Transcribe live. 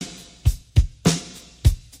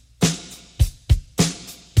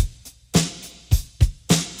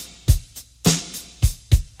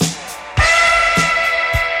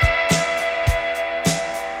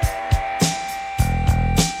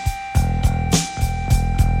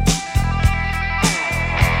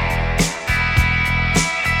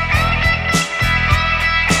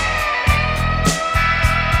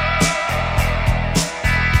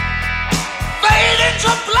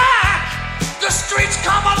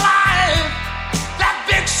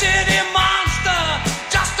city monster,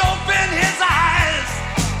 just open his eyes.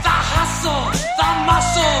 The hustle, the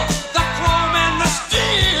muscle, the chrome and the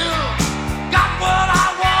steel. Got what I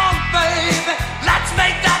want, baby, let's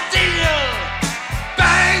make that deal.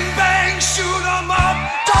 Bang, bang, shoot 'em up,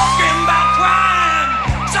 talking about crime.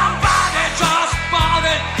 Somebody just bought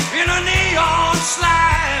it in a neon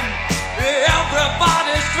slime.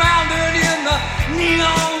 Everybody's drowning in the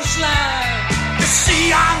neon slime. You see,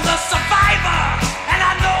 I'm the survivor, and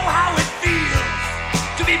I know how it feels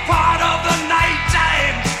to be part of the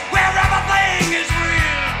nighttime where everything is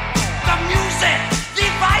real. The music, the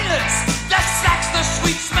violence, the sex, the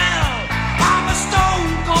sweet smell. I'm a stone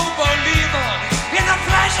cold believer in the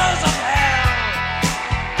pleasures of hell.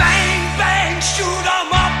 Bang, bang, shoot 'em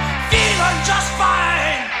up, feeling just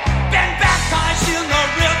fine. Been baptized in the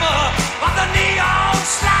river of the neon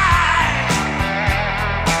slime.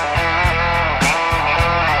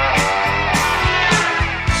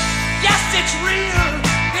 Yes, it's real,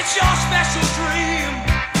 it's your special dream.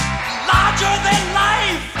 Larger than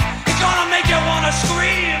life, it's gonna make you wanna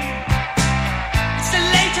scream. It's the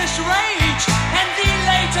latest rage and the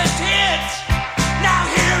latest hit. Now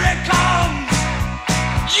here it comes.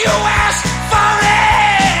 You asked for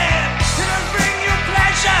it. It'll bring you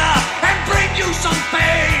pleasure and bring you some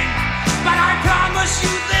pain. But I promise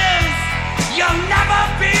you this, you'll never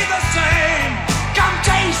be the same. Come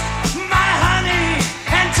taste my honey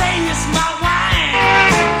and taste my wine.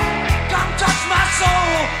 Come touch my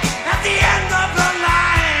soul at the end of the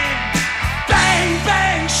line. Bang,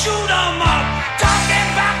 bang, shoot 'em up, talking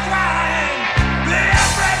about crime.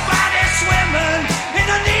 Everybody's swimming in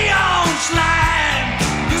the neon slime.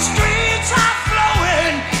 The streets are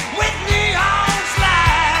flowing with neon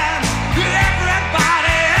slime.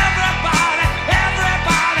 Everybody, everybody,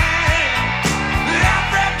 everybody,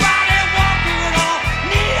 everybody walking on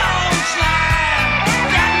neon slime.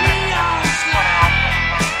 The neon slime,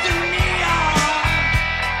 the neon,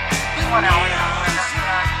 the neon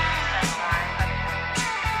slime.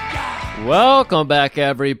 Welcome back,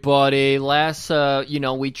 everybody. Last,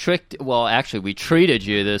 we treated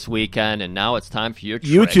you this weekend, and now it's time for your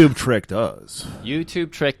trick. YouTube tricked us.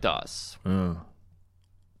 YouTube tricked us.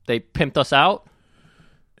 They pimped us out.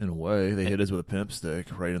 In a way, they hit us with a pimp stick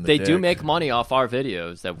right in the They dick. do make money off our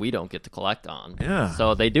videos that we don't get to collect on. Yeah.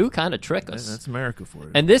 So they do kind of trick us. That's America for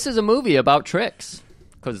you. And this is a movie about tricks.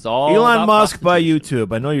 Because it's all Elon about Musk by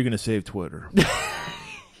YouTube. I know you're going to save Twitter.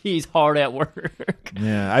 He's hard at work.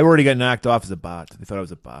 Yeah, I already got knocked off as a bot. They thought I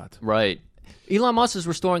was a bot. Right. Elon Musk is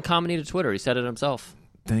restoring comedy to Twitter. He said it himself.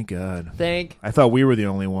 Thank God. Thank I thought we were the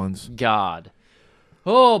only ones. God.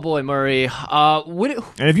 Oh, boy, Murray. And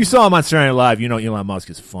if you saw him on Saturday Night Live, you know Elon Musk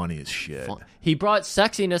is funny as shit. He brought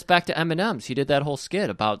sexiness back to M&M's. He did that whole skit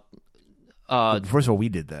about... First of all, we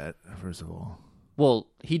did that. First of all. Well,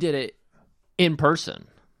 he did it in person.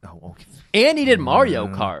 Oh, okay. And he did Mario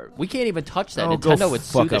Kart. We can't even touch that. Nintendo would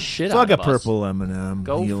sue the shit out of us. Fuck a purple M&M,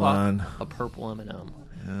 Go Elon. fuck a purple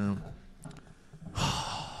M&M. Yeah.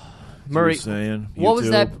 Murray, saying. what was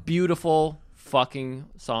YouTube. that beautiful fucking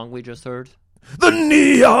song we just heard? The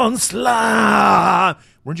Neon Slime!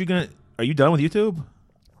 Are you done with YouTube?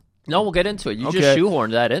 No, we'll get into it. You Okay. just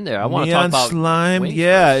shoehorned that in there. I want to Neon talk about Slime. Wings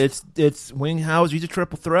Yeah, first. it's Winghouse. He's a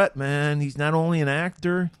triple threat, man. He's not only an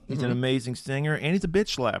actor, he's an amazing singer, and he's a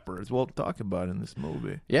bitch slapper, as we'll talk about in this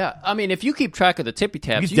movie. Yeah, I mean, if you keep track of the tippy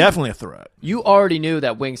taps, He's definitely a threat. you already knew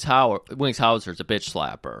that Wings Hauser's a bitch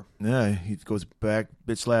slapper. Yeah, he goes back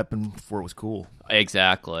bitch slapping before it was cool.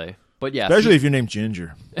 Exactly. But yeah, Especially if you're named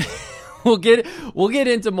Ginger. we'll get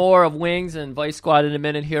into more of Wings and Vice Squad in a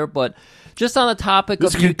minute here, but just on the topic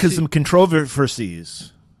of Because some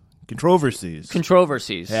controversies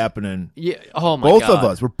controversies happening. Yeah. Oh my Both God. of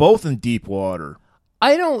us, we're both in deep water.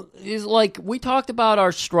 We talked about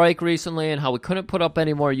our strike recently and how we couldn't put up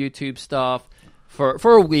any more YouTube stuff for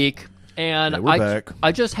a week, and Yeah, we're back.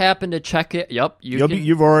 I just happened to check it. Yep,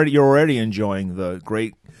 You're already enjoying the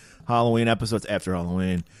great Halloween episodes after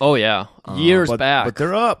Halloween. Oh yeah, years back. But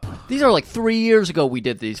they're up. These are like 3 years ago we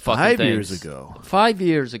did these fucking 5 things. years ago. 5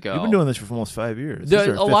 years ago. You've been doing this for almost 5 years.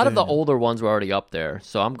 A lot of the older ones were already up there,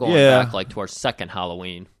 so I'm going back like to our second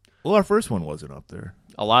Halloween. Well, our first one wasn't up there.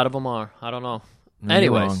 A lot of them are. I don't know. No, you're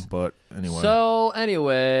Anyways. wrong, but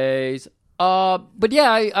anyway. So, but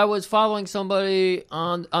yeah, I was following somebody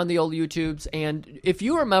on the old YouTubes, and if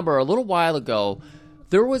you remember, a little while ago,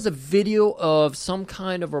 there was a video of some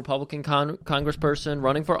kind of Republican congressperson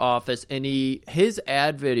running for office, and his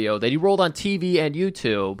ad video that he rolled on TV and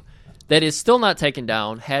YouTube that is still not taken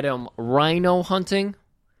down had him rhino hunting.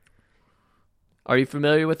 Are you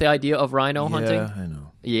familiar with the idea of rhino hunting? Yeah, I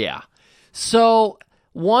know. Yeah. So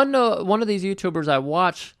one of these YouTubers I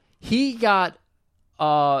watch, he got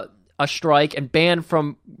a strike and banned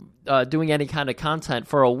from doing any kind of content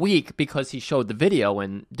for a week because he showed the video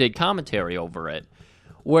and did commentary over it.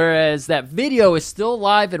 Whereas that video is still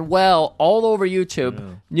live and well all over YouTube.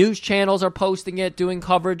 Yeah. News channels are posting it, doing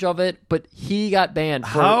coverage of it, but he got banned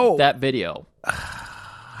for that video.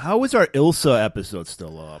 How is our Ilsa episode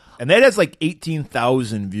still up? And that has like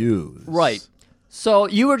 18,000 views. Right. So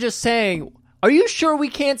you were just saying, are you sure we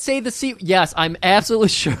can't say the C? Yes, I'm absolutely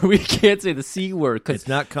sure we can't say the C word. It's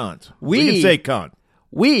not cunt. We can say cunt.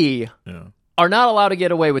 We are not allowed to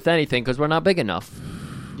get away with anything because we're not big enough.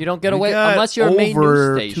 You don't get away unless you're a main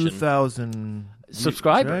news station. 2,000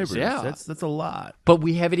 subscribers. Yeah, that's a lot. But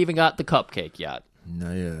we haven't even got the cupcake yet.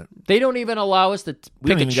 Not yet. They don't even allow us to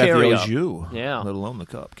pick a cherry up. We don't even got the OU, let alone the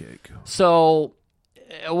cupcake. So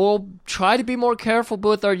we'll try to be more careful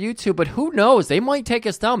with our YouTube, but who knows? They might take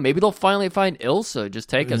us down. Maybe they'll finally find Ilsa, just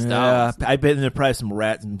take us down. I bet there are probably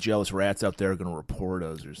some jealous rats out there going to report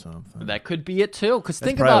us or something. That could be it too. Because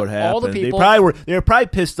think about all the people. They were probably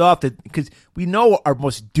pissed off that because we know our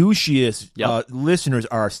most douchiest listeners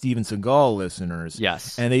are Steven Seagal listeners.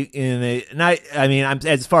 Yes,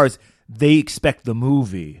 as far as they expect the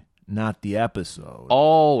movie. Not the episode.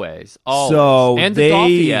 Always. So and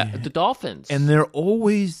the Dolphins. And they're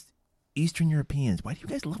always Eastern Europeans. Why do you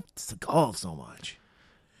guys love Seagal so much?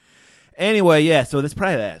 Anyway, so that's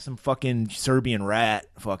probably that. Some fucking Serbian rat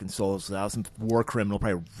fucking souls out. Some war criminal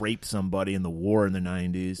probably raped somebody in the war in the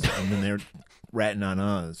 90s. And then they're ratting on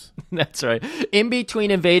us. That's right. In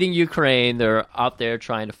between invading Ukraine, they're out there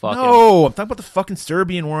trying to fuck him. No, I'm talking about the fucking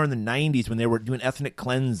Serbian war in the 90s when they were doing ethnic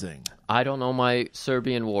cleansing. I don't know my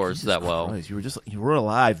Serbian wars that well. Christ, you were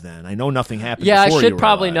alive then. I know nothing happened. Yeah, before I should you were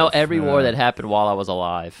probably alive. know every war that happened while I was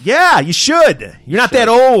alive. Yeah, you should. You're not that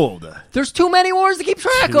old. There's too many wars to keep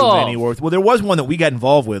track of. Too many wars. Well, there was one that we got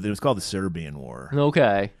involved with. It was called the Serbian War.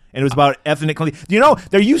 Okay. And it was about ethnic cleansing. You know,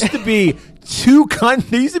 there used to be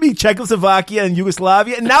there used to be Czechoslovakia and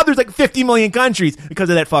Yugoslavia, and now there's like 50 million countries because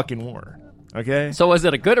of that fucking war. Okay. So was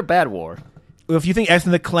it a good or bad war? Well, if you think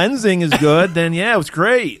ethnic cleansing is good, then yeah, it was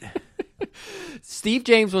great. Steve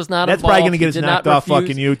James was not That's involved. Probably going to get us knocked off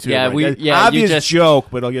fucking YouTube. Yeah, obvious joke,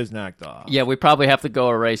 but it'll get us knocked off. Yeah, we probably have to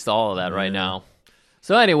go erase all of that right now.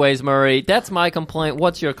 So anyways, Murray, that's my complaint.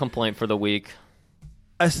 What's your complaint for the week?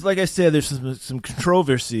 Like I said, there's some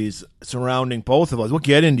controversies surrounding both of us. We'll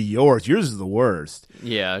get into yours. Yours is the worst.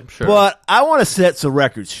 Yeah, I'm sure. But I want to set some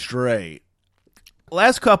records straight.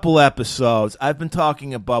 Last couple episodes, I've been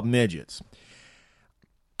talking about midgets.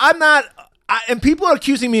 I'm not... and people are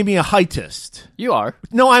accusing me of being a heightist. You are.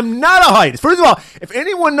 No, I'm not a heightist. First of all, if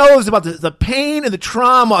anyone knows about the pain and the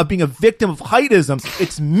trauma of being a victim of heightism,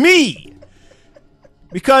 it's me.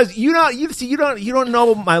 Because you don't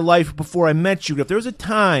know my life before I met you. If there was a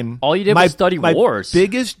time, all you did was study wars. My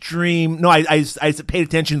biggest dream. No, I paid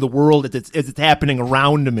attention to the world as it's happening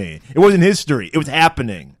around me. It wasn't history. It was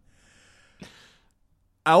happening.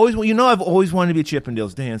 I've always wanted to be a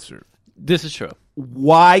Chippendales dancer. This is true.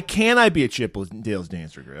 Why can't I be a Chippendales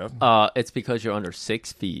dancer, Griff? It's because you're under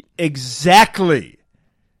 6 feet. Exactly.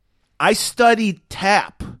 I studied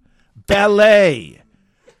tap, ballet,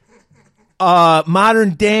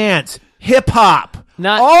 modern dance, hip hop,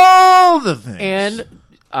 all the things. And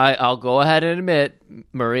I'll go ahead and admit,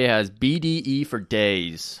 Murray has BDE for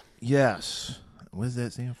days. Yes. What does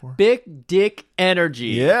that stand for? Big dick energy.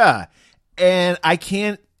 Yeah. And I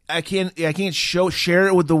can't share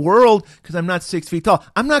it with the world because I'm not 6 feet tall.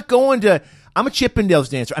 I'm a Chippendales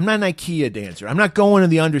dancer. I'm not an IKEA dancer. I'm not going to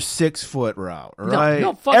the under 6 foot route. All right?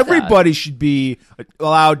 No, fuck Everybody should be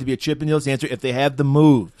allowed to be a Chippendales dancer if they have the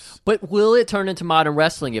moves. But will it turn into modern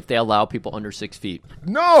wrestling if they allow people under 6 feet?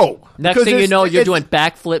 No. Next thing you know, you're doing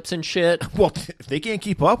backflips and shit. Well, if they can't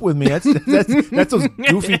keep up with me, that's those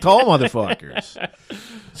goofy tall motherfuckers.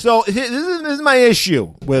 So this is my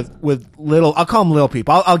issue with little. I'll call them little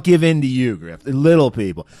people. I'll give in to you, Griff. Little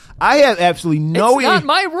people. I have absolutely no. It's not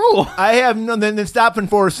my rule. I have no. Then stop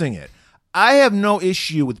enforcing it. I have no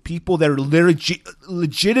issue with people that are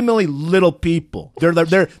legitimately little people.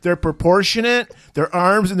 They're proportionate. Their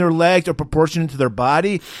arms and their legs are proportionate to their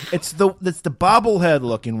body. It's the bobblehead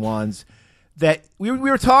looking ones that we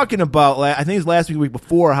were talking about. I think it was last week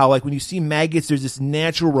before. How like when you see maggots, there's this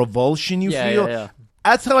natural revulsion you feel. Yeah.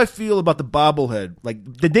 That's how I feel about the bobblehead, like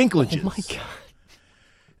the Dinklages. Oh my god!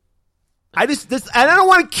 I don't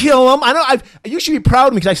want to kill them. You should be proud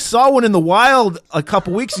of me because I saw one in the wild a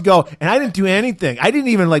couple weeks ago, and I didn't do anything. I didn't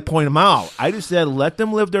even point them out. I just said let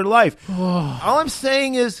them live their life. All I'm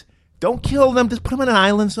saying is Don't kill them. Just put them on an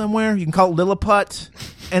island somewhere. You can call it Lilliput,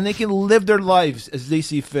 and they can live their lives as they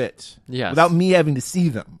see fit. Yes. Without me having to see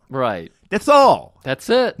them. Right. That's all. That's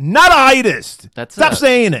it. Not a heightist. Stop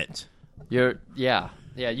saying it. Yeah.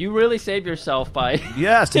 You really saved yourself by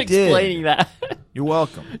Yes, I did. explaining that. You're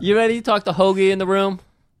welcome. You ready to talk to Hoagie in the room?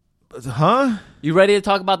 Huh? You ready to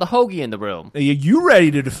talk about the Hoagie in the room? Are you ready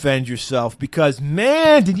to defend yourself? Because,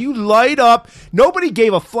 man, did you light up. Nobody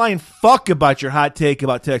gave a flying fuck about your hot take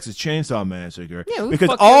about Texas Chainsaw Massacre. Yeah, because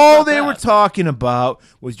cares all about they that? were talking about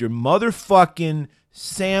was your motherfucking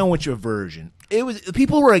sandwich aversion.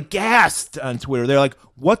 People were aghast on Twitter. They're like,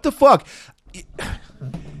 what the fuck?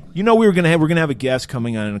 You know, we're gonna have a guest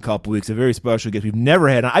coming on in a couple weeks, a very special guest we've never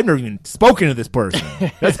had. I've never even spoken to this person.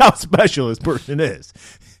 That's how special this person is.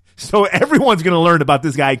 So everyone's going to learn about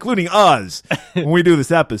this guy, including us, when we do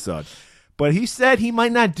this episode. But he said he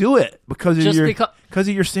might not do it because of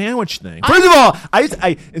your sandwich thing. First of all,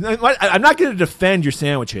 I'm not going to defend your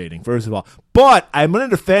sandwich hating, first of all. But I'm going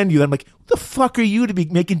to defend you. I'm like, what the fuck are you to be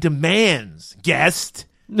making demands, guest?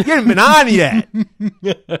 You haven't been on yet.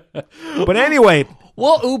 But anyway.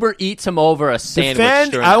 We'll Uber Eats him over a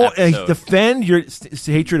sandwich defend your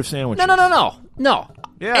hatred of sandwiches. No.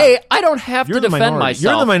 Yeah. Hey, I don't have to defend myself.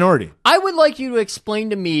 You're the minority. I would like you to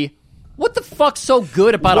explain to me what the fuck's so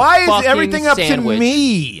good about Why a fucking is everything sandwich? up to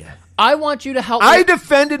me? I want you to help I me.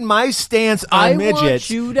 defended my stance on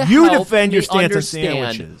midgets. You defend your stance on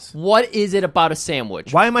sandwiches. What is it about a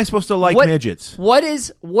sandwich? Why am I supposed to like midgets? What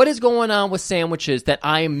is going on with sandwiches that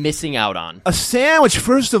I am missing out on? A sandwich,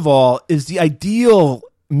 first of all, is the ideal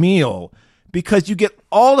meal because you get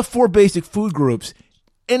all the 4 basic food groups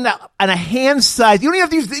in a hand size. You don't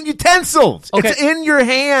even have to use utensils. Okay. It's in your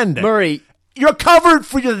hand. Murray, you're covered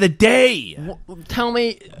for the day. Tell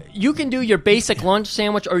me, you can do your basic lunch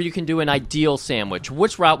sandwich or you can do an ideal sandwich.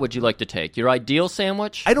 Which route would you like to take? Your ideal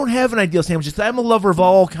sandwich? I don't have an ideal sandwich. I'm a lover of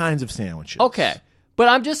all kinds of sandwiches. Okay. But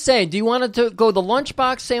I'm just saying, do you want to go the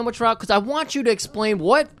lunchbox sandwich route? Because I want you to explain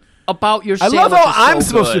what about your sandwich I love how is so I'm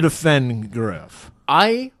supposed good. to defend Griff.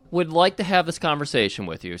 I would like to have this conversation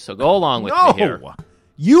with you, so go along with me here.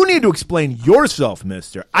 You need to explain yourself,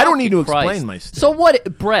 mister. I don't need to explain myself. So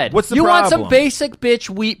what? Bread. What's the you problem? Want some basic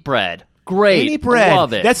bitch wheat bread. Great. Any bread.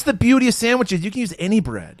 Love it. That's the beauty of sandwiches. You can use any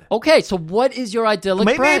bread. Okay, so what is your idyllic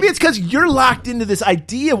bread? Maybe it's because you're locked into this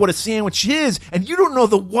idea of what a sandwich is, and you don't know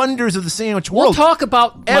the wonders of the sandwich world. We'll talk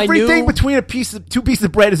about everything between two pieces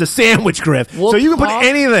of bread is a sandwich, Griff. So you can put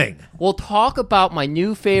anything. We'll talk about my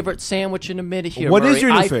new favorite sandwich in a minute here. What Murray. is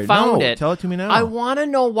your new favorite? I found it. Tell it to me now. I want to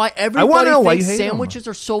know why everybody thinks you hate sandwiches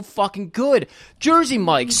are so fucking good. Jersey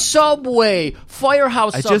Mike, Subway,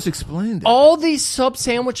 Firehouse. I just explained it. All these sub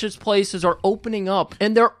sandwiches places are opening up,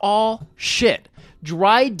 and they're all shit.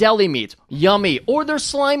 Dry deli meats, yummy, or they're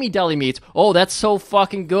slimy deli meats. Oh, that's so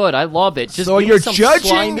fucking good. I love it. Just so give me you're some judging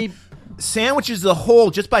slimy... sandwiches as a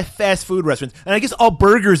whole just by fast food restaurants, and I guess all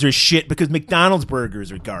burgers are shit because McDonald's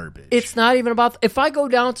burgers are garbage. It's not even about... If I go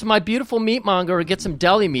down to my beautiful meat monger and get some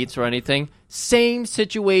deli meats or anything, same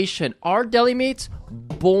situation. Our deli meats,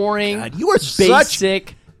 boring, God, you are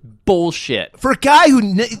basic bullshit. For a guy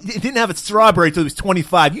who didn't have a strawberry until he was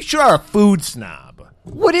 25, you sure are a food snob.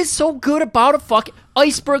 What is so good about a fucking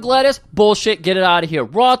iceberg lettuce? Bullshit, get it out of here.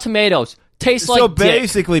 Raw tomatoes, tastes like dick.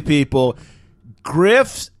 Basically, people,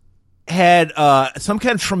 Griff's had some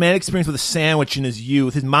kind of traumatic experience with a sandwich in his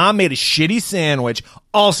youth. His mom made a shitty sandwich.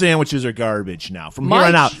 All sandwiches are garbage now. From here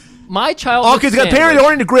on out. My childhood because apparently,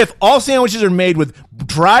 according to Griff, all sandwiches are made with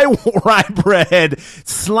dry rye bread,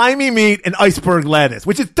 slimy meat, and iceberg lettuce,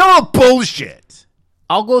 which is total bullshit.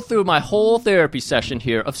 I'll go through my whole therapy session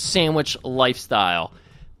here of sandwich lifestyle.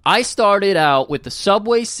 I started out with the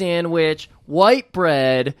Subway sandwich, white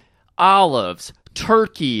bread, olives,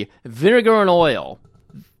 turkey, vinegar and oil,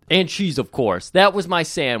 and cheese, of course. That was my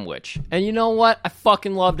sandwich. And you know what? I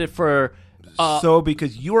fucking loved it for... So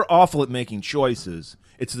because you are awful at making choices,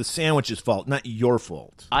 it's the sandwich's fault, not your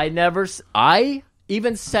fault. I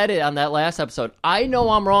even said it on that last episode. I know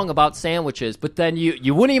I'm wrong about sandwiches, but then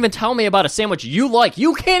you wouldn't even tell me about a sandwich you like.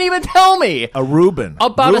 You can't even tell me. A Reuben.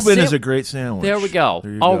 Reuben is a great sandwich. There we go.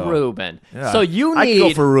 Reuben. Yeah. So you need... I can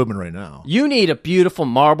go for a Reuben right now. You need a beautiful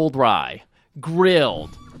marbled rye,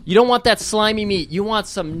 grilled. You don't want that slimy meat. You want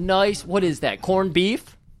some nice, what is that, corned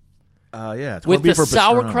beef? Yeah. It's with the beef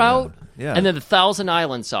sauerkraut yeah. And then the Thousand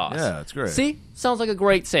Island sauce. Yeah, it's great. See? Sounds like a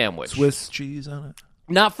great sandwich. Swiss cheese on it.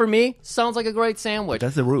 Not for me. Sounds like a great sandwich.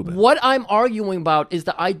 That's a Reuben. What I'm arguing about is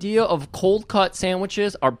the idea of cold cut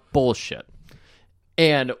sandwiches are bullshit.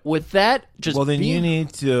 And with that, just well, then you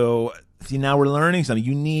need to see. Now we're learning something.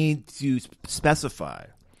 You need to specify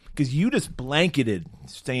because you just blanketed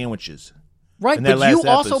sandwiches. Right, in that but you last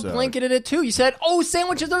also episode. blanketed it too. You said, "Oh,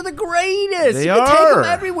 sandwiches are the greatest. They you can take are. them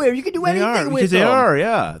everywhere. You can do anything with because them." they are,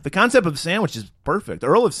 yeah. The concept of sandwich is perfect. The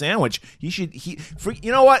Earl of Sandwich,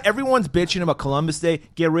 you know what? Everyone's bitching about Columbus Day.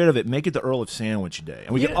 Get rid of it. Make it the Earl of Sandwich Day.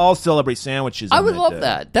 And we can all celebrate sandwiches I on would that love day.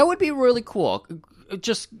 that. That would be really cool.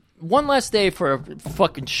 Just one last day for a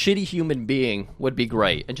fucking shitty human being would be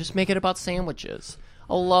great. And just make it about sandwiches.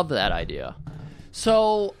 I love that idea.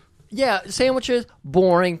 So, yeah, sandwiches,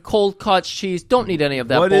 boring, cold cuts, cheese. Don't need any of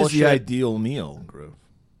that What bullshit. is the ideal meal, Griff?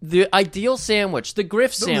 The ideal sandwich, the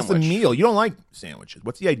Griff No, it's sandwich. a meal. You don't like sandwiches.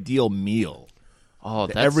 What's the ideal meal Oh,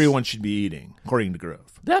 that that's, everyone should be eating, according to Griff?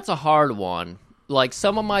 that's a hard one. Like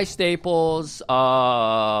some of my staples,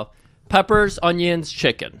 peppers, onions,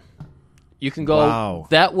 chicken. You can go Wow.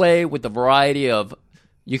 that way with the variety of.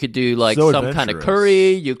 You could do like So some kind of adventurous.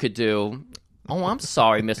 curry. You could do. Oh, I'm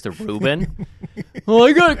sorry, Mr. Rubin. Oh,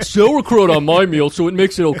 I got sauerkraut on my meal, so it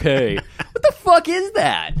makes it okay. What the fuck is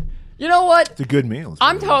that? You know what? It's a good meal.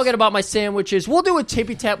 I'm talking about my sandwiches. We'll do a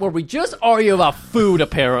tippy tap where we just argue about food,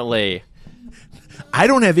 apparently. I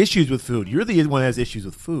don't have issues with food. You're the one that has issues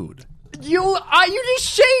with food. You just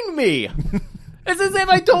shamed me. It's as if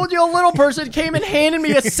I told you a little person came and handed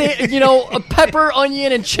me a pepper,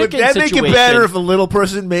 onion, and Would chicken that situation. make it better if a little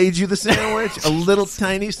person made you the sandwich? A little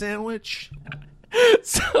tiny sandwich?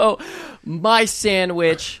 So, my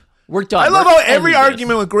sandwich, we're done. I love We're how every ending this.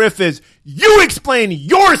 argument with Griff is, you explain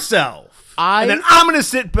yourself. I- And then I'm going to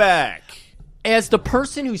sit back. As the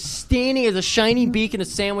person who's standing as a shining beacon of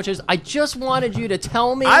sandwiches, I just wanted you to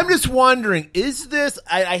tell me. I'm just wondering, is this,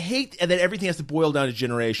 I hate that everything has to boil down to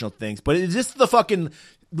generational things, but is this the fucking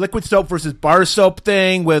liquid soap versus bar soap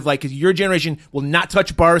thing with like your generation will not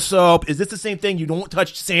touch bar soap? Is this the same thing? You don't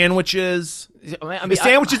touch sandwiches? I mean, Is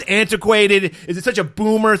sandwiches antiquated? Is it such a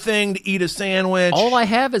boomer thing to eat a sandwich? all I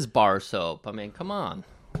have is bar soap. I mean, come on.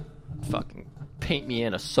 Fucking paint me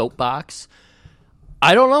in a soapbox.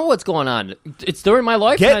 I don't know what's going on. It's during my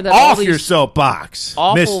lifetime Get that all off these your soapbox,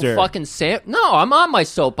 awful mister. fucking No, I'm on my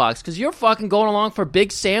soapbox because you're fucking going along for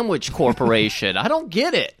Big Sandwich Corporation. I don't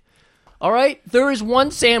get it. All right? There is one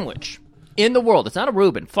sandwich in the world. It's not a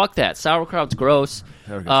Reuben. Fuck that. Sauerkraut's gross.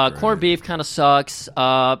 Sauerkraut's Corned beef kind of sucks.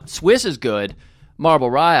 Swiss is good. Marble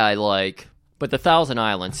rye I like. But the Thousand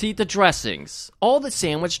Island. See, the dressings. All the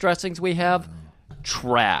sandwich dressings we have,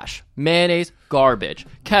 trash. Mayonnaise, garbage.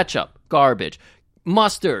 Ketchup, garbage.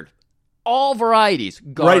 Mustard, all varieties,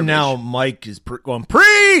 garbage. Right now, Mike is going,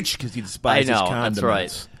 preach, because he despises I know, condiments. that's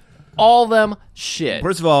right. All of them, shit.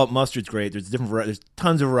 First of all, mustard's great. There's there's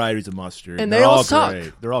tons of varieties of mustard. And They're they all all suck.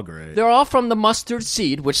 Great. They're all great. They're all from the mustard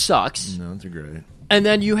seed, which sucks. No, they're great. And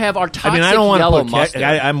then you have our toxic I mean, I don't want yellow to put mustard.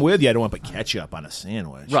 I'm with you. I don't want to put ketchup on a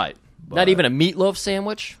sandwich. Right. But Not even a meatloaf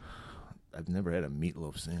sandwich. I've never had a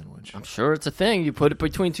meatloaf sandwich. I'm sure it's a thing. You put it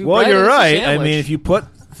between two Well, bread you're and it's a right. I sandwich. mean, if you put,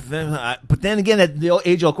 but then again, that the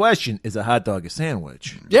age-old question: is a hot dog a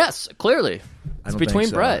sandwich? Yes, clearly. I It's don't between think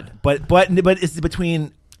so. bread. But it's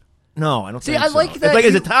between. No, I don't See, think I so. like that. It's like,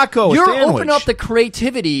 is a taco a You're sandwich? opening up the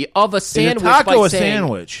creativity of a Is a sandwich taco by a saying,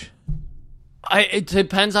 sandwich? It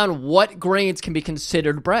depends on what grains can be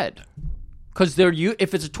considered bread. Because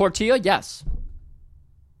if it's a tortilla, yes.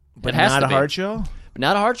 But it has not to a be. hard shell? But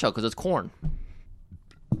not a hard shell because it's corn.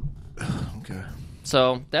 Okay.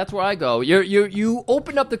 So that's where I go. You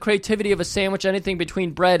open up the creativity of a sandwich. Anything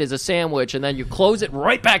between bread is a sandwich, and then you close it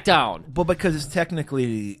right back down. But because it's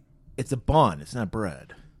technically, it's a bun. It's not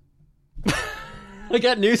bread. I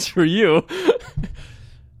got news for you.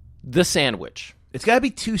 The sandwich. It's got to be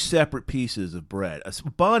two separate pieces of bread. A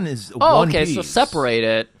bun is Oh, one okay. piece. So separate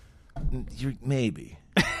it. Maybe.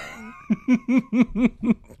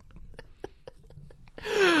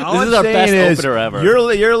 This is our best opener ever.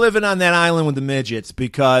 You're living on that island with the midgets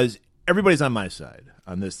because everybody's on my side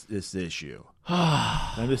on this issue.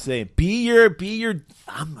 I'm just saying, be your.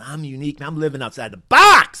 I'm unique. And I'm living outside the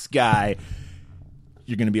box, guy.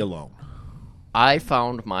 You're gonna be alone. I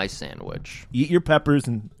found my sandwich. Eat your peppers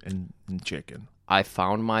and chicken. I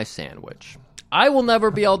found my sandwich. I will never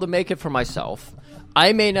be able to make it for myself.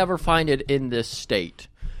 I may never find it in this state.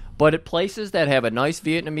 But at places that have a nice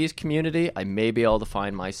Vietnamese community, I may be able to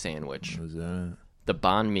find my sandwich. What was that? The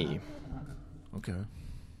banh mi. Okay.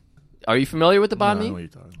 Are you familiar with the I banh don't know mi? what you're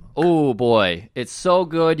talking about. Oh, boy. It's so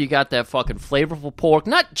good. You got that fucking flavorful pork.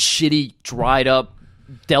 Not shitty, dried up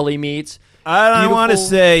deli meats. I want to Beautiful.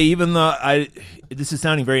 say, even though this is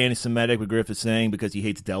sounding very anti-Semitic, what Griff is saying, because he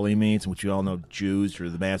hates deli meats, which you all know Jews are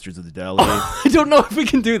the masters of the deli. I don't know if we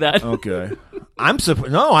can do that. Okay, I'm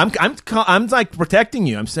like protecting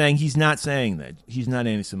you. I'm saying he's not saying that. He's not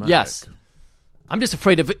anti-Semitic. Yes. I'm just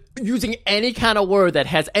afraid of using any kind of word that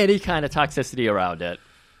has any kind of toxicity around it.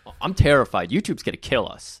 I'm terrified. YouTube's going to kill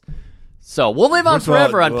us. So we'll live on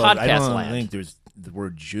forever on podcast I don't land. think there's the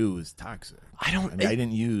word Jew is toxic. I don't. I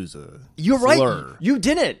didn't use a You're slur. right. You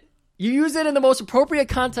didn't. You use it in the most appropriate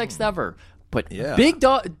context ever. But Yeah. Big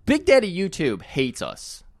Daddy YouTube hates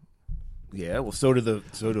us. Yeah, well, so do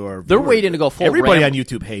our. They're viewers. waiting to go full Everybody ram- on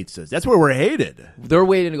YouTube hates us. That's where we're hated. They're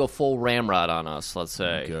waiting to go full ramrod on us. Let's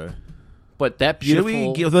say. Okay. But that Should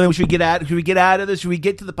beautiful. we get out? Should we get out of this? Should we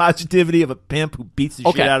get to the positivity of a pimp who beats the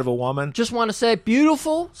Okay. shit out of a woman? Just want to say,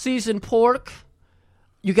 beautiful seasoned pork.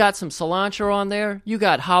 You got some cilantro on there. You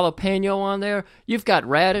got jalapeno on there. You've got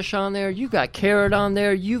radish on there. You've got carrot on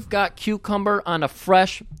there. You've got cucumber on a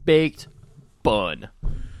fresh baked bun.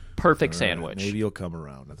 Perfect sandwich. Maybe you'll come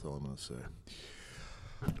around. That's all I'm going to say.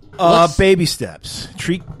 Let's- Baby steps.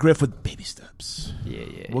 Treat Griff with baby steps.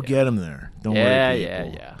 Yeah. We'll get him there. Don't Yeah, worry, yeah,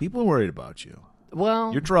 people. yeah. People are worried about you.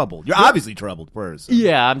 Well, You're troubled. You're obviously troubled person.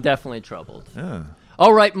 yeah, I'm definitely troubled. Yeah.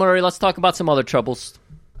 All right, Murray, let's talk about some other troubles.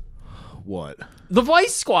 What? The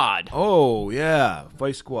Vice Squad. Oh, yeah.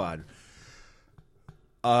 Vice Squad.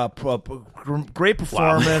 Great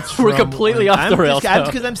performance. We're from- completely off the rails, though.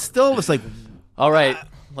 Because I'm still just like, All right,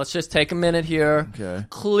 let's just take a minute here. Okay.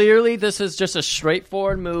 Clearly, this is just a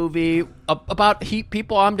straightforward movie about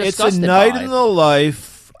people I'm it's disgusted a night by. in the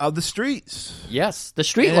life of the streets. Yes, the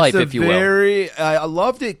street And life, it's a if you will. I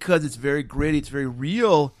loved it because it's very gritty. It's very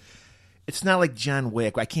real. It's not like John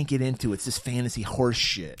Wick. I can't get into it. It's this fantasy horse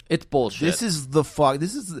shit. It's bullshit. This is the fuck.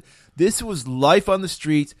 This was life on the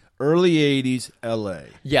streets, early '80s LA.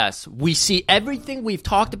 Yes, we see everything we've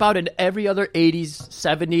talked about in every other 80s,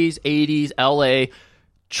 70s, 80s, LA.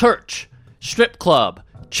 Church, strip club,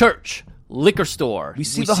 church, liquor store. We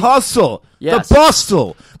see the hustle, Yes. the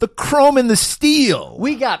bustle, the chrome and the steel.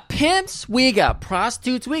 We got pimps, we got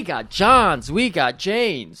prostitutes, we got Johns, we got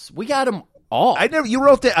Janes. We got them all. You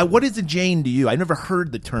wrote that. What is a Jane to you? I never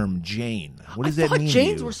heard the term Jane. What does I that thought mean? to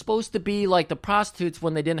Janes you? were supposed to be like the prostitutes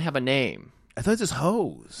when they didn't have a name. I thought it was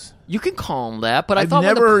hoes. You can call them that, but I I've thought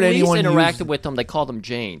when never the heard police anyone interacted use- with them, they called them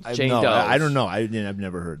Janes. I Jane know. Does. I don't know. I've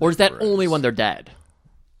never heard. Or is that phrase. only when they're dead?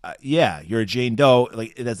 Yeah, you're a Jane Doe.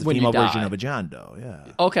 Like that's the When you female die. version of a John Doe.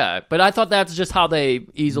 Yeah. Okay, but I thought that's just how they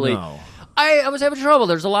easily. No. I was having trouble.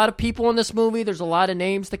 There's a lot of people in this movie. There's a lot of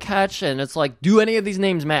names to catch, and it's like, do any of these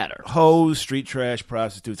names matter? Hoes, street trash,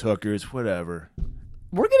 prostitutes, hookers, whatever.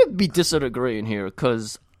 We're gonna be disagreeing here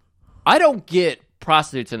because I don't get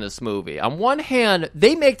prostitutes in this movie. On one hand,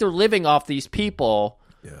 they make their living off these people,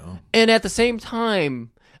 Yeah. and at the same time,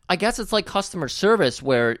 I guess it's like customer service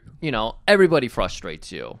where everybody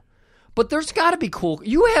frustrates you. But there's got to be cool.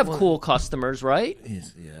 You have cool customers, right?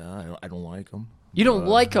 Yeah, I don't like them. You don't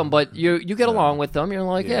like them, but you get along with them. You're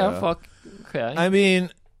like, yeah, Yeah. fuck, okay. I mean,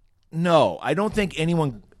 no, I don't think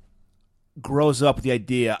anyone grows up with the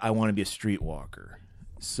idea I want to be a streetwalker.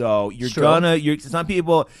 So you're Sure. some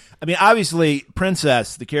people. I mean, obviously,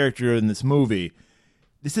 Princess, the character in this movie,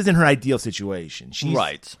 this isn't her ideal situation. She's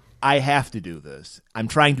Right. I have to do this. I'm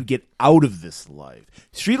trying to get out of this life.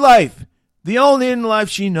 Street life, the only life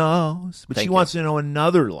she knows, but Thank she you. wants to know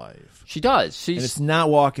another life. She does. And it's not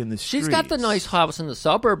walking the streets. She's got the nice house in the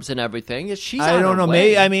suburbs and everything. She's I on don't her know.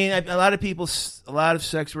 way. Maybe I mean a lot of people, a lot of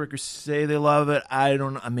sex workers say they love it. I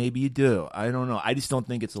don't know. Maybe you do. I don't know. I just don't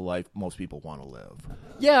think it's a life most people want to live.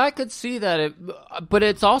 Yeah, I could see that. But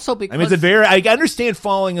it's also because I mean, I understand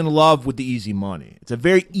falling in love with the easy money. It's a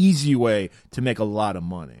very easy way to make a lot of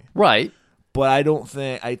money. right. But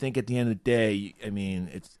I think at the end of the day, I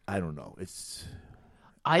mean, I don't know.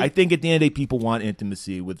 I think at the end of the day, people want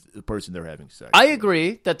intimacy with the person they're having sex I with.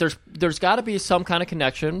 agree that there's got to be some kind of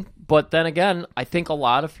connection, but then again, I think a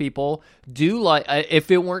lot of people do like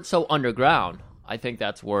if it weren't so underground. I think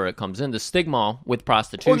that's where it comes in, the stigma with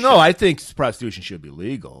prostitution. Well, no, I think prostitution should be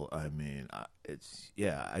legal. I mean,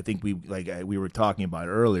 I think we were talking about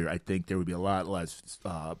earlier. I think there would be a lot less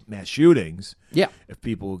mass shootings. Yeah. If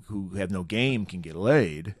people who have no game can get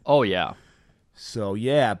laid. Oh yeah. So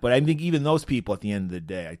yeah, but I think even those people at the end of the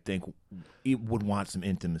day, I think would want some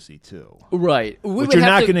intimacy too. Right. Which you're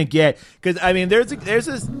not going to get because I mean, there's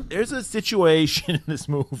a situation in this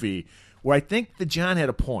movie where I think that John had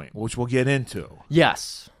a point, which we'll get into.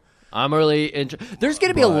 Yes. I'm really there's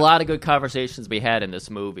going to be a lot of good conversations we had in this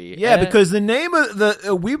movie. Yeah, And- because the name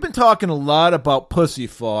of we've been talking a lot about Pussy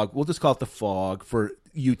Fog. We'll just call it the Fog for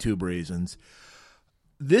YouTube reasons.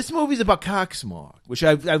 This movie's about cock smog, which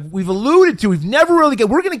we've alluded to. We've never really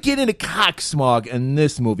we're going to get into cock smog in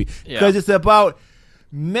this movie because it's about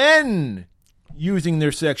men using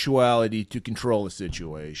their sexuality to control a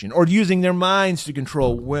situation or using their minds to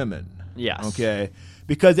control women. Yes. Okay.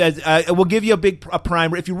 Because we'll give you a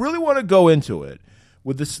primer if you really want to go into it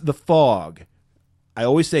with the Fog. I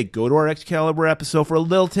always say go to our Excalibur episode for a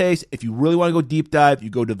little taste. If you really want to go deep dive, you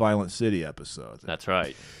go to Violent City episode. That's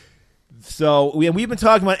right. So we've been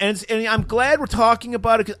talking about it, and I'm glad we're talking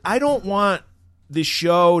about it because I don't want this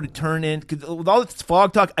show to turn in, cause with all this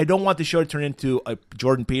fog talk, I don't want the show to turn into a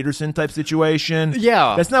Jordan Peterson type situation.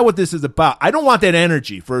 Yeah. That's not what this is about. I don't want that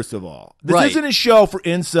energy, first of all. This isn't a show for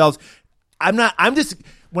incels.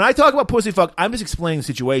 When I talk about pussy fuck, I'm just explaining the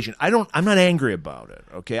situation. I'm not angry about it,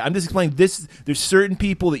 okay? I'm just explaining this. There's certain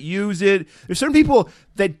people that use it. There's certain people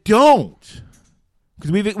that don't.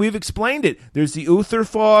 Because we've explained it. There's the Uther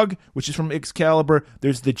fog, which is from Excalibur.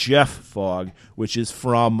 There's the Jeff fog, which is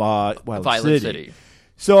from Violent City.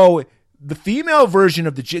 So the female version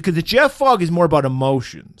of because the Jeff fog is more about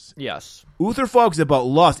emotions. Yes. Uther fog is about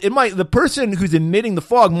lust. The person who's emitting the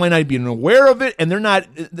fog might not be aware of it, and they're not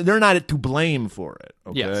to blame for it.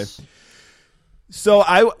 Okay. Yes. So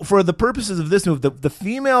for the purposes of this move,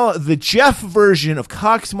 the Jeff version of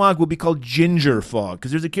Cocksmog will be called Ginger Fog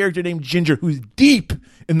because there's a character named Ginger who's deep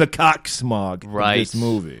in the Cocksmog of this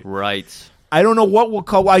movie. Right. I don't know what we'll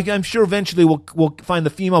call. I'm sure eventually we'll find the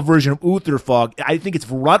female version of Uther Fog. I think it's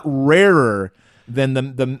rarer than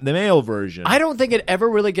the male version. I don't think it ever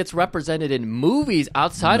really gets represented in movies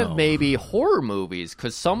outside of maybe horror movies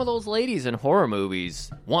because some of those ladies in horror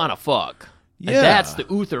movies want to fuck. Yeah. And that's the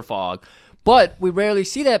Uther Fog. But we rarely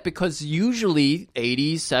see that because usually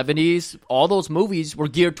 80s, 70s, all those movies were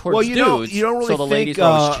geared towards dudes. You don't really so the think, ladies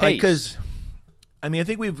are always chased. Because, I mean, I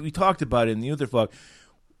think we talked about it in the Uther Fog.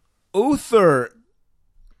 Uther,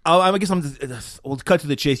 I guess we'll cut to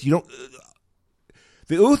the chase.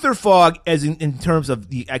 The Uther Fog, as in terms of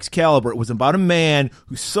the Excalibur, it was about a man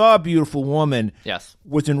who saw a beautiful woman. Yes.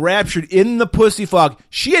 Was enraptured in the pussy fog.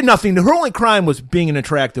 She had nothing. Her only crime was being an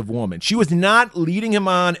attractive woman. She was not leading him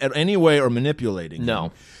on in any way or manipulating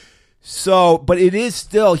him. So, but it is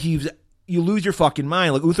still, you lose your fucking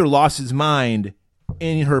mind. Like Uther lost his mind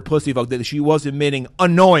in her pussy fog that she was emitting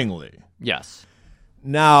unknowingly. Yes.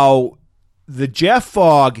 Now, the Jeff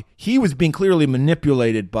Fog, he was being clearly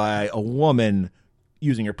manipulated by a woman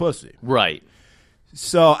using her pussy. Right.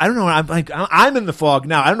 So I don't know. I'm in the fog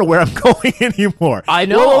now. I don't know where I'm going anymore. I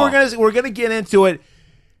know. Well, we're gonna get into it.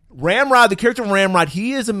 Ramrod, the character of Ramrod,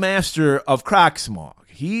 he is a master of Cocksmog.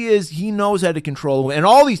 He knows how to control, and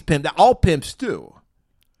all these pimps do.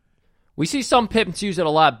 We see some pimps use it a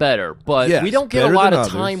lot better, but we don't get a lot of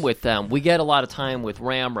time with them. We get a lot of time with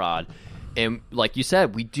Ramrod. And like you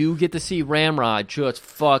said, we do get to see Ramrod just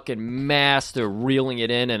fucking master reeling it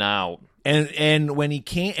in and out. And when he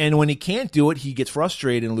can't do it, he gets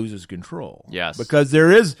frustrated and loses control. Yes, because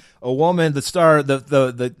there is a woman, the star,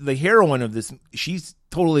 the heroine of this. She's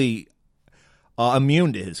totally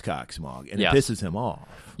immune to his Cocksmog, and it pisses him off.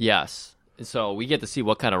 Yes, so we get to see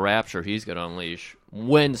what kind of rapture he's going to unleash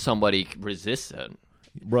when somebody resists it.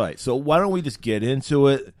 Right. So why don't we just get into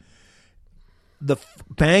it? The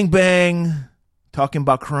bang bang, talking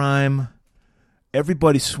about crime.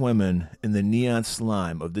 Everybody's swimming in the neon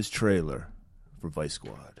slime of this trailer for Vice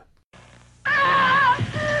Squad.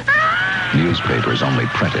 Newspapers only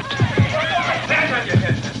print it.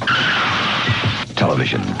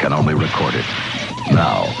 Television can only record it.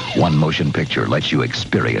 Now, one motion picture lets you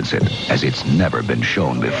experience it as it's never been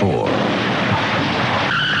shown before.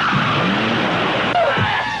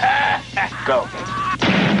 Go.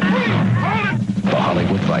 The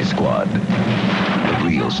Hollywood Vice Squad. The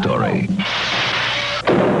real story.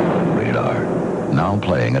 Rated R. Now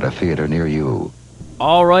playing at a theater near you.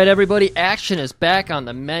 All right, everybody. Action is back on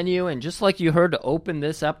the menu. And just like you heard to open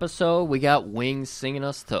this episode, we got Wings singing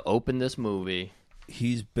us to open this movie.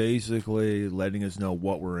 He's basically letting us know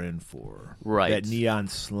what we're in for. Right. That neon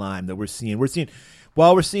slime that we're seeing.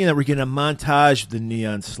 While we're seeing that, we're getting a montage of the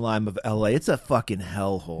neon slime of L.A. It's a fucking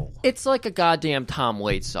hellhole. It's like a goddamn Tom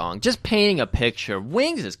Waits song. Just painting a picture.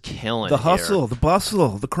 Wings is killing the hustle, here. the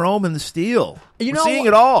bustle, the chrome and the steel. We're seeing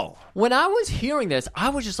it all. When I was hearing this, I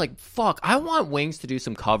was just like, fuck, I want Wings to do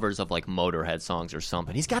some covers of like Motorhead songs or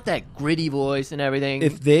something. He's got that gritty voice and everything.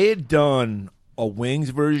 If they had done a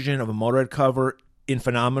Wings version of a Motorhead cover in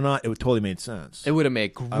Phenomena, it would totally made sense. It would have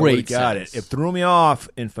made great sense. It threw me off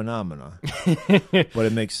in Phenomena, but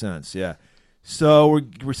it makes sense. Yeah. So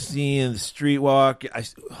we're seeing the streetwalk.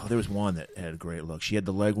 There was one that had a great look. She had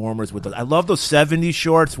the leg warmers with I love those 70s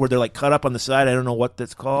shorts where they're like cut up on the side. I don't know what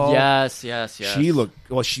that's called. Yes. She looked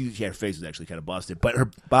her face was actually kind of busted, but her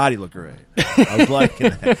body looked great. I was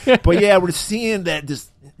liking that. But yeah, we're seeing that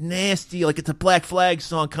this nasty, like it's a Black Flag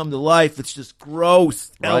song come to life. It's just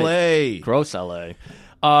gross. Right. L.A. Gross L.A.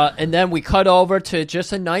 And then we cut over to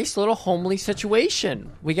just a nice little homely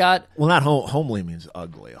situation. We got... Well, not homely means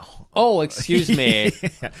ugly. Oh, excuse me.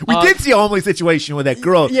 We did see a homely situation with that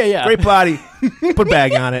girl. Yeah. Great body. Put a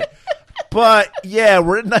bag on it. But, yeah,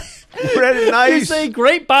 we're at a nice... You say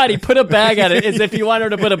great body, put a bag on it, as if you want her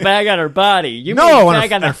to put a bag on her body. You mean No,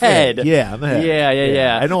 bag on her head. Yeah, on the head.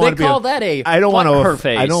 Yeah. I don't they want to call that a I don't want to. her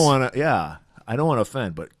face. I don't want to. Yeah, I don't want to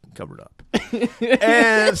offend, but cover it up.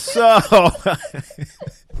 And so,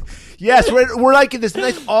 yes, we're like in this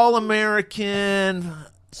nice all-American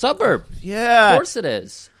suburb. Yeah, Of course it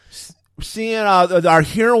is. Seeing our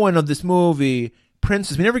heroine of this movie,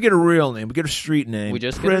 Princess. We never get a real name. We get a street name. We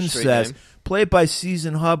just Princess, get a street name. played by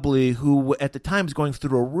Susan Hubley, who at the time was going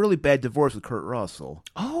through a really bad divorce with Kurt Russell.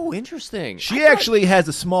 Oh, interesting. She actually has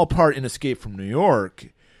a small part in Escape from New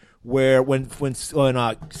York, where when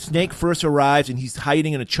Snake first arrives and he's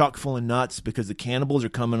hiding in a truck full of nuts because the cannibals are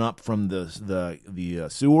coming up from the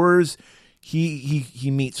sewers.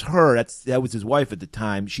 He meets her. That was his wife at the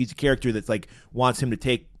time. She's a character that's like wants him to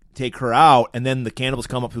take her out, and then the cannibals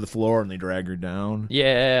come up through the floor and they drag her down.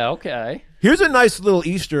 Yeah, okay. Here's a nice little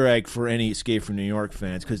Easter egg for any Escape from New York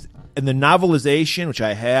fans, because in the novelization, which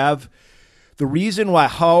I have, the reason why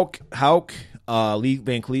Houck, Lee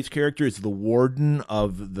Van Cleef's character, is the warden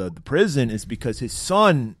of the prison is because his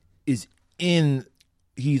son is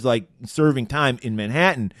he's like serving time in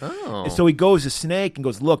Manhattan. Oh. And so he goes to Snake and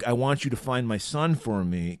goes, look, I want you to find my son for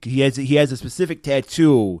me. He has a specific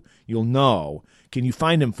tattoo, you'll know. Can you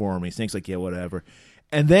find him for me? Snake's like, yeah, whatever.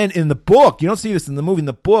 And then in the book, you don't see this in the movie, in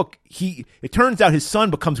the book, it turns out his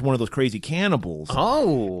son becomes one of those crazy cannibals.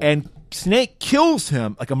 Oh. And Snake kills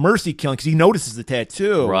him, like a mercy killing, because he notices the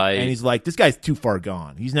tattoo. Right. And he's like, this guy's too far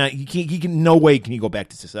gone. No way can he go back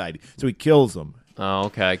to society. So he kills him. Oh,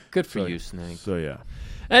 okay. Good for you, Snake. So, yeah.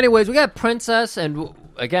 Anyways, we got Princess, and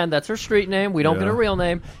again, that's her street name. We don't get Yeah. a real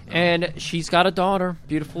name. And she's got a daughter,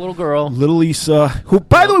 beautiful little girl. Little Lisa, who,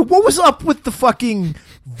 by the way, what was up with the fucking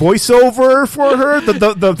voiceover for her?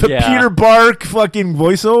 The Yeah. Peter Bark fucking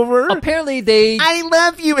voiceover? Apparently, they... I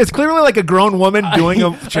love you. It's clearly like a grown woman doing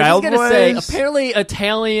a child I was going to voice. say, apparently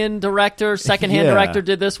Italian director, secondhand Yeah. director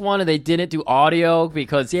did this one, and they didn't do audio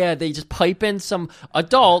because, they just pipe in some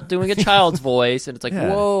adult doing a child's voice, and it's like,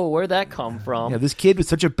 Yeah. whoa, where'd that come from? Yeah, this kid was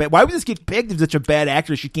such a bad... Why would this kid picked if such a bad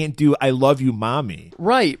actress? She can't do I love you, mommy.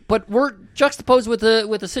 Right, but we're juxtaposed with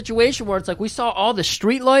a situation where it's like we saw all the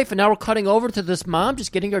street life, and now we're cutting over to this mom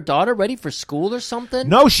just getting her daughter ready for school or something.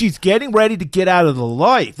 No, she's getting ready to get out of the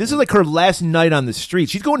life. This is like her last night on the street.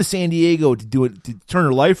 She's going to San Diego to turn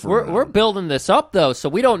her life around. We're building this up, though, so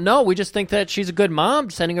we don't know. We just think that she's a good mom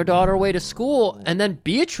sending her daughter away to school, and then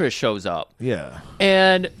Beatrice shows up. Yeah.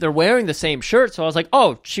 And they're wearing the same shirt, so I was like,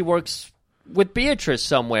 oh, she works with Beatrice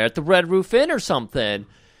somewhere at the Red Roof Inn or something.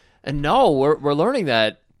 And no, we're learning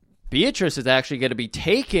that Beatrice is actually going to be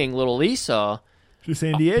taking little Lisa To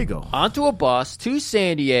San Diego. onto a bus to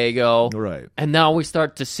San Diego. Right. And now we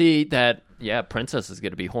start to see that, Princess is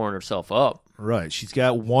going to be whoring herself up. Right. She's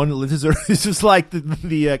got one. This is like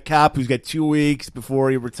the cop who's got 2 weeks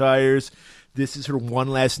before he retires. This is her one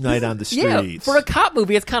last night on the streets. Yeah, for a cop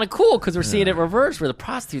movie, it's kind of cool because we're seeing it reversed where the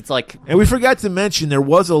prostitute's like... And we forgot to mention there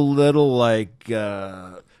was a little like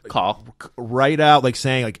Call. right out like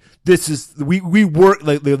saying like this is we work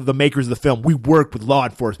like the makers of the film, we work with law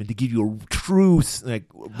enforcement to give you a true like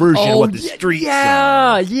version of what the streets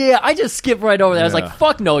are. Yeah, I just skipped right over that. I was Yeah. like,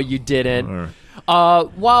 fuck no, you didn't.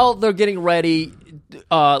 While they're getting ready,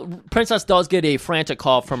 Princess does get a frantic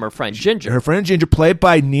call from her friend Ginger. Her friend Ginger, played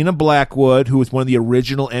by Nina Blackwood, who was one of the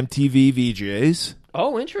original MTV VJs.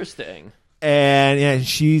 Oh, interesting. And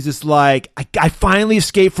she's just like, I finally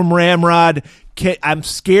escaped from Ramrod. I'm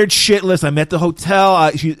scared shitless. I'm at the hotel.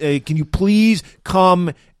 Can you please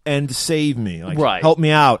come and save me? Like, Right. help me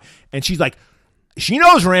out. And she's like, she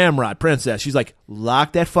knows Ramrod, Princess. She's like,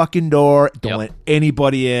 lock that fucking door. Don't let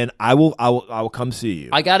anybody in. I will come see you.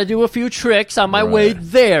 I got to do a few tricks on my Right. way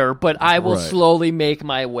there, but I will Right. slowly make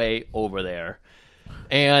my way over there.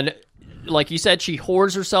 And like you said, she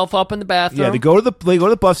whores herself up in the bathroom. Yeah, they go to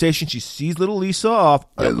the bus station. She sees little Lisa off.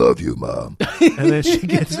 I love you, Mom. And then she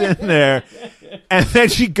gets in there, and then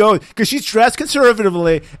she goes because she's dressed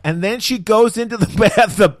conservatively, and then she goes into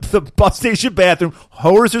the bus station bathroom,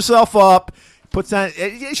 whores herself up, puts on.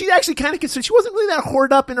 She actually kind of considered. She wasn't really that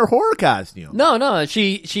hoarded up in her horror costume. No.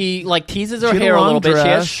 She like teases her She had a hair a long little bit. She dress.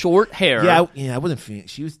 has short hair. Yeah, I wasn't feeling.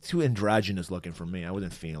 She was too androgynous looking for me. I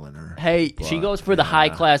wasn't feeling her. Hey, she goes for the high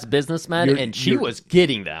class businessmen, and she was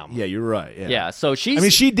getting them. Yeah, you're right. Yeah, so she's. I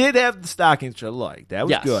mean, she did have the stockings which I liked. That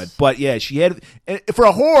was Yes. good. But yeah, she had for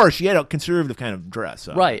a whore, she had a conservative kind of dress.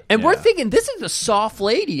 So, Right, and yeah. we're thinking this is a soft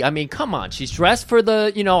lady. I mean, come on, she's dressed for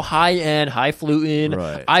the high end, highfalutin.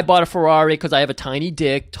 Right. I bought a Ferrari because I have a tiny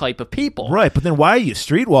dick type of people. Right, but then why are you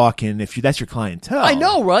street walking if that's your clientele? I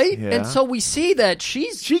know, right? Yeah. And so we see that she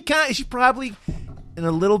probably in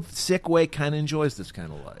a little sick way kind of enjoys this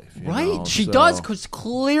kind of life. you right, know, she so- does because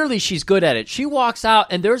clearly she's good at it. She walks out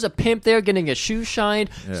and there's a pimp there getting his shoe shined.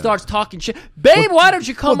 Starts talking shit. Babe, why don't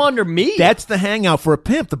you come under me? That's the hangout for a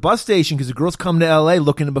pimp, the bus station, because the girls come to L.A.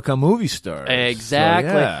 looking to become movie stars.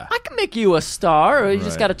 Exactly. So, yeah. I can make you a star. You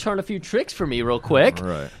just Right. got to turn a few tricks for me real quick.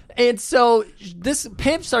 Right. And so this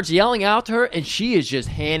pimp starts yelling out to her, and she is just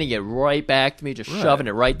handing it right back to me, just shoving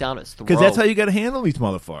it right down his throat. Because that's how you got to handle these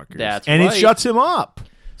motherfuckers. That's and right. it shuts him up.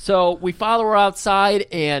 So we follow her outside,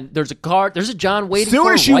 and there's a car. There's a John waiting As soon for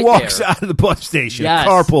her as she right walks there. out of the bus station, Yes. a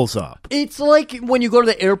car pulls up. It's like when you go to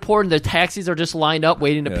the airport and the taxis are just lined up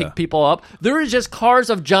waiting to pick people up. There is just cars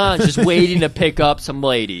of Johns just waiting to pick up some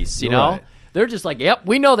ladies, you know? Right. They're just like, yep,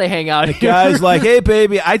 we know they hang out here. Guy's like, hey,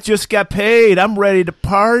 baby, I just got paid. I'm ready to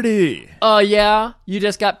party. Oh, yeah? You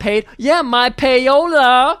just got paid? Yeah, my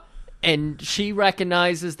payola. And she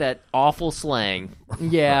recognizes that awful slang.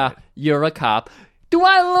 Yeah, you're a cop. Do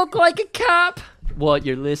I look like a cop? Well,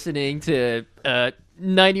 you're listening to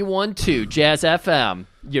 91.2 Jazz FM.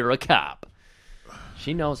 You're a cop.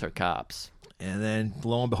 She knows her cops. And then,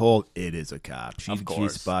 lo and behold, it is a cop. She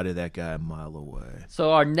course. spotted that guy a mile away.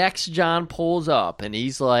 So our next John pulls up, and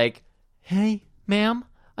he's like, hey, ma'am,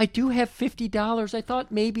 I do have $50. I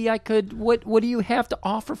thought maybe I could... What do you have to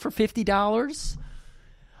offer for $50?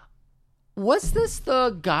 Was this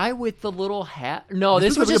the guy with the little hat? No,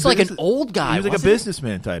 this was just like an old guy. He was like a wasn't it?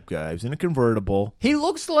 businessman type guy. He was in a convertible. He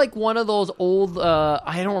looks like one of those old,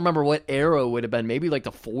 I don't remember what era it would have been, maybe like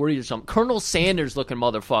the 40s or something. Colonel Sanders looking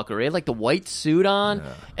motherfucker. He had like the white suit on,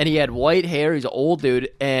 and he had white hair. He's an old dude,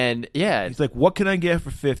 and yeah. He's like, what can I get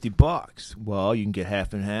for $50? Well, you can get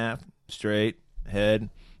half and half, straight, head,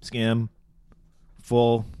 skim,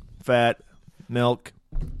 full, fat, milk.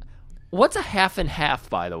 What's a half and half,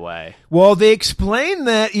 by the way? Well, they explained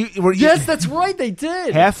that. Yes, that's right, they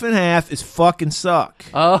did. Half and half is fucking suck.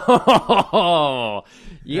 Oh,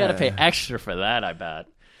 you got to pay extra for that, I bet.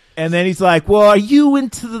 And then he's like, well, are you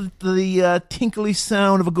into the tinkly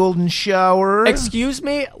sound of a golden shower? Excuse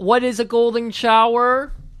me, what is a golden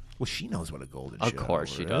shower? Well, she knows what a golden shower is. Of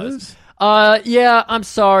course she does. Yeah, I'm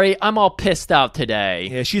sorry. I'm all pissed out today.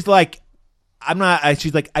 Yeah, she's like,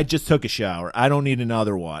 she's like, I just took a shower. I don't need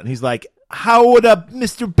another one. And he's like, how would a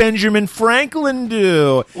Mr. Benjamin Franklin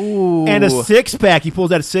do? Ooh. And a six-pack. He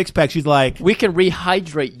pulls out a six-pack. She's like, We can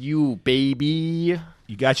rehydrate you, baby.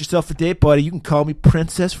 you got yourself a date, buddy. You can call me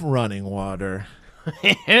Princess Running Water.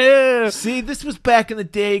 See, this was back in the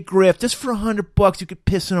day, Griff. Just for $100, you could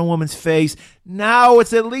piss in a woman's face. Now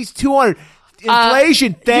it's at least $200.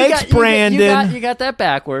 Inflation. Thanks, Brandon. You got that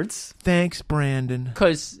backwards. Thanks, Brandon.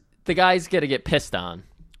 Because the guy's going to get pissed on.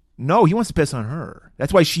 No, he wants to piss on her.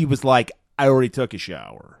 That's why she was like, I already took a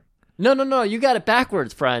shower. No. You got it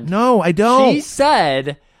backwards, friend. No, I don't. She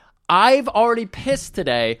said, I've already pissed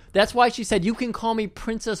today. That's why she said, you can call me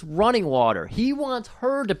Princess Running Water. He wants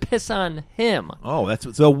her to piss on him. Oh,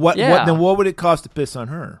 that's so. What? Yeah. Then what would it cost to piss on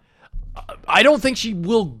her? I don't think she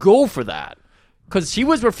will go for that. Because she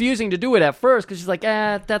was refusing to do it at first because she's like,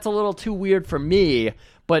 that's a little too weird for me.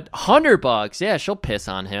 But $100, yeah, she'll piss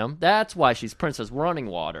on him. That's why she's Princess Running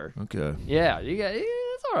Water. Okay. Yeah,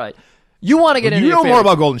 it's all right. You want to get into You your know more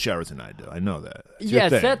favorite- about golden showers than I do. I know that. It's your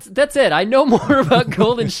thing. Yes, that's it. I know more about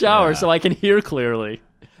golden showers so I can hear clearly.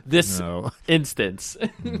 This No. instance.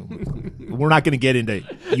 We're not going to get into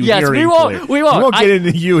you Yes, hearing we won't. clear. We won't. We won't get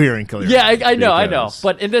into you hearing clear. Yeah, I know. Because-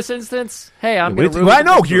 But in this instance, hey, I'm going to Well, I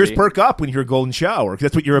know. Ears perk up when you hear golden shower. 'Cause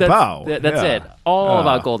that's what you're about. That's Yeah. it. All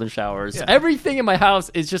about golden showers. yeah. Everything in my house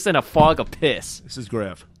is just in a fog of piss. This is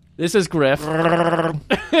Griff. This is Griff.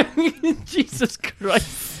 Jesus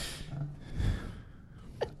Christ.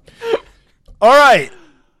 All right,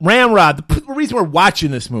 Ramrod. The reason we're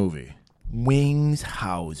watching this movie, Wings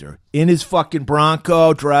Hauser in his fucking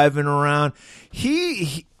Bronco driving around.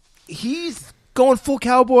 He's going full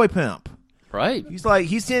cowboy pimp. Right. He's like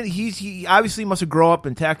he obviously must have grown up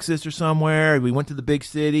in Texas or somewhere. We went to the big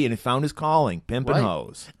city and he found his calling, pimping Right.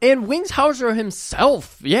 hoes. And Wings Hauser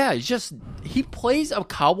himself, yeah, he plays a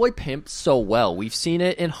cowboy pimp so well. We've seen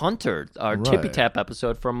it in Hunter, our Right. Tippy Tap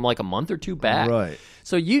episode from like a month or two back. Right.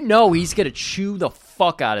 So you know he's gonna chew the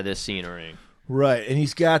fuck out of this scenery. Right, and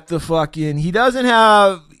he's got the fucking. He's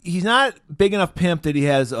not big enough pimp that he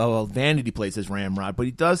has a vanity plate that says Ramrod, but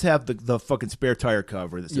he does have the fucking spare tire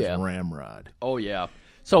cover that says Yeah. Ramrod. Oh yeah.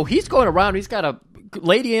 So he's going around. He's got a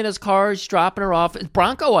lady in his car. He's dropping her off. It's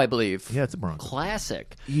Bronco, I believe. Yeah, it's a Bronco.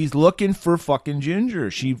 Classic. He's looking for fucking Ginger.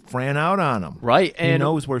 She ran out on him. Right, He and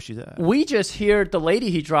knows where she's at. we just hear the lady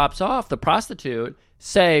he drops off, the prostitute,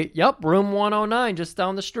 say, "Yep, room 109, just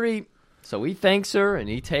down the street." So he thanks her and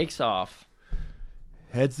he takes off.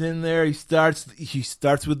 Heads in there. He starts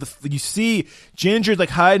with the. You see Ginger's like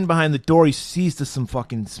hiding behind the door. He sees some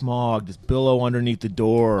fucking smog just billow underneath the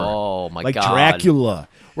door. Oh, my like God. Dracula.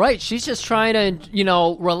 Right, she's just trying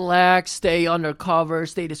to, relax, stay undercover,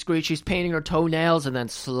 stay discreet. She's painting her toenails, and then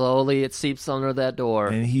slowly it seeps under that door.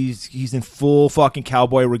 And he's in full fucking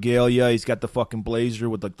cowboy regalia. He's got the fucking blazer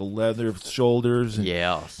with like the leather shoulders and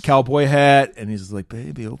Yes. cowboy hat. And he's like,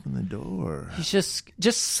 "Baby, open the door." He's just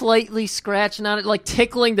slightly scratching on it, like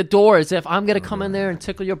tickling the door as if I'm going to come in there and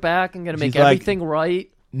tickle your back. I'm going to make She's like, everything right.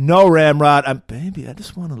 "No, Ramrod, baby, I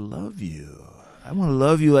just want to love you. I want to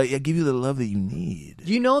love you. Like I give you the love that you need."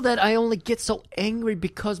 You know that I only get so angry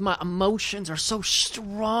because my emotions are so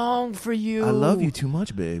strong for you. I love you too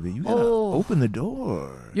much, baby. You gotta open the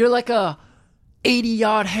door. You're like a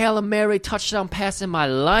 80-yard Hail Mary touchdown pass in my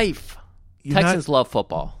life. Texans love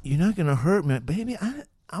football. You're not gonna hurt me, baby.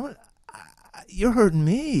 You're hurting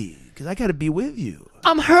me because I gotta be with you.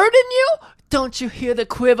 I'm hurting you? Don't you hear the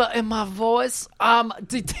quiver in my voice? I'm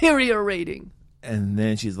deteriorating. And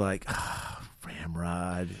then she's like,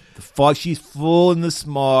 Ramrod. The fog. She's full in the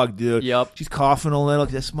smog, dude. Yep. She's coughing a little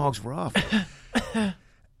because that smog's rough.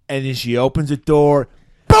 And then she opens the door.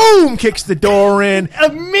 Boom! Kicks the door in.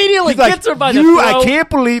 Immediately He's gets her by the "You, throat. I can't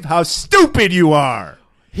believe how stupid you are."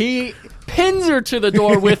 He pins her to the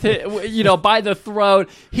door with it, by the throat.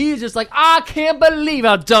 He's just like, "I can't believe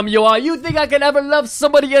how dumb you are. You think I could ever love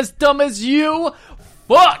somebody as dumb as you?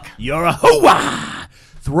 Fuck." You're a hooah!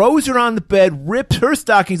 Throws her on the bed, rips her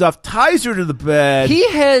stockings off, ties her to the bed. He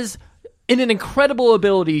has an incredible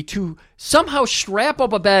ability to somehow strap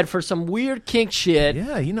up a bed for some weird kink shit.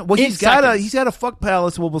 Yeah, well, in he's got seconds. a fuck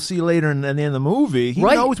palace. We'll see later in the movie. He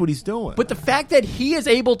Right. knows what he's doing. But the fact that he is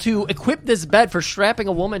able to equip this bed for strapping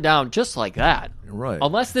a woman down just like that. Right.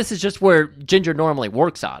 Unless this is just where Ginger normally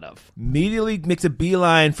works out of. Immediately makes a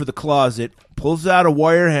beeline for the closet, pulls out a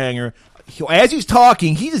wire hanger. As he's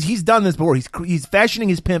talking, he's done this before. He's fashioning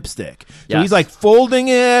his pimp stick. So Yes. he's like folding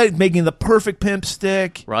it, making the perfect pimp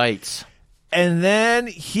stick. Right. And then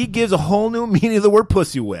he gives a whole new meaning of the word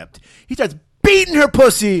pussy whipped. He starts beating her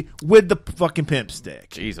pussy with the fucking pimp stick.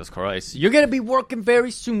 Jesus Christ. You're going to be working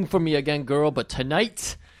very soon for me again, girl, but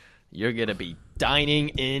tonight you're going to be dining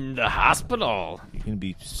in the hospital. You're going to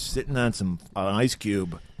be sitting on an ice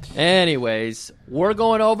cube. Anyways, we're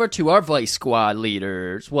going over to our Vice Squad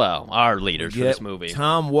leaders. Well, our leaders for this movie.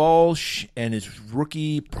 Tom Walsh and his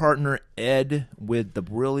rookie partner Ed with the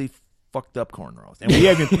really fucked up cornrows. And we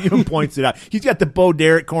even points it out. He's got the Bo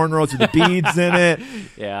Derek cornrows with the beads in it.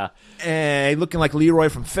 Yeah. And looking like Leroy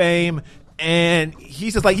from Fame. And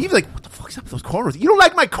he's like, what the fuck's up with those cornrows? You don't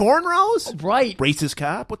like my cornrows? Right. Racist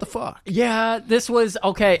cop? What the fuck? Yeah, this was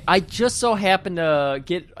okay. I just so happened to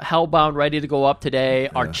get Hellbound ready to go up today.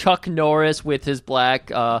 Our Chuck Norris with his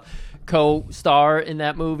black co-star in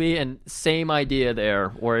that movie, and same idea there,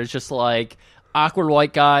 where it's just like awkward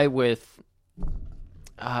white guy with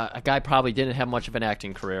a guy probably didn't have much of an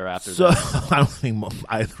acting career after So that. I don't think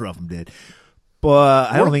either of them did.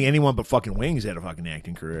 But I don't think anyone but fucking Wings had a fucking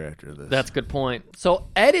acting career after this. That's a good point. So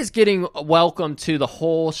Ed is getting welcome to the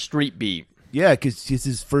whole street beat. Yeah, because it's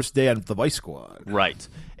his first day on the Vice Squad. Right.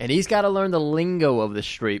 And he's got to learn the lingo of the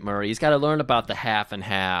street, Murray. He's got to learn about the half and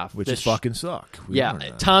half. Which The is fucking suck. We Yeah, learned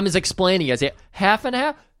that. Tom is explaining. I say half and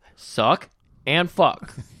half, suck and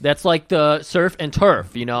fuck. That's like the surf and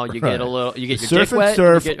turf. You know, you get a little, you get The your surf dick and wet,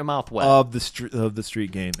 surf you get your mouth wet. of the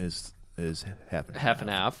street game is half and Half and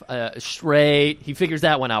half. Straight. He figures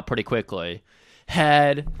that one out pretty quickly.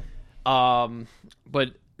 Head. But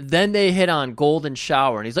then they hit on golden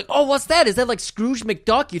shower, and he's like, "Oh, what's that? Is that like Scrooge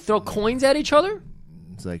McDuck? You throw coins at each other?"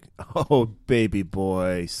 It's like, oh, baby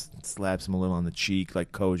boy, slaps him a little on the cheek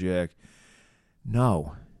like Kojak.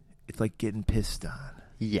 No, it's like getting pissed on.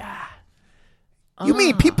 Yeah. You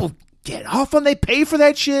mean people get off when they pay for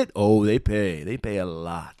that shit? Oh, they pay. They pay a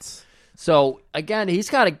lot. So, again,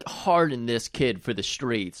 he's got to harden this kid for the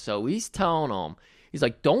streets. So he's telling him, he's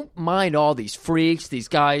like, don't mind all these freaks, these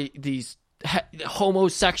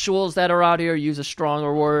homosexuals that are out here, use a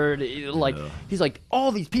stronger word. Like, he's like,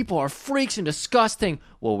 all these people are freaks and disgusting.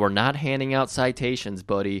 Well, we're not handing out citations,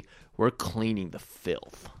 buddy. We're cleaning the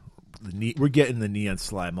filth. We're getting the neon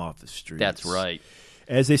slime off the streets. That's right.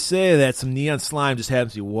 As they say that, some neon slime just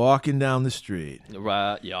happens to be walking down the street.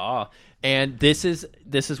 Right, yeah. And this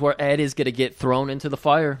is where Ed is going to get thrown into the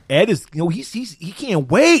fire. Ed is, he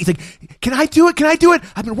can't wait. He's like, can I do it? Can I do it?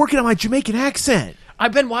 I've been working on my Jamaican accent.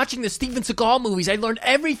 I've been watching the Steven Seagal movies. I learned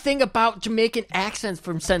everything about Jamaican accents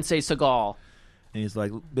from Sensei Seagal. And he's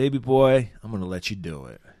like, baby boy, I'm going to let you do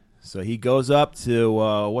it. So he goes up to,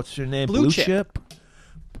 what's her name? Blue Chip.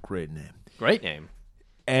 Great name. Great name.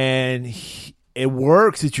 And it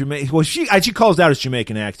works. It's Jamaican. Well, she calls out his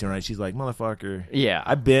Jamaican accent, right? She's like, motherfucker. Yeah.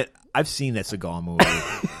 I've seen that Seagal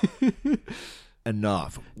movie.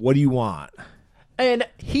 Enough. What do you want? And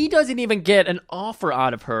he doesn't even get an offer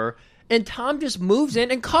out of her, and Tom just moves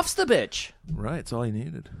in and cuffs the bitch. Right, it's all he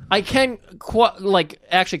needed. I can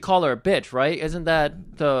actually call her a bitch, right? Isn't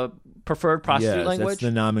that the preferred prostitute language?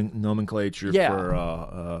 That's the nomenclature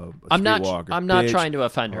for I'm not streetwalker. I'm not Bitch, trying to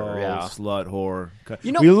offend her. hoe, Yeah, slut, whore.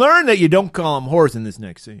 You know- we learned that you don't call them whores in this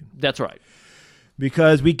next scene. that's right.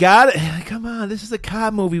 Because we got it. Come on, this is a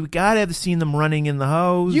cop movie. We got to have the scene them running in the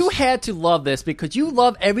hose. You had to love this because you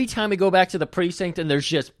love every time we go back to the precinct and there's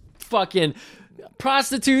just fucking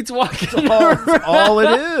prostitutes walking around. all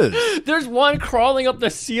it is. There's one crawling up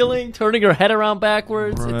the ceiling, turning her head around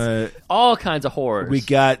backwards. Right. It's all kinds of horrors. We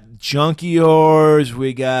got junkie whores.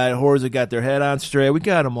 We got whores that got their head on straight. We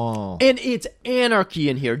got them all. And it's anarchy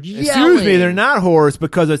in here. Excuse me, they're not whores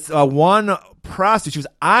because it's one prostitute. She goes,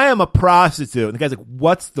 I am a prostitute. And the guy's like,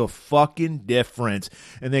 what's the fucking difference?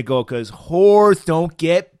 And they go, because whores don't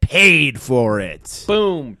get paid for it.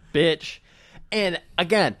 Boom, bitch. And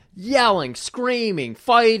again, yelling, screaming,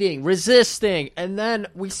 fighting, resisting. And then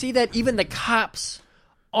we see that even the cops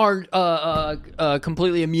aren't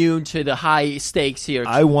completely immune to the high stakes here.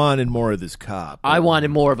 I wanted more of this cop. I wanted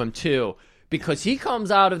more of him too. Because he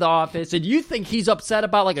comes out of the office and you think he's upset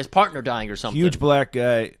about like his partner dying or something. Huge black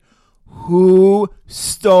guy. Who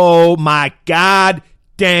stole my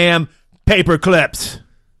goddamn paper clips?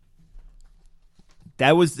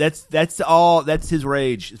 That's his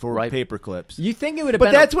rage for paper clips. You think it would have But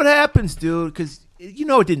been that's what happens, dude, because it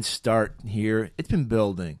didn't start here. It's been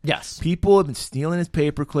building. Yes. People have been stealing his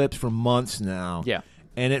paper clips for months now. Yeah.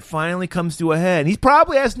 And it finally comes to a head. And he's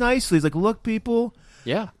probably asked nicely. He's like, look, people,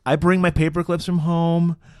 Yeah. I bring my paper clips from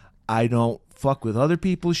home. I don't fuck with other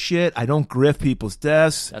people's shit. I don't grift people's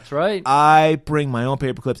desks. That's right. I bring my own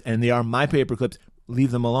paper clips, and they are my paper clips.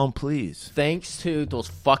 Leave them alone, please. Thanks to those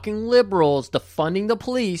fucking liberals defunding the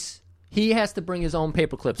police, he has to bring his own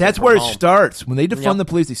paper clips. That's from where it home. starts. When they defund Yep. the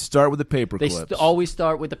police, they start with the paper They clips. always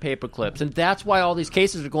start with the paper clips, and that's why all these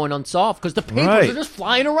cases are going unsolved because the papers Right. are just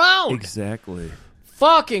flying around. Exactly.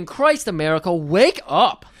 Fucking Christ, America, wake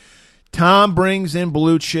up! Tom brings in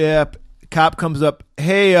Blue Chip. Cop comes up.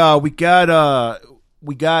 Hey, we got that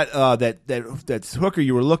hooker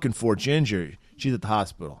you were looking for, Ginger. She's at the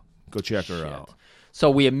hospital. Go check her out. So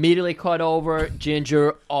we immediately cut over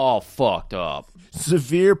Ginger, all fucked up.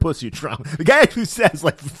 Severe pussy trauma. The guy who says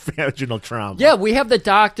like vaginal trauma. Yeah, we have the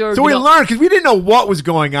doctor. So we learned because we didn't know what was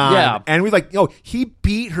going on. Yeah. And we he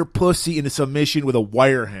beat her pussy into submission with a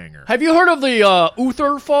wire hanger. Have you heard of the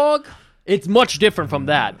Uther fog? It's much different from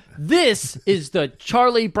that. This is the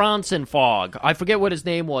Charlie Bronson fog. I forget what his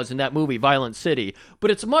name was in that movie, Violent City.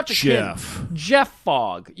 But it's much akin. Jeff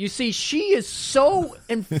Fog. You see, she is so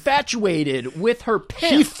infatuated with her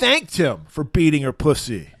pimp. She thanked him for beating her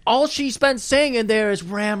pussy. All she's been saying in there is,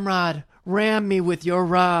 Ramrod, ram me with your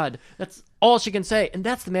rod. That's all she can say. And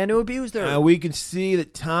that's the man who abused her. We can see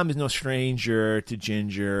that Tom is no stranger to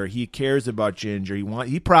Ginger. He cares about Ginger.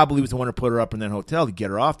 He probably was the one to put her up in that hotel to get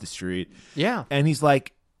her off the street. Yeah. And he's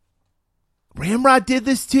like, Ramrod did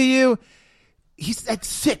this to you? He's that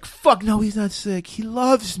sick. Fuck, no, he's not sick. He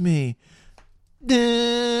loves me.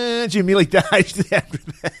 She immediately dies after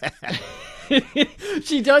that.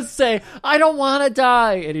 She does say, I don't want to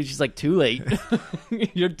die. And he's just like, too late.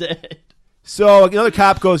 You're dead. So another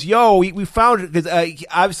cop goes, yo, we found it. Because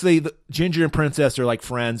obviously Ginger and Princess are like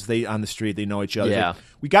friends. They on the street. They know each other. Yeah. Like,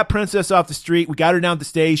 we got Princess off the street. We got her down at the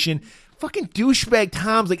station. Fucking douchebag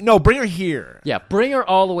Tom's like, no, bring her here. Yeah, bring her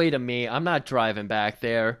all the way to me. I'm not driving back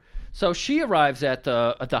there. So she arrives at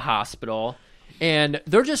the hospital, and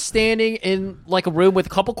they're just standing in like a room with a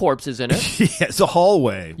couple corpses in it. Yeah, it's a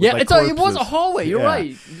hallway. Yeah, it was a hallway. You're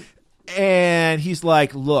right. And he's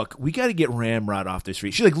like, look, we got to get Ramrod off the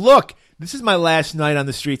street. She's like, look, this is my last night on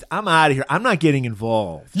the streets. I'm out of here. I'm not getting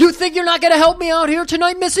involved. You think you're not going to help me out here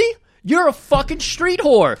tonight, Missy? You're a fucking street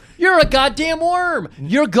whore. You're a goddamn worm.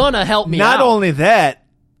 You're going to help me out. Not only that,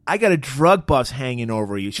 I got a drug bus hanging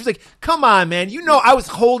over you. She's like, come on, man. You know I was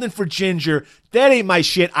holding for Ginger. That ain't my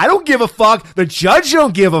shit. I don't give a fuck. The judge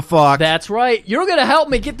don't give a fuck. That's right. You're going to help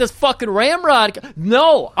me get this fucking Ramrod.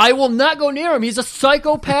 No, I will not go near him. He's a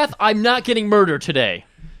psychopath. I'm not getting murdered today.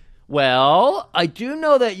 Well, I do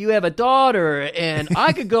know that you have a daughter, and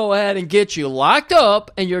I could go ahead and get you locked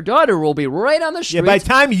up, and your daughter will be right on the street. Yeah, by the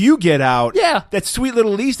time you get out, Yeah. that sweet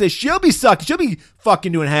little Lisa, she'll be sucking. She'll be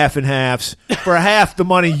fucking doing half and halves for half the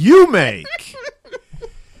money you make.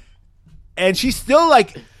 And she's still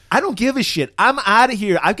like, I don't give a shit. I'm out of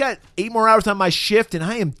here. I've got 8 more hours on my shift, and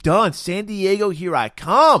I am done. San Diego, here I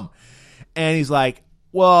come. And he's like,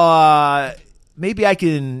 well, maybe I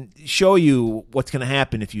can show you what's going to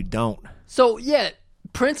happen if you don't. So, yeah,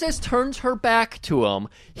 Princess turns her back to him.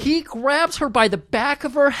 He grabs her by the back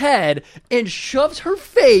of her head and shoves her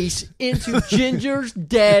face into Ginger's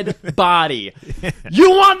dead body. You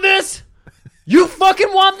want this? You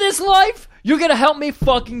fucking want this life? You're going to help me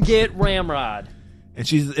fucking get Ramrod. And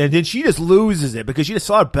then she just loses it because she just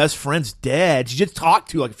saw her best friend's dead. She just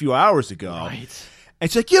talked to like a few hours ago. Right. And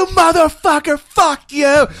she's like, you motherfucker, fuck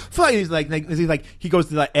you. Fuck. He's like, he goes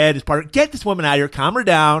to like Ed, his partner, get this woman out of here, calm her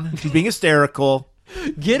down. She's being hysterical.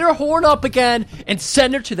 Get her horn up again and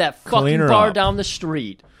send her to that Clean fucking her bar up. down the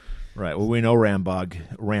street. Right. Well, we know Ramrod.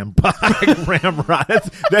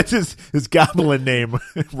 That's his goblin name,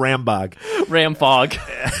 Rambog.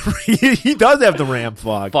 Ramfog. he does have the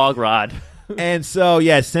Ramfog. Fog rod. And so,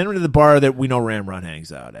 yeah, send her to the bar that we know Ramrod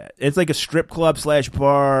hangs out at. It's like a strip club /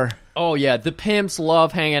 bar. Oh, yeah. The pimps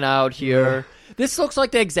love hanging out here. This looks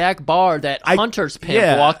like the exact bar that Hunter's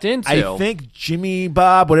pimp walked into. I think Jimmy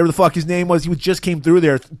Bob, whatever the fuck his name was, he just came through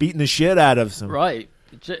there beating the shit out of some. Right.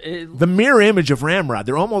 The mirror image of Ramrod.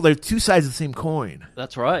 They're two sides of the same coin.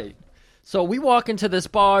 That's right. So we walk into this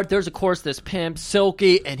bar. There's, of course, this pimp,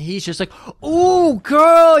 Silky, and he's just like, ooh,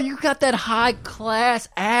 girl, you got that high-class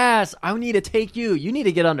ass. I need to take you. You need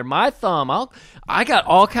to get under my thumb. I got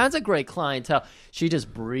all kinds of great clientele. She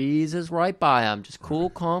just breezes right by him, just cool,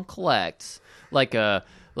 calm, collects. Like a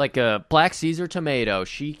black Caesar tomato.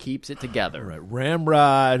 She keeps it together. Right.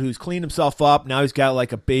 Ramrod, who's cleaned himself up. Now he's got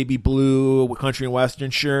like a baby blue country and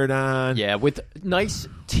western shirt on. Yeah, with nice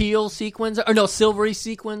teal sequins, or no, silvery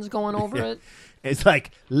sequins going over it. It's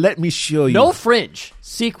like, let me show you. No fringe.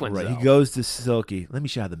 Sequins, Right. though. He goes to Silky. Let me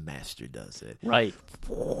show you how the master does it. Right.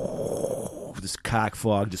 This cock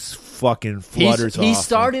fog just fucking flutters off. He's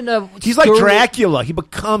starting to... He's like Dracula. He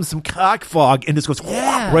becomes some cock fog and just goes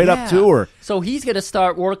right up to her. So he's going to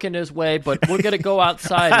start working his way, but we're going to go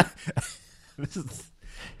outside.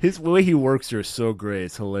 His way he works her is so great.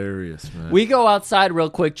 It's hilarious, man. We go outside real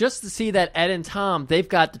quick just to see that Ed and Tom, they've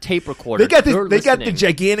got the tape recorder. They got the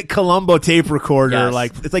gigantic Columbo tape recorder. Yes.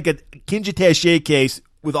 Like it's like a Kinjitache case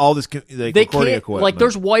with all this They recording can't, equipment. like,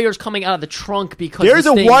 there's wires coming out of the trunk because there's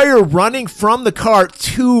this a thing- wire running from the cart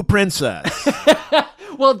to Princess.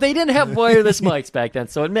 Well, they didn't have wireless mics back then,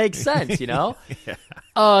 so it makes sense, you know?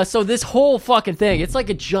 So this whole fucking thing, it's like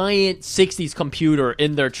a giant 60s computer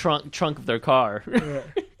in their trunk of their car.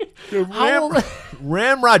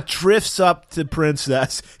 Ramrod drifts up to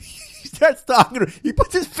Princess. He starts talking to her. He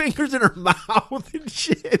puts his fingers in her mouth and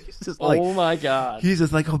shit. He's just like, Oh, my God. he's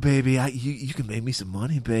just like, oh, baby, you can make me some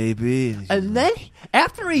money, baby. And then,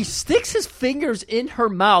 after he sticks his fingers in her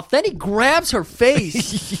mouth, then he grabs her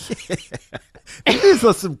face. This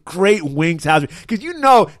is some great Wings house because you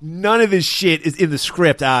know none of this shit is in the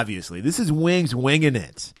script. Obviously, this is Wings winging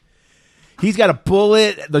it. He's got a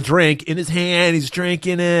bullet, the drink in his hand. He's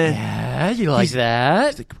drinking it. Yeah, you like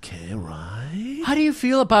that? He's like, okay, right. How do you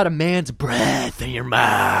feel about a man's breath in your I'll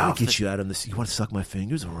mouth? get you out on this. You want to suck my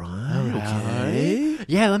fingers? All right. Okay.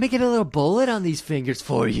 Yeah, let me get a little bullet on these fingers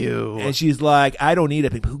for you. And she's like, I don't need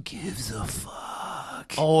it. But who gives a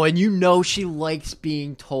fuck? Oh, and you know she likes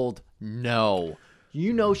being told no.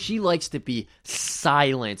 You know she likes to be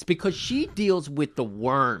silenced because she deals with the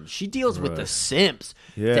worms. She deals with the simps.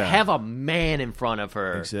 Yeah. To have a man in front of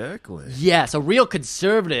her. Exactly. Yes, a real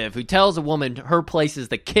conservative who tells a woman her place is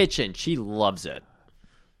the kitchen. She loves it.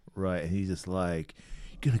 Right. And he's just like,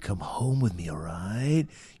 gonna come home with me, all right?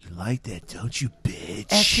 You like that, don't you,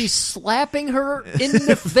 bitch? As she's slapping her in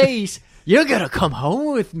the face, you're gonna come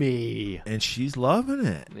home with me. And she's loving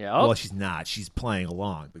it. Yep. Well, she's not. She's playing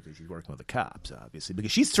along because she's working with the cops, obviously.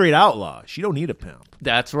 Because she's straight outlaw. She don't need a pimp.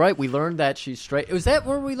 That's right. We learned that she's straight. Was that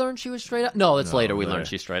where we learned she was straight up? No, that's later we learned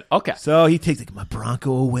she's straight. Okay. So he takes like, my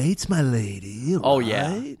Bronco awaits, my lady. Oh, right?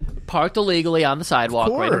 yeah. Parked illegally on the sidewalk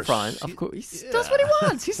right in course. front. Of course. He does what he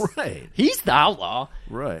wants. He's, Right. He's the outlaw.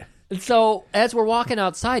 Right. And so, as we're walking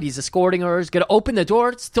outside, he's escorting her. He's going to open the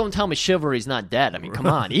door. Don't tell me Chivalry's not dead. I mean, come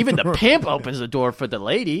on. Even the pimp opens the door for the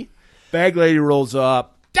lady. Bag lady rolls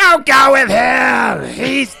up. Don't go with him.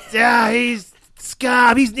 He's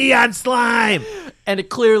scum. He's neon slime. And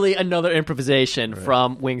clearly another improvisation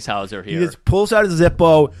from Wingshauser He here. just pulls out his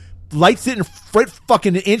Zippo, lights it in right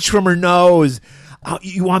fucking an inch from her nose. Oh,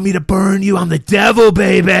 you want me to burn you? I'm the devil,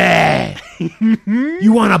 baby.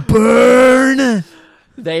 You want to burn?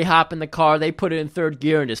 They hop in the car, they put it in third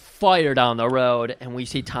gear, and just fire down the road. And we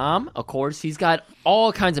see Tom, of course. He's got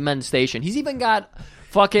all kinds of men stationed. He's even got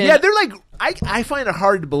fucking... Yeah, they're like, I find it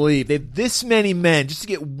hard to believe they have this many men just to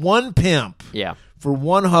get one pimp. Yeah. For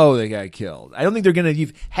one hoe that got killed. I don't think they're going to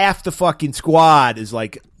use half the fucking squad is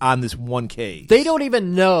like on this one case. They don't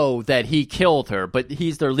even know that he killed her, but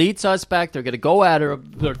he's their lead suspect. They're going to go at her.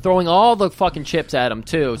 They're throwing all the fucking chips at him,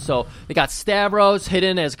 too. So they got Stavros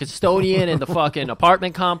hidden as custodian in the fucking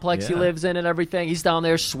apartment complex he Yeah. lives in and everything. He's down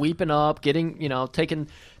there sweeping up, getting, taking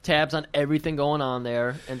tabs on everything going on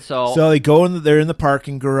there. And so they go in. They're in the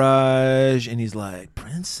parking garage, and he's like,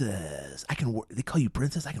 "Princess, I can. They call you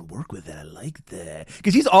princess. I can work with that. I like that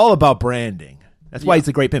because he's all about branding. That's why he's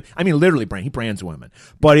a great pimp. I mean, literally, he brands women,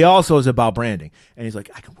 but he also is about branding. And he's like,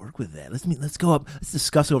 I can work with that. Let's go up. Let's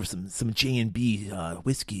discuss over some J&B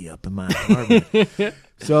whiskey up in my apartment.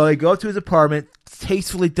 So they go to his apartment.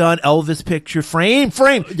 Tastefully done. Elvis picture frame.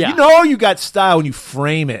 Yeah. You know you got style when you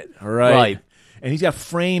frame it. All right. Right. And he's got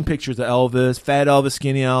frame pictures of Elvis, fat Elvis,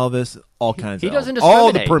 skinny Elvis, all kinds He of doesn't Elvis. All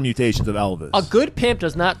the discriminate. permutations of Elvis. a good pimp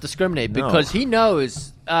does not discriminate No. because he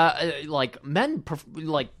knows, like, men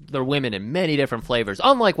like their women in many different flavors,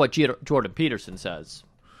 unlike what Jordan Peterson says.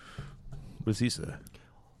 What does he say?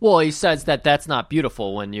 Well, he says that that's not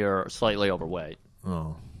beautiful when you're slightly overweight.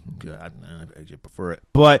 Oh, good. I actually prefer it.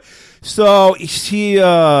 But so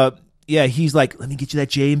he's like, let me get you that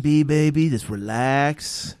J&B, baby. Just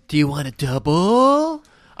relax. Do you want a double?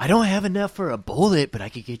 I don't have enough for a bullet, but I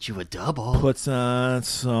could get you a double. Puts on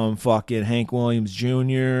some fucking Hank Williams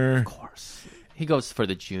Jr. Of course. He goes for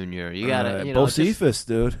the junior. You gotta, Bocephus,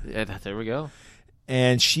 dude. Yeah, there we go.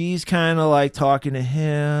 And she's kind of like talking to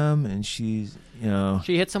him, and she's,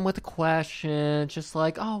 She hits him with a question, just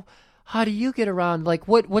like, oh, how do you get around? Like,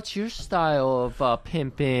 what's your style of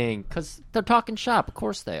pimping? Because they're talking shop. Of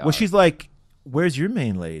course they are. well, she's like, where's your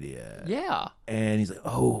main lady at? Yeah. And he's like,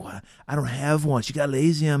 oh, I don't have one. She got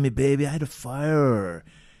lazy on me, baby. I had to fire her.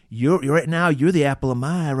 You're right now. You're the apple of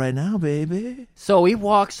my eye right now, baby. So he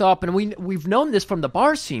walks up, and we've known this from the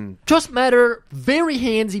bar scene. Just met her, very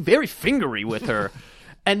handsy, very fingery with her.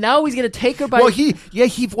 And now he's going to take her by... Well,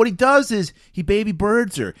 what he does is he baby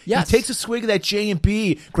birds her. Yes. He takes a swig of that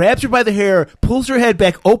J&B, grabs her by the hair, pulls her head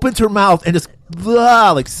back, opens her mouth, and just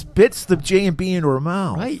spits the J&B into her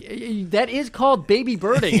mouth. Right? That is called baby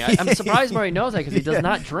birding. I'm surprised Murray knows that because he does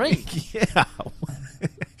not drink. Yeah.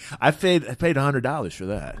 I paid $100 for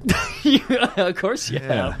that. Of course you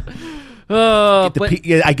have.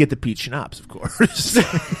 I get the peach schnapps, of course.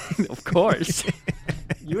 Of course.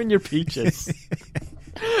 You and your peaches.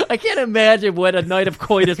 I can't imagine what a night of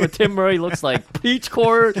coitus with Tim Murray looks like. Peach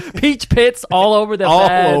pits all over the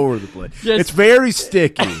bed. All over the place. Just- It's very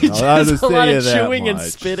sticky. I'll Just just a lot say of that chewing and much.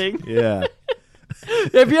 spitting. Yeah.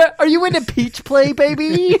 Are you into peach play,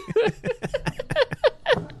 baby?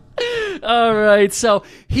 All right, so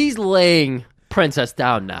he's laying Princess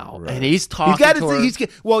down now, and he's talking to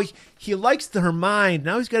her. He likes her mind.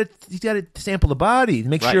 Now he's got to sample the body to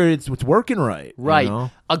make Right. sure it's working right. Right. You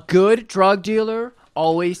know? A good drug dealer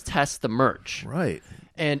always tests the merch. Right.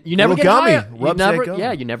 And you never Little get gummy. high. Rubs that gummy.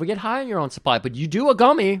 Yeah, you never get high on your own supply, but you do a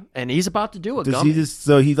gummy, and he's about to do a Does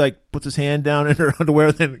gummy. he like puts his hand down in her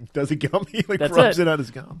underwear, then does a gummy, like That's rubs it. it on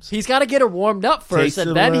his gums. He's got to get her warmed up first, Taste and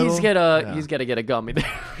it a then little. he's gonna Yeah. get a gummy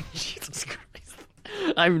there. Jesus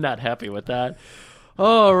Christ, I'm not happy with that.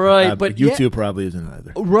 All right, but YouTube probably isn't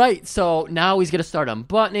either. Right, so now he's gonna start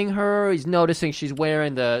unbuttoning her. He's noticing she's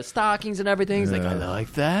wearing the stockings and everything. He's like, I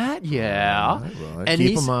like that, yeah. Right. And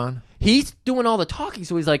Keep him on. He's doing all the talking,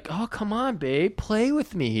 so he's like, oh, come on, babe, play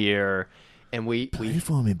with me here. And Play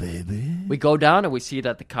for me, baby. we go down and we see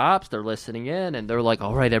that the cops, they're listening in, and they're like,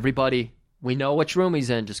 all right, everybody, we know which room he's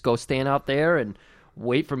in. Just go stand out there and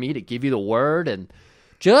wait for me to give you the word. And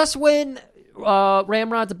just when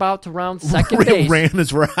Ramrod's about to round second base. Ram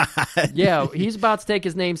his rod. Yeah, he's about to take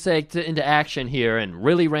his namesake into action here and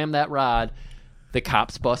really ram that rod. The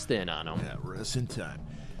cops bust in on him. Yeah, rest in time.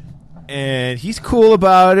 And he's cool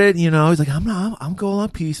about it, you know. He's like, I'm going on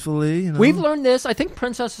peacefully. You know? We've learned this. I think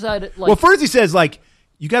Princess said it. Like, well, first he says, like,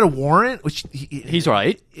 you got a warrant? Which he's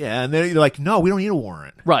right. Yeah, and then you're like, no, we don't need a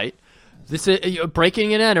warrant. Right. This is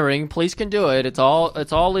breaking and entering. Police can do it. It's all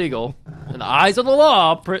legal. In the eyes of the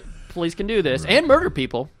law, police can do this and murder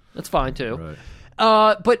people. That's fine too.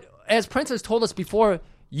 Right. But as Princess told us before,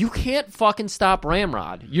 you can't fucking stop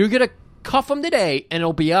Ramrod. You're gonna cuff him today, and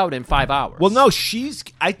it'll be out in 5 hours. Well, no,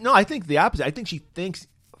 I think the opposite. I think she thinks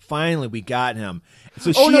finally we got him.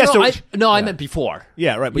 So I meant before.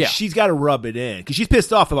 Yeah, right. But she's got to rub it in because she's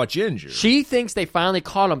pissed off about Ginger. She thinks they finally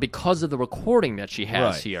caught him because of the recording that she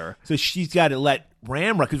has here. So she's got to let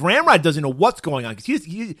Ramrod, because Ramrod doesn't know what's going on because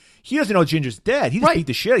he doesn't know Ginger's dead. He just beat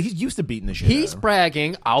the shit. He's used to beating the shit. He's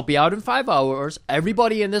bragging, "I'll be out in 5 hours.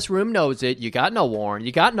 Everybody in this room knows it. You got no warrant.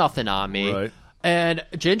 You got nothing on me." Right. And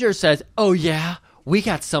Ginger says, "Oh yeah, we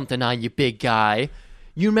got something on you, big guy.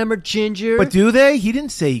 You remember Ginger?" But do they? He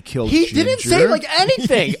didn't say he killed Ginger. He didn't say like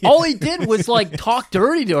anything. All he did was like talk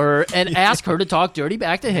dirty to her and ask her to talk dirty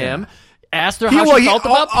back to him. Asked her how she felt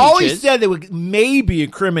about Peaches. All he said that would maybe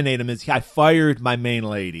incriminate him is, I fired my main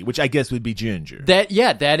lady, which I guess would be Ginger.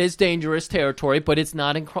 That is dangerous territory, but it's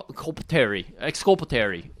not exculpatory.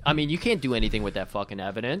 I mean, you can't do anything with that fucking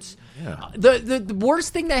evidence. Yeah. The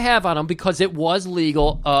worst thing they have on him, because it was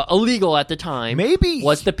illegal at the time, maybe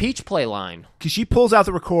was the peach play line. Because she pulls out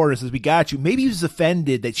the recorder and says, "We got you." Maybe he was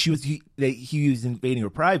offended that he was invading her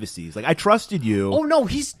privacy. He's like, "I trusted you." Oh no,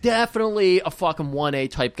 he's definitely a fucking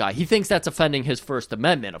 1A type guy. He thinks that's offending his First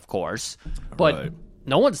Amendment, of course. But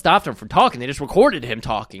no one stopped him from talking. They just recorded him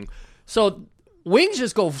talking. So Wings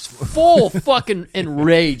just goes full fucking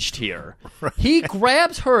enraged here. Right. He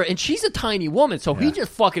grabs her, and she's a tiny woman, so he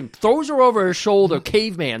just fucking throws her over his shoulder,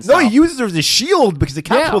 caveman style. No, he uses her as a shield because the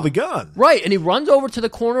cop pulled the gun. Right, and he runs over to the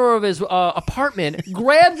corner of his apartment,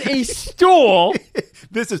 grabs a stool.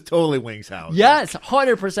 This is totally Wings' house. Yes,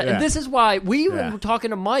 100%. Yeah. And this is why we were talking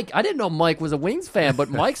to Mike. I didn't know Mike was a Wings fan, but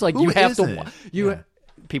Mike's like, you have to.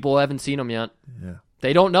 People haven't seen him yet. Yeah.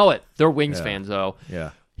 They don't know it. They're Wings fans, though. Yeah.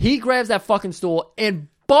 He grabs that fucking stool and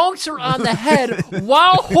bonks her on the head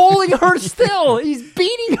while holding her still. He's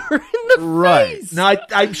beating her in the face. Now,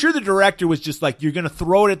 I'm sure the director was just like, "You're going to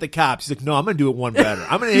throw it at the cops." He's like, "No, I'm going to do it one better.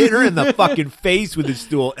 I'm going to hit her in the fucking face with his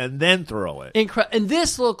stool and then throw it." And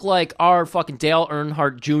this looked like our fucking Dale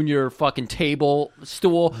Earnhardt Jr. fucking table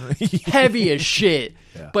stool. Heavy as shit.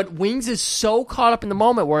 Yeah. But Wings is so caught up in the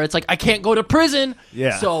moment where it's like, I can't go to prison.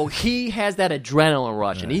 Yeah. So he has that adrenaline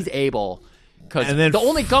rush, and he's able... Because the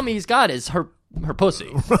only gummy he's got is her pussy.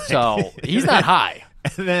 Right. So he's not high.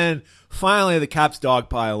 And then finally the cops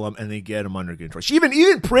dogpile him and they get him under control.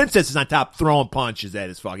 Even Princess is on top throwing punches at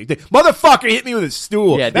his fucking thing. Motherfucker hit me with a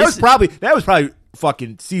stool. Yeah, that was probably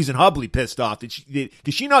fucking Susan Hubley pissed off. Because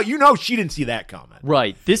she didn't see that coming.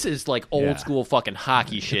 Right. This is like old school fucking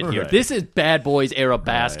hockey shit here. Right. This is Bad Boys era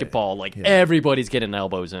basketball. Like everybody's getting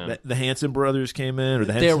elbows in. The Hanson brothers came in, or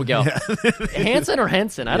the Henson. There we go. Hanson or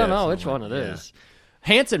Henson? I don't know which one it is.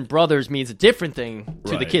 Hanson brothers means a different thing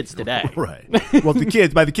to the kids today. Right. Well,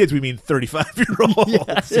 by the kids we mean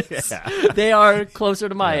 35-year-olds. Yes. Yeah. They are closer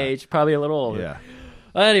to my age, probably a little older.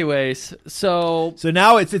 Yeah. Anyways, so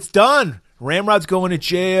now it's done. Ramrod's going to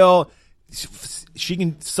jail. She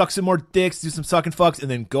can suck some more dicks, do some sucking fucks, and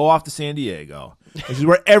then go off to San Diego. This is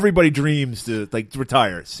where everybody dreams to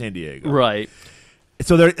retire. San Diego, right?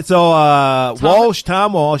 So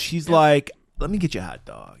Tom Walsh, he's like, "Let me get you a hot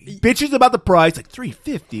dog." He bitches about the price, like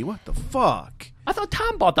 $3.50. What the fuck? I thought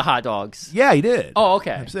Tom bought the hot dogs. Yeah, he did. Oh,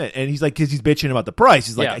 okay. And he's like, because he's bitching about the price.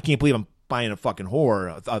 He's like, I can't believe I'm buying a fucking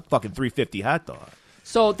whore a fucking $3.50 hot dog.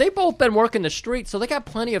 So they both been working the street, so they got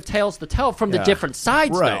plenty of tales to tell from the different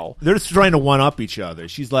sides, though. They're just trying to one-up each other.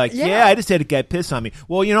 She's like, I just had a guy piss on me.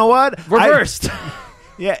 Well, you know what? Reversed.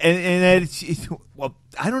 And well,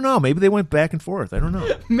 I don't know. Maybe they went back and forth. I don't know.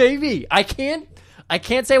 Maybe. I can't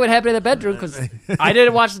say what happened in the bedroom because I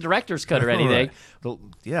didn't watch the director's cut or anything. Right.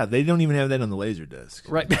 Yeah, they don't even have that on the Laserdisc.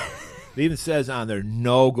 Right. It even says on there,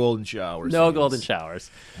 no golden showers. No golden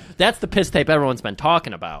showers. That's the piss tape everyone's been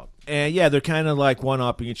talking about. And they're kind of like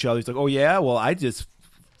one-upping each other. He's like, "Oh yeah, well I just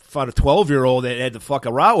found a 12-year-old that had to fuck a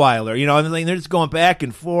Rottweiler." You know, and they're just going back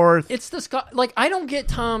and forth. It's like, I don't get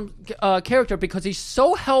Tom's character because he's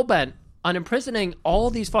so hell-bent on imprisoning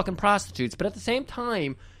all these fucking prostitutes, but at the same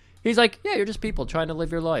time, he's like, yeah, you're just people trying to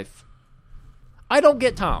live your life. I don't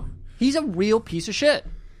get Tom. He's a real piece of shit.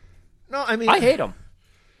 No, I mean, I hate him.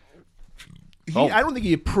 I don't think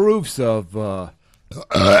he approves of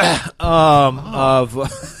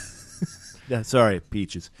yeah, sorry,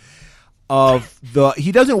 Peaches.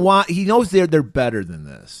 He doesn't want. He knows they're better than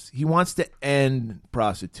this. He wants to end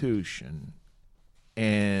prostitution,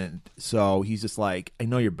 and so he's just like, I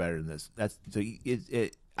know you're better than this.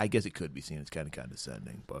 I guess it could be seen as kind of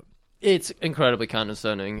condescending, but it's incredibly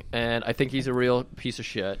condescending, and I think he's a real piece of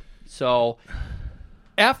shit. So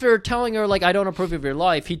after telling her like I don't approve of your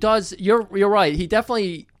life, he does. You're right. He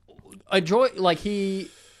definitely he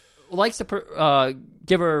likes to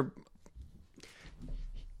give her.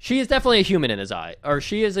 She is definitely a human in his eye, or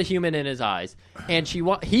she is a human in his eyes, and he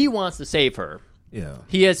wants to save her. yeah,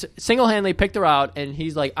 He has single-handedly picked her out, and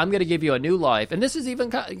he's like, I'm going to give you a new life. And this is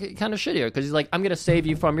even kind of shittier, because he's like, I'm going to save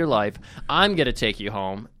you from your life. I'm going to take you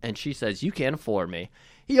home. And she says, you can't afford me.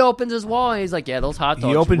 He opens his wallet, and he's like, yeah, those hot dogs. He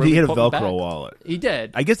had a put me Velcro back. wallet. He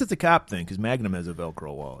did. I guess it's a cop thing because Magnum has a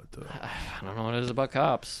Velcro wallet too. I don't know what it is about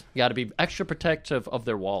cops. You got to be extra protective of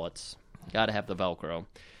their wallets. Got to have the Velcro.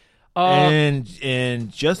 And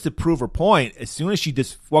just to prove her point, as soon as she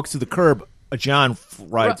just walks to the curb, a John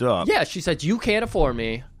rides up. Yeah, she said, you can't afford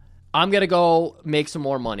me. I'm going to go make some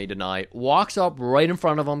more money tonight. Walks up right in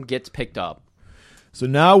front of him, gets picked up. So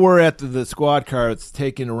now we're at the squad car that's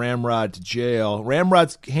taking Ramrod to jail.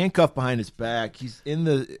 Ramrod's handcuffed behind his back. He's in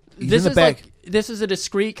the back. This is a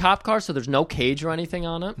discreet cop car, so there's no cage or anything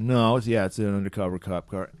on it. No, it's an undercover cop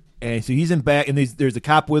car. And so he's in back, and there's a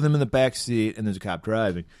cop with him in the back seat, and there's a cop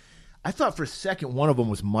driving. I thought for a second one of them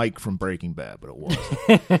was Mike from Breaking Bad, but it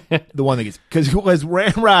wasn't. The one that gets, because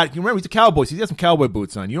Ramrod, you remember he's a cowboy, so he's got some cowboy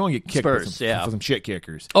boots on. You don't get kicked Spurs, for some shit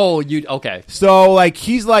kickers. Oh, okay. So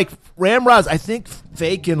he's Ramrod's, I think,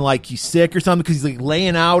 faking like he's sick or something because he's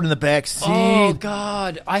laying out in the back seat. Oh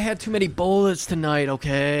God, I had too many bullets tonight.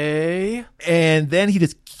 Okay. And then he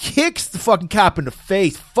just kicks the fucking cop in the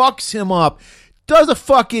face, fucks him up, does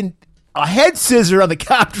a head scissor on the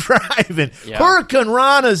cop driving. Yeah. Hurricane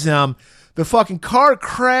Rana's him. The fucking car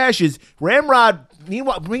crashes. Ramrod,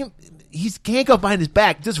 meanwhile, he's handcuffed behind his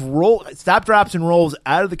back. Just stop, drops, and rolls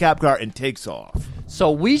out of the cop car and takes off.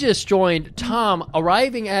 So we just joined Tom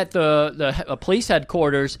arriving at the police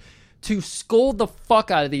headquarters to scold the fuck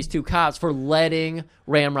out of these two cops for letting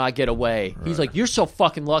Ramrod get away. Right. He's like, you're so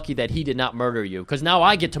fucking lucky that he did not murder you, because now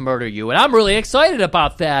I get to murder you, and I'm really excited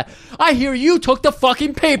about that. I hear you took the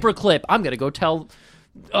fucking paperclip. I'm going to go tell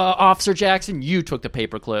Officer Jackson you took the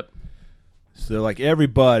paperclip. So,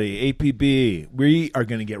 everybody, APB, we are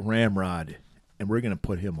going to get Ramrod, and we're going to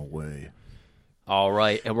put him away. All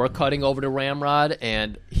right, and we're cutting over to Ramrod,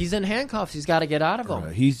 and he's in handcuffs. He's got to get out of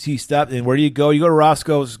them. He stopped, and where do you go? You go to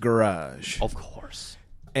Roscoe's garage. Of course.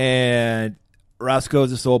 And Roscoe's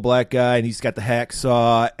this old black guy, and he's got the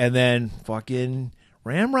hacksaw, and then fucking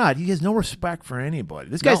Ramrod, he has no respect for anybody.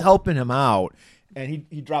 This guy's helping him out, and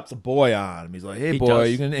he drops a boy on him. He's like, hey, boy,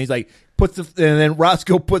 you can, and he's like, and then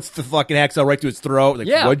Roscoe puts the fucking hacksaw right to his throat. Like,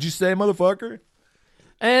 what'd you say, motherfucker?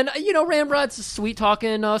 And, Ramrod's a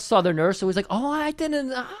sweet-talking southerner, so he's like,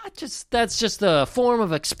 that's just a form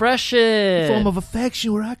of expression. Form of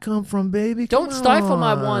affection where I come from, baby. Don't stifle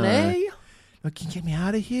my 1A. Can you get me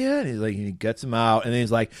out of here? And he gets him out, and then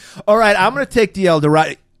he's like, all right, I'm going to take the El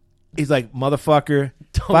Dorado. He's like, motherfucker,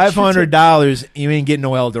 $500, you ain't getting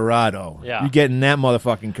no El Dorado. Yeah. You're getting that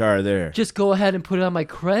motherfucking car there. Just go ahead and put it on my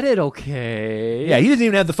credit, okay? Yeah, he doesn't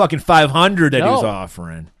even have the fucking $500 that he was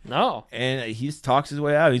offering. No. And he just talks his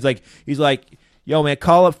way out. He's like, yo, man,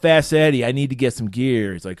 call up Fast Eddie. I need to get some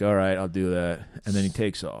gear. He's like, all right, I'll do that. And then he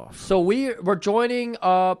takes off. So we're joining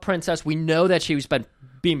Princess. We know that she's been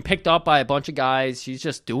being picked up by a bunch of guys. She's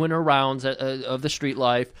just doing her rounds of the street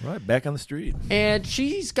life. Right, back on the street. And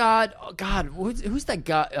she's got, who's that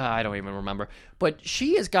guy? I don't even remember. But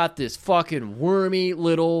she has got this fucking wormy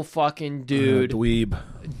little fucking dude. Dweeb.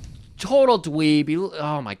 Total dweeb.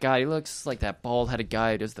 Oh my God, he looks like that bald-headed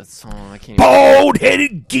guy who does that song. I can't.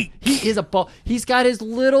 Bald-headed geek. He is a bald. He's got his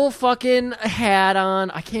little fucking hat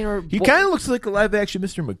on. I can't remember. He kind of looks like a live-action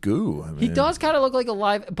Mr. Magoo. I mean. He does kind of look like a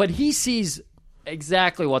live, but he sees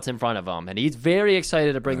exactly what's in front of him, and he's very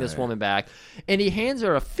excited to bring this woman back. And he hands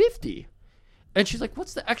her a $50, and she's like,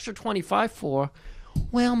 "What's the extra $25 for?"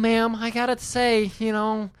 Well, ma'am, I gotta say,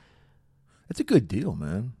 that's a good deal,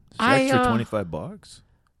 man. It's extra $25.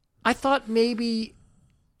 I thought maybe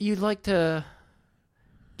you'd like to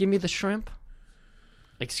give me the shrimp.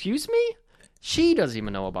 Excuse me? She doesn't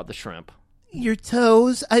even know about the shrimp. Your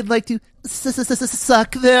toes, I'd like to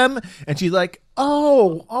suck them. And she's like,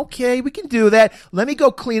 oh, okay, we can do that. Let me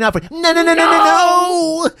go clean up.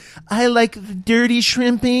 No. I like the dirty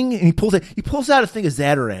shrimping. And he pulls out a thing of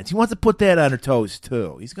Zatarans. He wants to put that on her toes,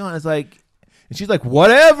 too. It's like, And she's like,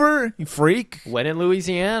 whatever, you freak. When in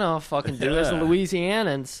Louisiana, fucking do as the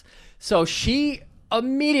Louisianans. So she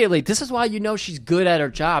immediately, this is why you know she's good at her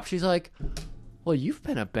job. She's like, well, you've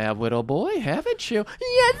been a bad widow boy, haven't you?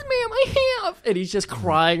 Yes, ma'am, I have. And he's just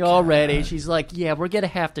crying already. She's like, yeah, we're going to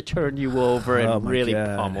have to turn you over and really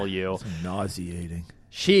pummel you. It's nauseating.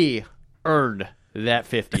 She earned that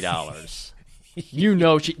 $50. You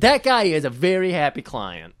know, that guy is a very happy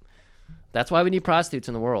client. That's why we need prostitutes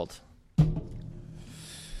in the world.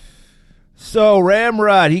 So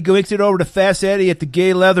Ramrod, he makes it over to Fast Eddie at the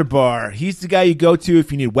Gay Leather Bar. He's the guy you go to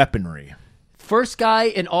if you need weaponry. First guy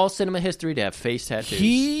in all cinema history to have face tattoos.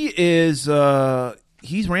 He's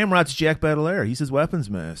Ramrod's Jack Baudelaire. He's his weapons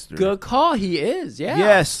master. Good call. He is. Yeah.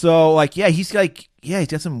 Yeah. So he's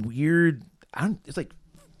got some weird. It's like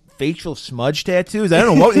facial smudge tattoos. I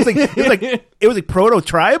don't know what. It was like proto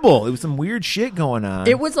tribal. It was some weird shit going on.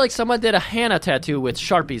 It was like someone did a Hannah tattoo with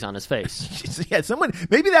Sharpies on his face. Yeah,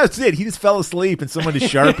 maybe that's it. He just fell asleep and someone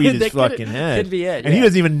just Sharpied his fucking head. Could be it. And he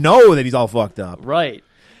doesn't even know that he's all fucked up. Right.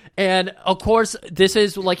 And, of course, this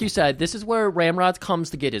is, like you said, this is where Ramrod comes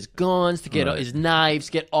to get his guns, to get his knives,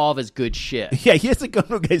 get all of his good shit. Yeah, he has to go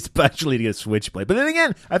to a guy specially to get a switchblade. But then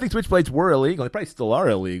again, I think switchblades were illegal. They probably still are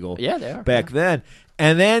illegal. Yeah, they are. Back then.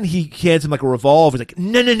 And then he hands him like a revolver. He's like,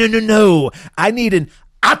 no. I need an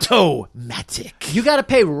automatic. You got to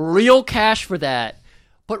pay real cash for that.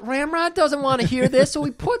 But Ramrod doesn't want to hear this, so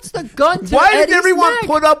he puts the gun to Why Eddie's did everyone neck.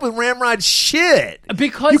 put up with Ramrod's shit?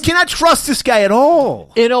 Because you cannot trust this guy at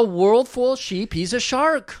all. In a world full of sheep, he's a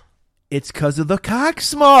shark. It's because of the cock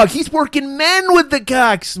smog. He's working men with the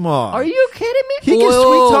cock smog. Are you kidding me? He can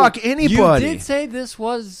sweet talk anybody. You did say this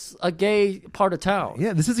was a gay part of town.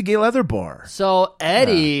 Yeah, this is a gay leather bar. So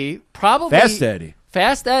Eddie probably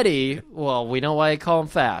Fast Eddie. Well, we know why I call him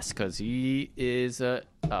Fast, because he is a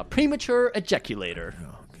premature ejaculator.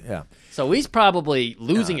 Yeah. So he's probably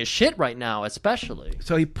losing his shit right now, especially.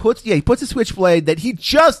 So he puts a switchblade that he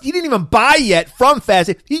didn't even buy yet from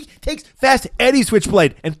Fast. He takes Fast Eddie's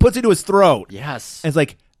switchblade and puts it to his throat. Yes. And it's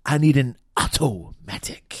like, I need an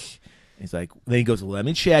automatic. He's like, then he goes, let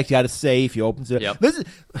me check. You got a safe. He opens it. Yep. Listen,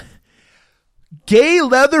 gay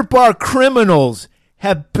leather bar criminals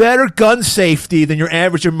have better gun safety than your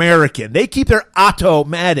average American. They keep their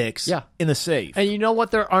automatics in the safe. And you know what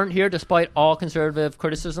there aren't here, despite all conservative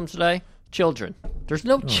criticisms today? Children. There's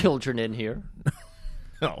no children in here.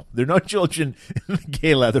 No, there are no children in the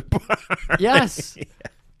gay leather bar. Yes.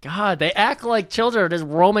 God, they act like children are just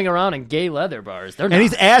roaming around in gay leather bars. They're not. And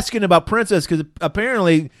he's asking about Princess because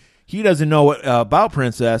apparently he doesn't know about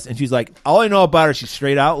Princess. And she's like, all I know about her, she's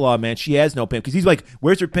straight outlaw, man. She has no pimp. Because he's like,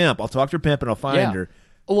 where's her pimp? I'll talk to her pimp and I'll find her.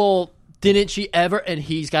 Well, didn't she ever? And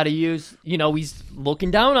he's got to use, he's looking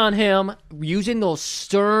down on him, using those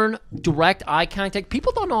stern, direct eye contact.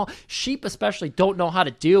 People don't know, sheep especially, don't know how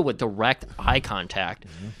to deal with direct eye contact.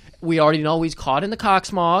 Mm-hmm. We already know he's caught in the cock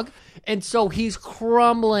smog. And so he's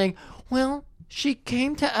crumbling. Well, she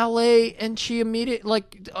came to L.A. and she immediately,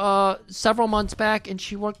 several months back, and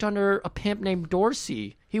she worked under a pimp named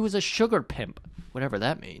Dorsey. He was a sugar pimp, whatever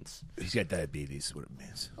that means. He's got diabetes, is what it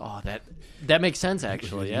means. Oh, that makes sense,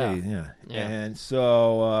 actually, yeah. And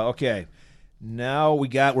so, okay, now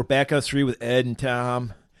we're back on the street with Ed and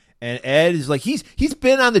Tom. And Ed is like, he's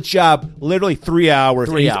been on the job literally 3 hours.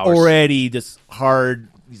 He's already just hard.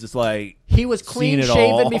 He's just like, he was clean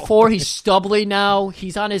shaven before. He's stubbly now.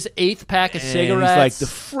 He's on his 8th pack of cigarettes. He's like, the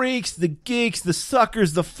freaks, the geeks, the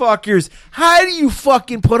suckers, the fuckers. How do you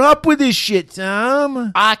fucking put up with this shit,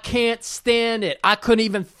 Tom? I can't stand it. I couldn't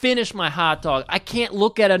even finish my hot dog. I can't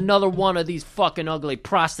look at another one of these fucking ugly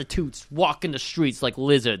prostitutes walking the streets like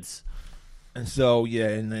lizards. And so,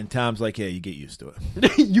 and then Tom's like, hey, you get used to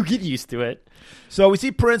it. You get used to it. So we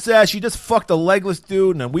see Princess. She just fucked a legless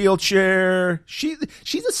dude in a wheelchair. She's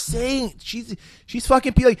a saint. She's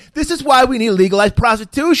fucking like, this is why we need legalized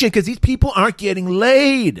prostitution, because these people aren't getting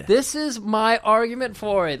laid. This is my argument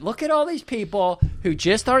for it. Look at all these people who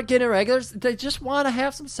just aren't getting regulars. They just want to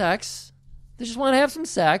have some sex.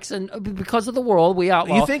 And because of the world, we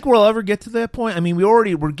outlaw. You think we'll ever get to that point? I mean,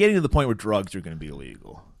 we're getting to the point where drugs are going to be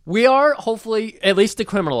illegal. We are, hopefully, at least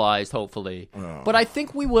decriminalized, hopefully. Oh. But I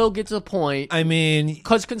think we will get to the point. I mean,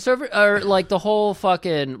 because the whole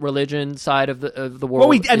fucking religion side of the world.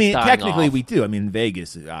 Well, technically we do. I mean,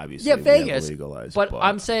 Vegas, obviously. Yeah, Vegas. Legalized, but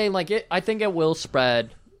I'm saying, I think it will spread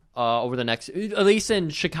over the next, at least in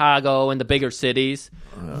Chicago and the bigger cities.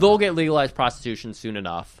 They'll get legalized prostitution soon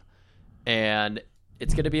enough. And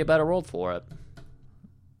it's going to be a better world for it.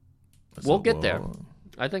 We'll get there.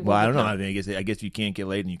 I think. Well, we'll I don't get know. there. I mean, I guess you can't get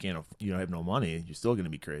laid and you don't have no money. You're still going to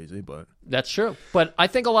be crazy, but That's true. But I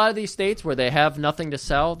think a lot of these states where they have nothing to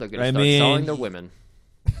sell, they're going to start selling their women.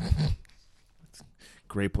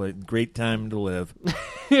 great time to live.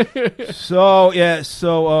 So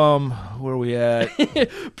where are we at?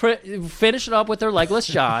 Finish it up with their legless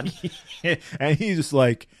John. And he's just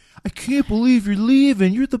like, I can't believe you're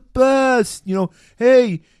leaving. You're the best.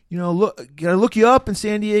 Hey, look, can I look you up in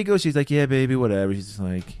San Diego? She's like, yeah, baby, whatever. She's just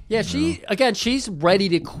like, Yeah, she's ready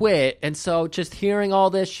to quit. And so just hearing all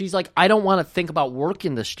this, she's like, I don't want to think about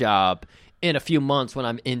working this job in a few months when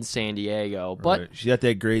I'm in San Diego. But right. She got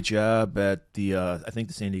that great job at the, I think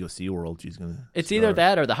the San Diego SeaWorld. She's going to it's either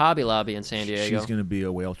that or the Hobby Lobby in San Diego. She's going to be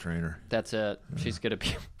a whale trainer. That's it. She's going to be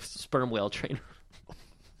a sperm whale trainer.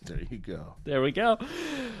 There you go. There we go.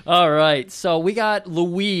 All right. So we got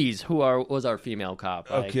Louise, who was our female cop.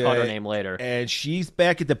 Okay. I caught her name later. And she's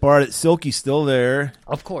back at the bar. Silky's still there.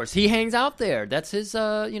 Of course. He hangs out there. That's his,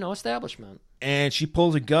 establishment. And she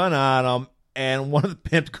pulls a gun on him. And one of the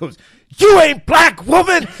pimps goes, you ain't black,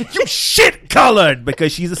 woman! You shit-colored!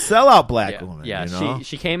 Because she's a sellout black woman. Yeah,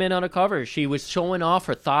 she came in undercover. She was showing off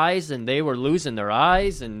her thighs, and they were losing their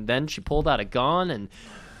eyes. And then she pulled out a gun, and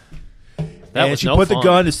she put the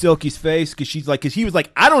gun to Silky's face because he was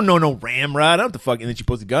like, I don't know no Ramrod. I don't know what the fuck. And then she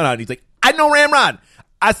pulls the gun out, and he's like, I know Ramrod.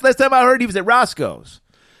 Last time I heard he was at Roscoe's.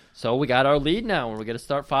 So we got our lead now, and we're going to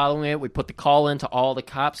start following it. We put the call in to all the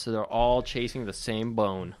cops, so they're all chasing the same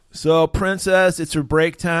bone. So Princess, it's her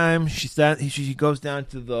break time. She goes down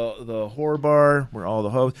to the whore bar where all the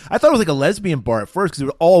hoes. I thought it was like a lesbian bar at first because it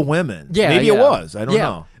was all women. Yeah, maybe it was. I don't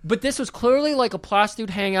know. But this was clearly like a prostitute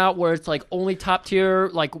hangout where it's like only top tier,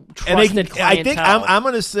 like trusted clientele. I think I'm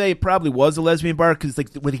going to say it probably was a lesbian bar because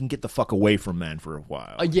like where they can get the fuck away from men for a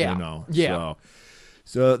while. Yeah.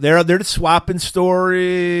 So they're just swapping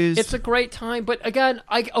stories. It's a great time, but again,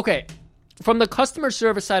 from the customer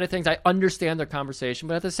service side of things, I understand their conversation,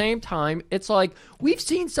 but at the same time, it's like we've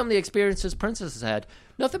seen some of the experiences Princess has had.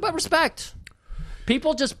 Nothing but respect.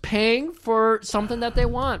 People just paying for something that they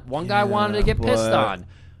want. One guy wanted to get pissed on.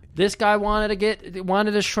 This guy wanted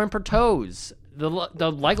to shrimp her toes. The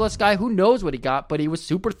legless guy, who knows what he got, but he was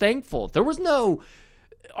super thankful. There was no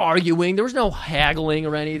arguing. There was no haggling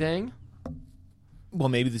or anything. Well,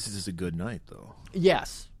 maybe this is just a good night, though.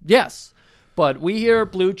 Yes. But we hear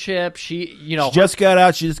Blue Chip. She just got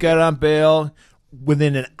out. She just got on bail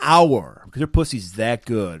within an hour because her pussy's that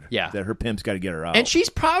good. Yeah. That her pimp's got to get her out. And she's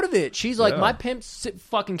proud of it. She's like, my pimp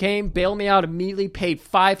fucking came, bailed me out immediately, paid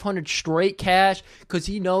 $500 straight cash because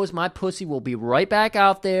he knows my pussy will be right back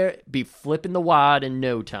out there, be flipping the wad in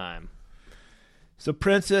no time. So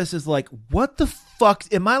Princess is like, what the fuck?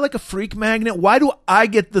 Am I like a freak magnet? Why do I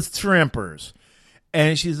get the shrimpers?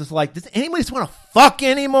 And she's just like, does anybody just want to fuck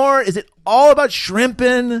anymore? Is it all about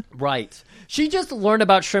shrimping? Right. She just learned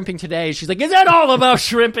about shrimping today. She's like, is that all about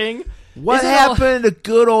shrimping? What happened to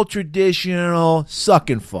good old traditional suck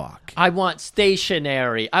and fuck? I want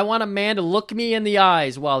stationary. I want a man to look me in the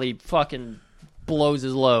eyes while he fucking blows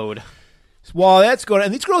his load. Well, that's good.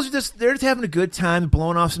 And these girls are they're just having a good time,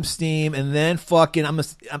 blowing off some steam, and then fucking,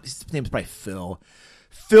 his name's probably Phil.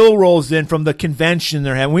 Phil rolls in from the convention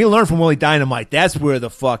they're having. We learned from Willie Dynamite. That's where the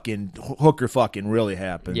fucking hooker fucking really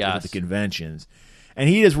happens at the conventions. And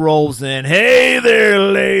he just rolls in. Hey there,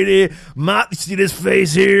 lady. You see this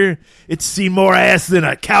face here? It's seen more ass than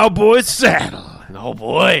a cowboy's saddle. Oh,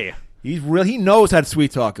 boy. He knows how to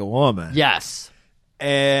sweet talk a woman. Yes.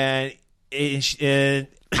 And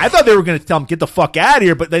I thought they were going to tell him, get the fuck out of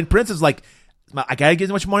here. But then Prince is like, I got to get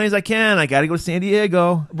as much money as I can. I got to go to San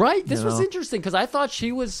Diego. Right. This was interesting because I thought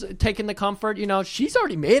she was taking the comfort. She's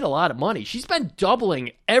already made a lot of money. She's been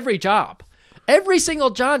doubling every job. Every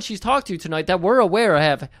single John she's talked to tonight that we're aware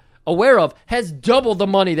of has doubled the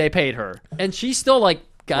money they paid her. And she's still like,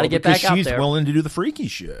 got to get back out there. She's willing to do the freaky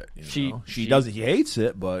shit. She doesn't. She hates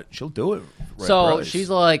it, but she'll do it. So she's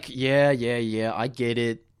like, yeah, I get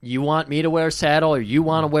it. You want me to wear a saddle or you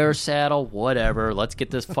want to wear a saddle? Whatever. Let's get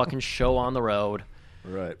this fucking show on the road.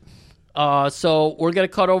 Right. So we're going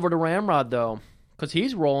to cut over to Ramrod, though, because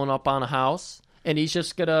he's rolling up on a house, and he's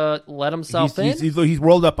just going to let himself in. He's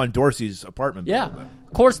rolled up on Dorsey's apartment. Yeah.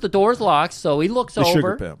 Of course, the door's locked, so he looks over.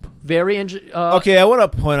 Sugar pimp. Okay, I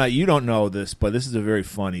want to point out, you don't know this, but this is a very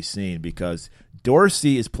funny scene because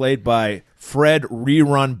Dorsey is played by Fred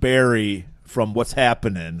Rerun Barry from What's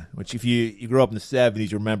Happening, which if you grew up in the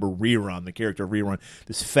 70s, you remember Rerun, the character of Rerun,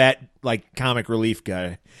 this fat, like, comic relief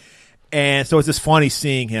guy. And so it's just funny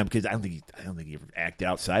seeing him because I don't think he ever acted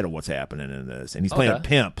outside of What's Happening in this. And he's playing a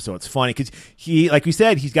pimp, so it's funny because he, like we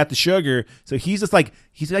said, he's got the sugar, so he's like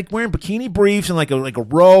wearing bikini briefs and like a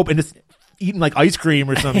robe, and eating like ice cream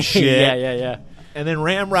or some shit. Yeah. And then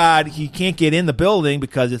Ramrod, he can't get in the building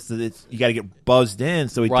because it's you got to get buzzed in.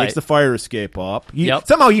 So he Right. takes the fire escape up. Yep.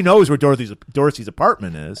 Somehow he knows where Dorothy's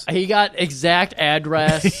apartment is. He got exact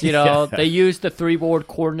address. You know, they used the 3-board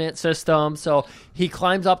coordinate system. So he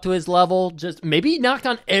climbs up to his level. Just maybe he knocked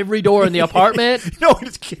on every door in the apartment. No, he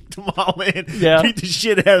just kicked them all in. Yeah. Beat the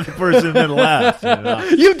shit out of the person and then left. You know?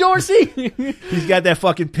 You Dorsey. He's got that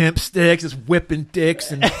fucking pimp stick, just whipping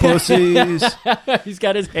dicks and pussies. He's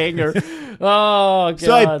got his hanger. Oh, God.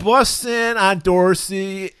 So he busts in on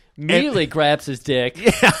Dorsey. Immediately grabs his dick.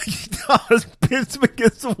 Yeah, he does. Pins him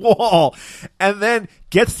against the wall. And then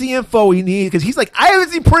gets the info he needs. Because he's like, I haven't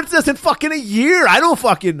seen Princess in fucking a year. I don't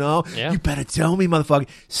fucking know. Yeah. You better tell me, motherfucker.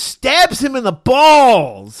 Stabs him in the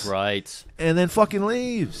balls. Right. And then fucking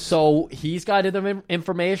leaves. So he's got the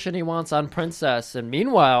information he wants on Princess. And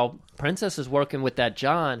meanwhile, Princess is working with that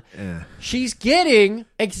John. Yeah. She's getting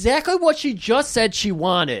exactly what she just said she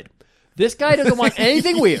wanted. This guy doesn't want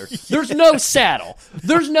anything weird. There's no saddle.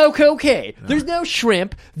 There's no cocaine. There's no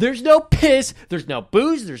shrimp. There's no piss. There's no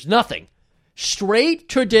booze. There's nothing. Straight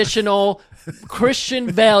traditional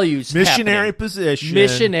Christian values. Missionary happening. position.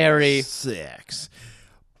 Missionary. Sex.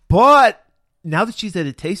 But now that she's had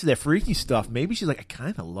a taste of that freaky stuff, maybe she's like, I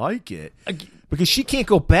kind of like it. Because she can't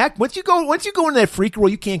go back. Once you go into that freak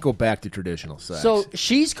world, you can't go back to traditional sex. So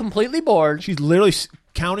she's completely bored. She's literally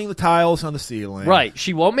counting the tiles on the ceiling. Right.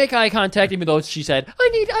 She won't make eye contact, even though she said, I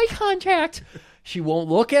need eye contact. She won't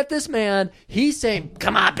look at this man. He's saying,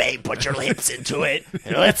 come on, babe, put your lips into it.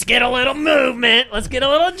 Let's get a little movement. Let's get a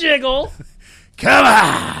little jiggle. Come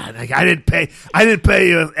on. Like, I didn't pay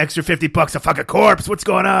you an extra $50 to fuck a corpse. What's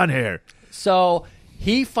going on here? So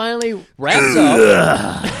he finally wraps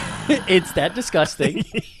up. It's that disgusting.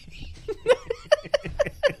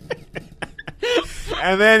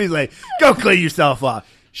 And then he's like, go clean yourself up.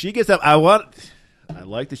 She gets up. I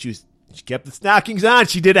like that she kept the stockings on.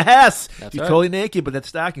 She did a Hess. That's She's right. totally naked, but that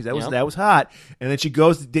stockings, that was hot. And then she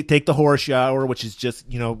goes to take the horror shower, which is just,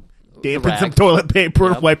 dampen rag. some toilet paper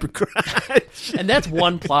and Yep. wipe her crotch. And that's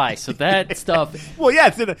one ply. So that stuff. Well,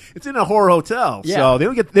 yeah, it's in a horror hotel, Yeah. so they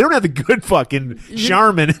don't have the good fucking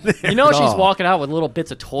Charmin in there. You know at she's all. walking out with little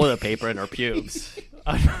bits of toilet paper in her pubes.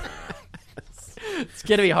 It's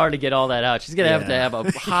going to be hard to get all that out. She's going to have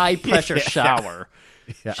a high-pressure shower.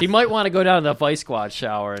 Yeah. She might want to go down to the Vice Squad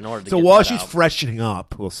shower in order to So get while that she's out. freshening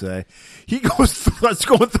up, we'll say, he starts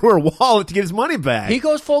going through her wallet to get his money back. He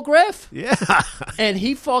goes full griff. Yeah. And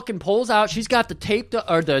he fucking pulls out. She's got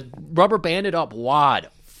the rubber banded up wad.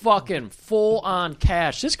 Fucking full on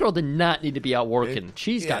cash. This girl did not need to be out working.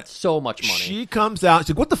 She's got so much money. She comes out. She's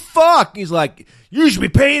like, what the fuck? He's like, you should be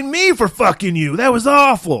paying me for fucking you. That was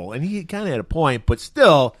awful. And he kind of had a point, but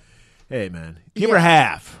still, hey, man, give her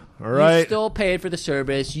half. All right? You still paid for the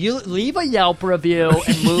service. You leave a Yelp review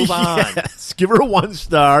and move on. Yes. Give her a 1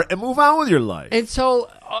 star and move on with your life. And so,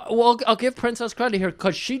 I'll give Princess credit here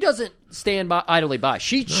because she doesn't stand idly by.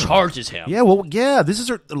 She charges him. Yeah, well, yeah, this is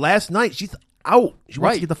her last night. She's out. She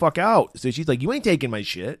wants Right. to get the fuck out. So she's like, you ain't taking my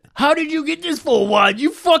shit. How did you get this full wad?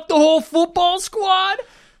 You fucked the whole football squad?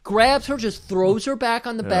 Grabs her, just throws her back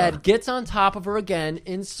on the bed, gets on top of her again,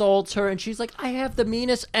 insults her, and she's like, I have the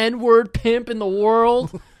meanest N-word pimp in the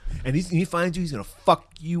world. And he finds you, he's going to fuck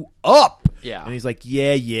you up. Yeah. And he's like,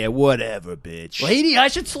 yeah, whatever, bitch. Lady, I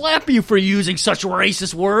should slap you for using such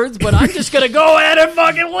racist words, but I'm just going to go ahead and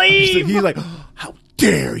fucking leave. He's like, how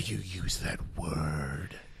dare you use that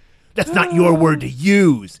word? That's not your word to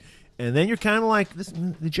use. And then you're kind of like,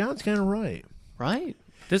 the John's kind of right. Right.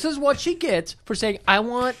 This is what she gets for saying, I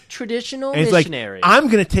want traditional And it's missionary. like, I'm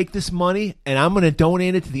going to take this money and I'm going to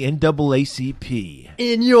donate it to the NAACP.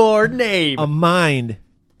 in your name. A mind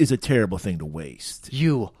is a terrible thing to waste.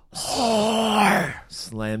 You whore.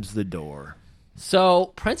 Slams the door.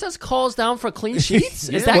 So, Princess calls down for clean sheets?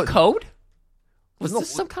 Yeah, Is that but- code? Was this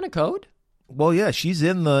some kind of code? Well, yeah, she's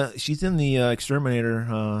in the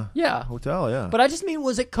exterminator Yeah. hotel, yeah. But I just mean,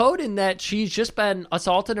 was it code in that she's just been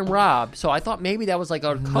assaulted and robbed? So I thought maybe that was like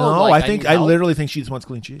a code. no, like, I need help. literally think she just wants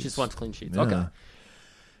clean sheets. Just wants clean sheets. Yeah. Okay.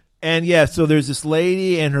 And yeah, so there's this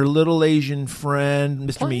lady and her little Asian friend,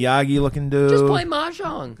 Mr. Play- Miyagi looking dude. Just play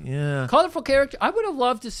mahjong. Yeah. Colorful character. I would have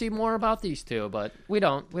loved to see more about these two, but we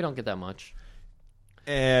don't get that much.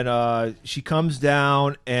 And she comes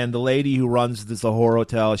down, and the lady who runs the horror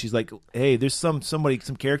hotel, she's like, "Hey, there's some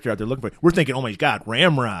character out there looking for you." We're thinking, "Oh my god,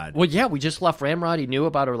 Ramrod!" Well, yeah, we just left Ramrod. He knew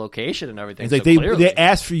about her location and everything. It's like so clearly- they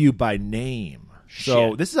asked for you by name. So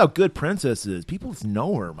Shit. this is how good Princess is. People just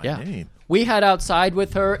know her by yeah. name. We head outside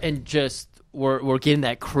with her and just we're getting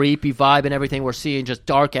that creepy vibe and everything. We're seeing just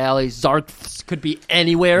dark alleys. Zarks could be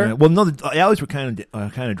anywhere. Yeah, well, no, the alleys were kind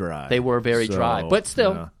of dry. They were very dry, but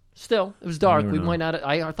still, yeah. it was dark. We might not.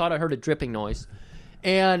 I thought I heard a dripping noise,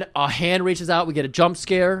 and a hand reaches out. We get a jump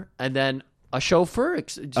scare, and then a chauffeur.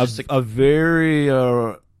 A very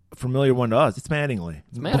familiar one to us. It's Mattingly.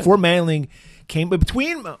 Before Mattingly came, but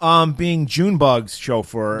between being Junebug's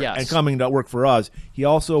chauffeur and coming to work for us, he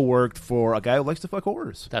also worked for a guy who likes to fuck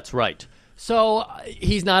whores. That's right. So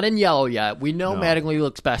he's not in yellow yet. We know Mattingly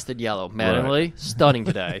looks best in yellow. Mattingly, stunning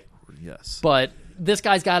today. Yes. But this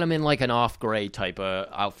guy's got him in like an off-gray type of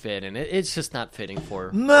outfit, and it's just not fitting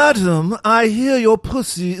for... Madam, I hear your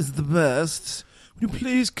pussy is the best. Would you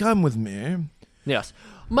please come with me? Yes.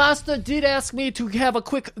 Master did ask me to have a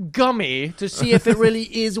quick gummy to see if it really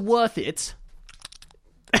is worth it.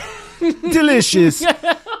 Delicious.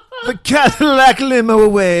 The Cadillac limo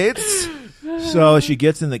awaits. So she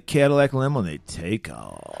gets in the Cadillac limo and they take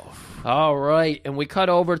off. All right, and we cut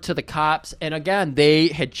over to the cops, and again, they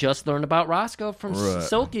had just learned about Roscoe from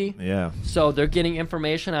Silky. Yeah. So they're getting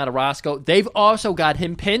information out of Roscoe. They've also got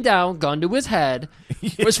him pinned down, gun to his head.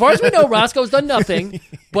 As far as we know, Roscoe's done nothing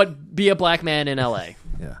but be a black man in L.A.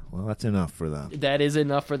 Yeah, well, that's enough for them. That is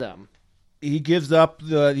enough for them. He gives up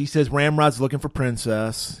he says Ramrod's looking for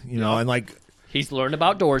Princess, and like... He's learned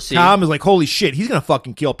about Dorsey. Tom is like, holy shit, he's going to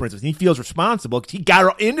fucking kill Princess. And he feels responsible because he got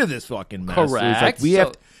her into this fucking mess. Correct. So it's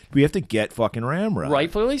like, we have to get fucking Ramrod.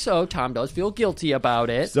 Rightfully so. Tom does feel guilty about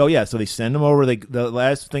it. So, so they send him over. The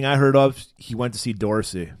last thing I heard of, he went to see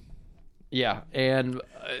Dorsey. Yeah, and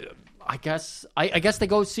I guess they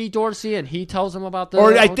go see Dorsey, and he tells them about the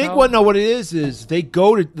Or I hotel. think what it is they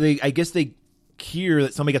go to, I guess they hear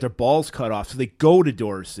that somebody got their balls cut off, so they go to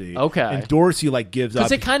Dorsey. Okay. And Dorsey, gives up.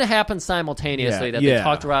 Because it kind of happens simultaneously that they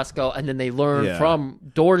talk to Roscoe, and then they learn from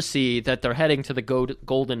Dorsey that they're heading to the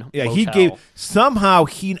Golden Motel.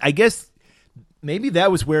 I guess maybe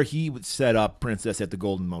that was where he would set up Princess at the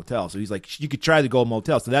Golden Motel. So he's like, you could try the Golden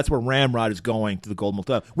Motel. So that's where Ramrod is going, to the Golden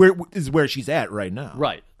Motel, where she's at right now.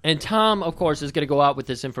 Right. And Tom, of course, is going to go out with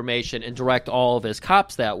this information and direct all of his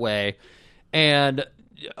cops that way. And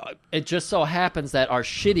it just so happens that our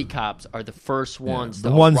shitty cops are the first ones to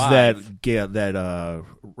the ones arrive. that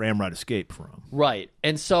Ramrod escaped from. Right.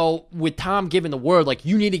 And so with Tom giving the word,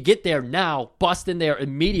 you need to get there now, bust in there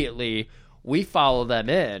immediately, we follow them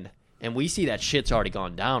in, and we see that shit's already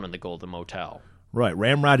gone down in the Golden Motel. Right.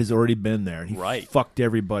 Ramrod has already been there. He fucked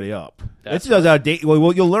everybody up. That's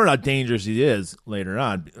you'll learn how dangerous he is later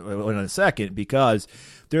on in a second, because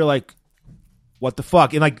they're like, what the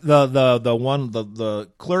fuck? And the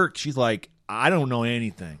clerk, she's like, I don't know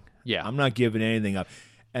anything. Yeah. I'm not giving anything up.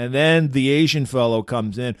 And then the Asian fellow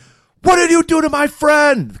comes in. What did you do to my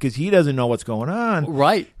friend? Because he doesn't know what's going on.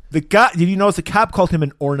 Right. The guy, did you notice the cop called him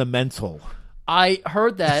an ornamental? I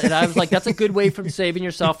heard that, and I was like, that's a good way from saving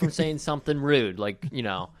yourself from saying something rude. What you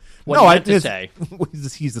meant to say.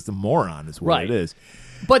 He's just a moron is what it is.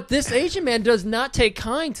 But this Asian man does not take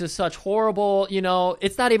kind to such horrible,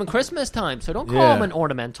 it's not even Christmas time, so don't call him an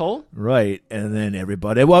ornamental. Right, and then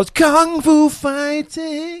everybody was kung fu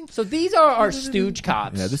fighting. So these are our stooge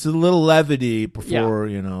cops. Yeah, this is a little levity before,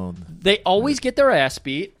 They always get their ass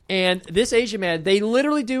beat, and this Asian man, they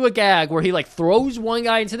literally do a gag where he, throws one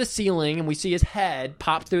guy into the ceiling, and we see his head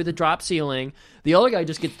pop through the drop ceiling. The other guy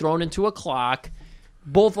just gets thrown into a clock.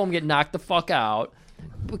 Both of them get knocked the fuck out.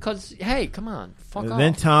 Because, hey, come on, fuck off. And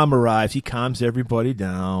then Tom arrives. He calms everybody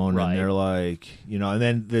down. Right. And they're like, and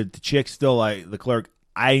then the chick's still like, the clerk,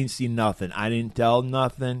 I didn't see nothing. I didn't tell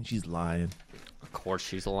nothing. She's lying. Of course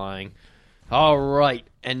she's lying. All right.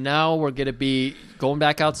 And now we're going to be going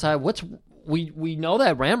back outside. We know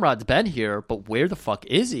that Ramrod's been here, but where the fuck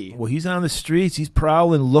is he? Well, he's on the streets. He's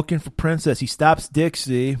prowling, looking for Princess. He stops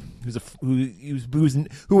Dixie, who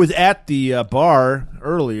was at the bar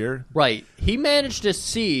earlier. Right. He managed to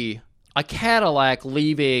see a Cadillac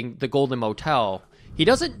leaving the Golden Motel. He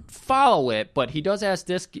doesn't follow it, but he does ask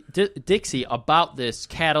Dixie about this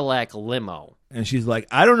Cadillac limo. And she's like,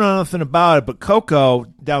 I don't know nothing about it, but Coco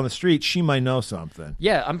down the street, she might know something.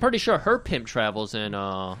 Yeah, I'm pretty sure her pimp travels in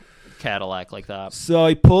Cadillac like that. So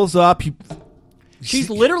he pulls up. She's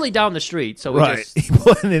literally down the street, so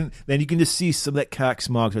and then you can just see some of that cock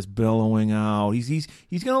smog just billowing out. He's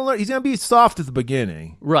gonna learn. He's gonna be soft at the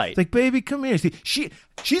beginning, right? It's like, baby, come here.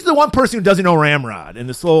 She's the one person who doesn't know Ramrod, and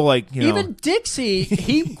this whole even Dixie,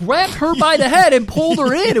 he grabbed her by the head and pulled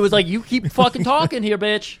her in. It was like, you keep fucking talking here,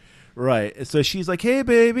 bitch. Right. So she's like, hey,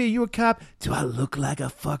 baby, you a cop? Do I look like a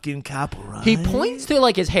fucking cop, right? He points to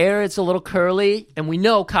like his hair. It's a little curly, and we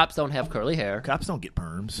know cops don't have curly hair. Cops don't get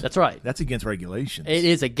perms. That's right. That's against regulations. It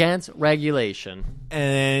is against regulation.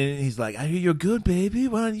 And he's like, I hear you're good, baby.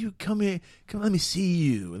 Why don't you come here? Come, let me see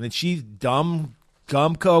you. And then she's dumb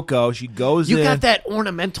Coco. She goes in. You got that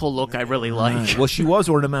ornamental look I really like. Right. Well, she was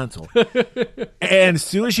ornamental. And as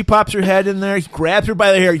soon as she pops her head in there, he grabs her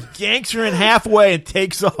by the hair, yanks her in halfway, and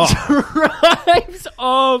takes off. Drives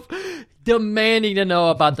off, demanding to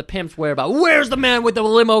know about the pimp's whereabouts. Where's the man with the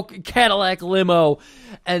limo, Cadillac limo?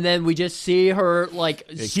 And then we just see her like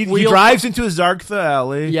He drives into a Zargtha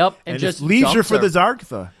alley. Yep, and just leaves her dumps for her. the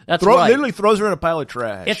Zargtha. That's right. Literally throws her in a pile of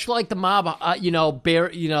trash. It's like the mob,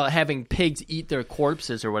 having pigs eat their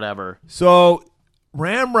corpses or whatever. So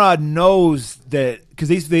Ramrod knows that because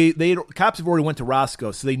they cops have already went to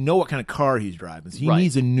Roscoe, so they know what kind of car he's driving. So he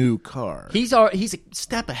needs a new car. He's a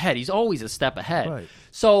step ahead. He's always a step ahead. Right.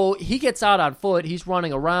 So he gets out on foot. He's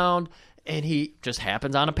running around, and he just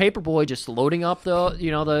happens on a paperboy, just loading up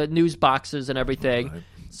the news boxes and everything. Right.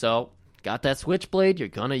 So got that switchblade. You're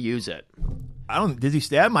gonna use it. Did he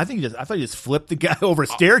stab him? I thought he just flipped the guy over a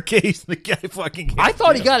staircase. And the guy fucking. I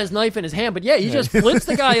thought he got his knife in his hand, but yeah, he just flips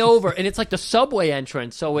the guy over, and it's like the subway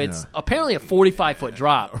entrance. So it's apparently a 45-foot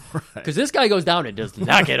drop because this guy goes down and does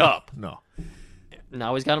not get up. No.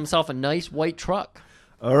 Now he's got himself a nice white truck.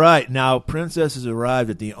 All right, now Princess has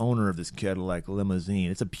arrived at the owner of this Cadillac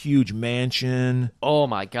limousine. It's a huge mansion. Oh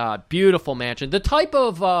my God, beautiful mansion. The type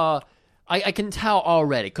of I can tell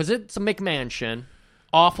already because it's a McMansion.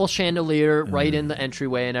 Awful chandelier right in the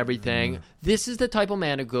entryway and everything. This is the type of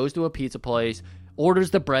man who goes to a pizza place,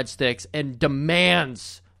 orders the breadsticks, and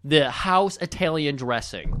demands the house Italian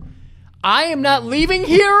dressing. I am not leaving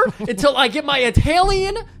here until I get my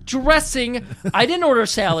Italian dressing. I didn't order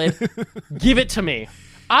salad. Give it to me.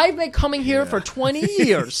 I've been coming here for 20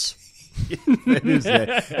 years.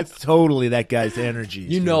 It's totally that guy's energy.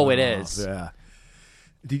 You know it is. Yeah.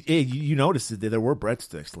 You noticed that there were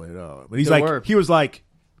breadsticks laid out. But he was like,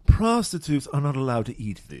 prostitutes are not allowed to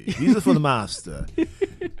eat these. These are for the master. And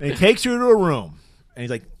he takes her to a room. And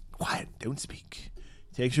he's like, quiet, don't speak.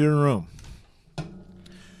 Takes her to a room.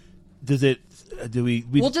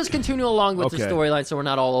 We'll just continue along with the storyline so we're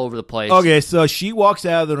not all over the place. Okay, so she walks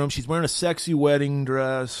out of the room. She's wearing a sexy wedding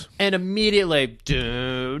dress. And immediately,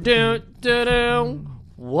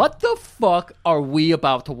 what the fuck are we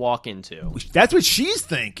about to walk into? That's what she's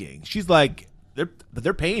thinking. She's like,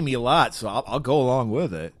 they're paying me a lot, so I'll go along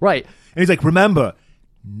with it. Right. And he's like, remember,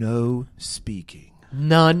 no speaking.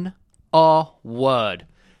 None a word.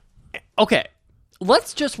 Okay.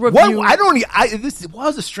 Let's just review. This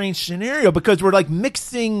was a strange scenario because we're like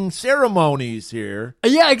mixing ceremonies here.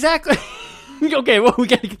 Yeah, exactly. Okay, well, we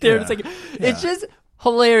got to get there in a second. Yeah. It's just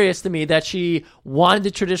hilarious to me that she wanted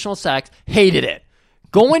the traditional sex, hated it.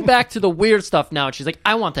 Going back to the weird stuff now, and she's like,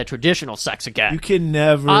 I want that traditional sex again. You can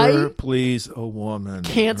never please a woman.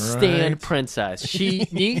 Can't stand Princess. She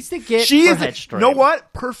needs to get her head straight. You know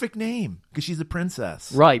what? Perfect name, because she's a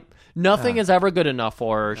princess. Right. Nothing is ever good enough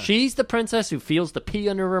for her. She's the princess who feels the pee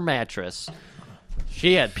under her mattress.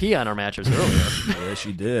 She had pee on her mattress earlier. Yeah,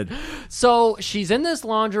 she did. So she's in this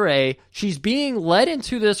lingerie. She's being led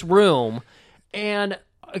into this room. And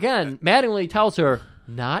again, Mattingly tells her,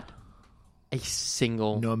 not a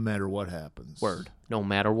single no matter what happens. Word. No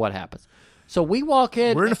matter what happens. So we walk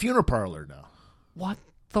in. We're in a funeral parlor now. What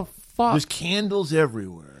the fuck? There's candles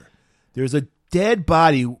everywhere. There's a dead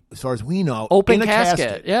body, as far as we know, open in a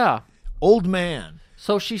casket. Yeah. Old man.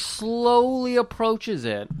 So she slowly approaches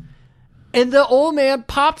it, and the old man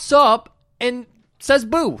pops up and says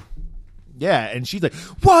boo. Yeah, and she's like,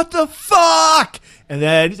 what the fuck? And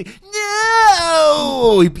then he's like,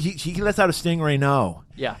 no! He lets out a stingray no.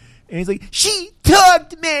 Yeah. And he's like, she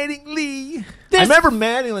tugged Mattingly. I remember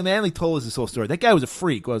Mattingly told us this whole story. That guy was a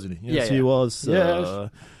freak, wasn't he? Yes, he was. Yes.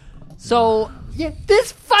 So,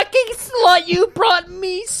 this fucking slut you brought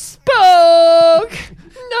me spoke.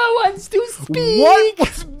 No one's to speak.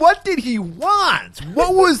 What did he want?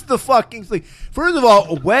 What was the fucking thing? First of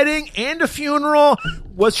all, a wedding and a funeral.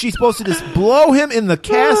 Was she supposed to just blow him in the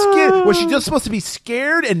casket? Was she just supposed to be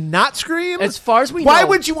scared and not scream? As far as we know. Why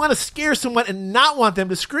would you want to scare someone and not want them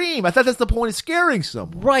to scream? I thought that's the point of scaring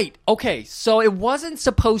someone. Right. Okay. So it wasn't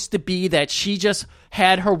supposed to be that she just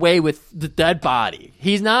had her way with the dead body.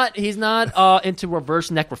 He's not into reverse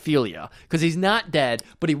necrophilia because he's not dead,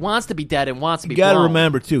 but he wants to be dead and wants to be blown. You got to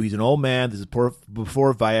remember, too, he's an old man. This is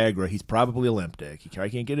before Viagra. He's probably limp-dick. He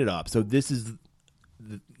can't get it up. So this is...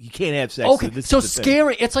 You can't have sex. Okay, so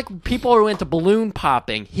scary. It's like people are into balloon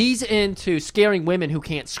popping. He's into scaring women who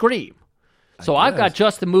can't scream. So I've got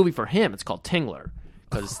just the movie for him. It's called Tingler.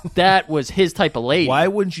 Because that was his type of lady. Why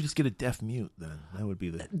wouldn't you just get a deaf mute then? That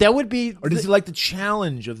would be. Or does he like the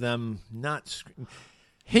challenge of them not screaming?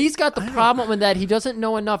 He's got the problem with that he doesn't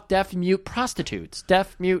know enough deaf mute prostitutes.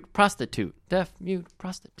 Deaf mute prostitute. Deaf mute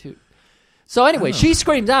prostitute. So anyway, she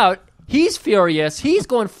screams out. He's furious. He's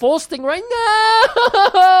going full sting right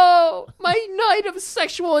now. My night of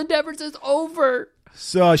sexual endeavors is over.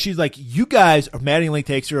 So she's like, you guys, Mattingly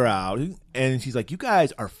takes her out, and she's like, you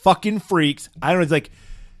guys are fucking freaks. I don't know, it's like,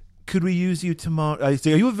 could we use you tomorrow? I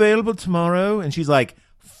say, are you available tomorrow? And she's like,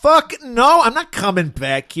 fuck no, I'm not coming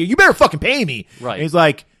back here. You better fucking pay me. Right. And he's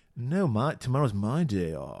like, no, tomorrow's my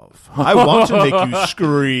day off. I want to make you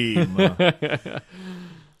scream.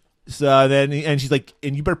 So then, and she's like,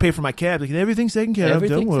 and you better pay for my cab. Like, everything's taken care of.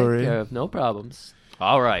 Don't worry. Taken care of. No problems.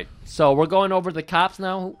 All right. So we're going over to the cops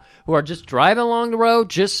now who are just driving along the road,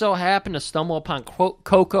 just so happen to stumble upon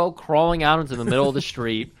Coco crawling out into the middle of the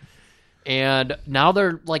street. And now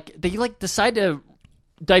they decide to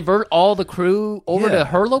divert all the crew over to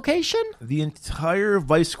her location? The entire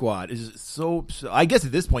Vice Squad is so I guess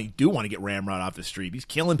at this point you do want to get Ramrod off the street. He's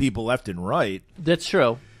killing people left and right. That's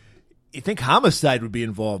true. You think homicide would be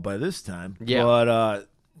involved by this time. Yeah. But,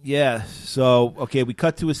 yeah. So, okay, we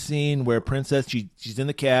cut to a scene where Princess, she's in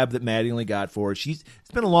the cab that Mattingly got for her. It's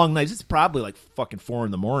been a long night. It's probably like fucking 4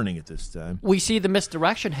 a.m. at this time. We see the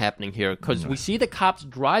misdirection happening here because we see the cops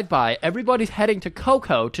drive by. Everybody's heading to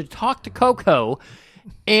Coco to talk to Coco.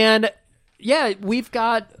 And, yeah, we've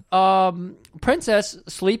got Princess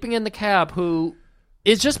sleeping in the cab who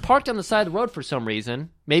is just parked on the side of the road for some reason.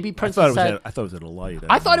 Maybe Princess I thought it was at a light.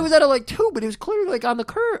 I thought it was at a light too, but it was clearly like on the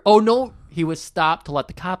curb. Oh, no, he was stopped to let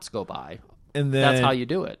the cops go by. And then that's how you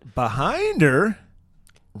do it. Behind her,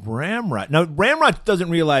 Ramrod. Now, Ramrod doesn't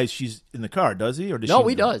realize she's in the car, does he? Or does No, she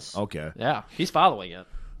he does. Okay. Yeah, he's following it.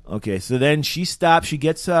 Okay, so then she stops. She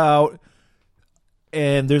gets out,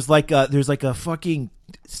 and there's like a fucking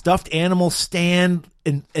stuffed animal stand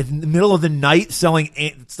in the middle of the night selling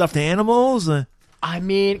stuffed animals. I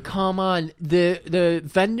mean, come on. The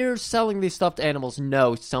vendors selling these stuffed animals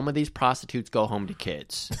know some of these prostitutes go home to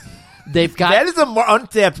kids. They've got that is an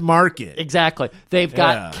untapped market. Exactly. They've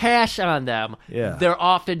got cash on them. Yeah. They're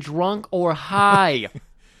often drunk or high.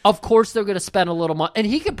 Of course, they're going to spend a little money. And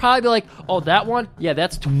he could probably be like, oh, that one? Yeah,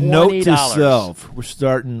 that's $20. Note to self. We're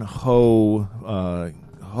starting Hodagos.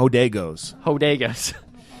 Hodagas.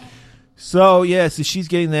 So, yeah, so she's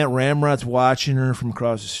getting that. Ramrod's watching her from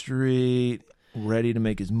across the street, ready to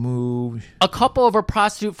make his move. A couple of her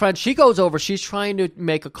prostitute friends, she goes over. She's trying to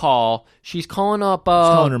make a call. She's calling up... she's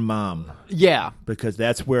calling her mom. Yeah. Because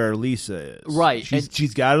that's where Lisa is. Right.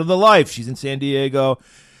 She's got her the life. She's in San Diego.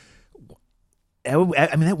 I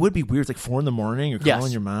mean, that would be weird. It's like 4 a.m. You're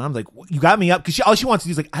calling your mom. Like, you got me up. Because all she wants to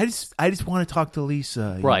do is like, I just want to talk to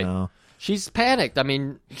Lisa. You know? She's panicked. I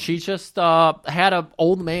mean, she just had an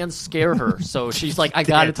old man scare her. So she's like, I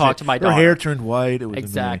got to talk to my daughter. Her hair turned white. It was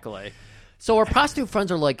exactly. Amazing. So her prostitute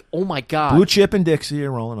friends are like, oh my God. Blue Chip and Dixie are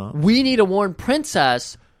rolling up. We need to warn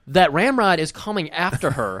Princess that Ramrod is coming after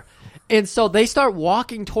her. And so they start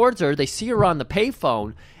walking towards her. They see her on the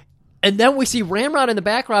payphone. And then we see Ramrod in the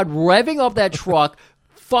background revving up that truck,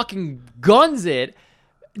 fucking guns it.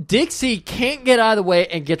 Dixie can't get out of the way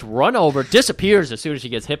and gets run over, disappears as soon as she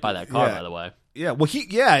gets hit by that car, by the way. Yeah, well, he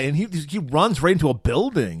runs right into a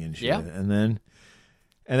building and shit. Yeah. And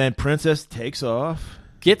then Princess takes off.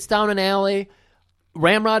 Gets down an alley.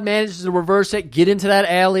 Ramrod manages to reverse it, get into that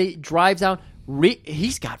alley, drives down.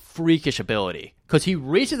 He's got freakish ability because he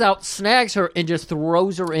reaches out, snags her, and just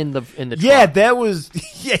throws her in the Yeah, truck. that was...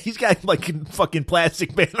 Yeah, he's got like fucking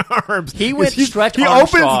plastic man arms. He went stretch He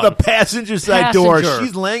Armstrong. opens the passenger side door.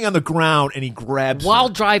 She's laying on the ground, and he grabs while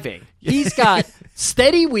her. driving. He's got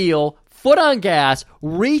steady wheel, foot on gas,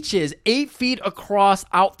 reaches 8 feet across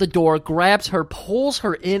out the door, grabs her, pulls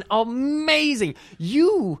her in. Amazing.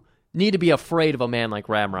 You need to be afraid of a man like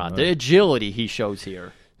Ramrod. The agility he shows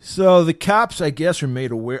here. So the cops, I guess, are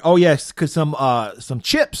made aware. Oh yes, because some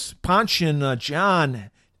chips, Ponch and John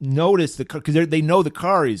notice the car because they know the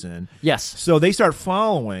car he's in. Yes. So they start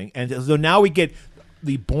following, and so now we get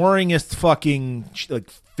the boringest fucking like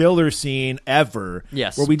filler scene ever.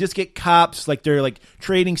 Yes. Where we just get cops like they're like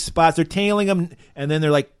trading spots. They're tailing them, and then they're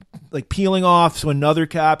like peeling off so another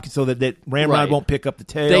cop so that Ramrod won't pick up the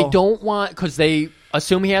tail. They don't want because they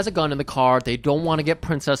assume he has a gun in the car. They don't want to get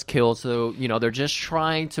Princess killed, so they're just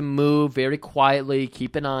trying to move very quietly,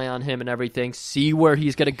 keep an eye on him and everything, see where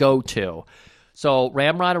he's going to go to. So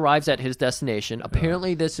Ramrod arrives at his destination.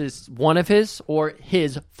 Apparently, this is one of his or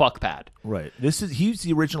his fuck pad. Right. He's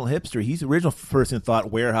the original hipster. He's the original person who thought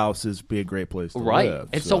warehouses be a great place to live.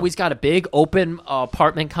 And so he's got a big open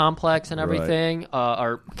apartment complex and everything.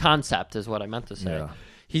 Or concept is what I meant to say. Yeah.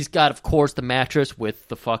 He's got, of course, the mattress with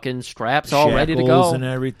the fucking straps all ready to go. And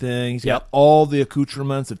everything. He's got all the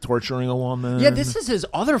accoutrements of torturing a woman. Yeah, this is his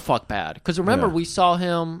other fuck pad. Because remember, we saw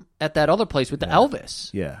him at that other place with the Elvis.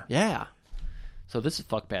 Yeah. Yeah. So this is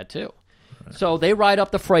fuck bad too. Right. So they ride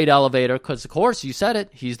up the freight elevator because, of course, you said it.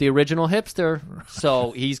 He's the original hipster.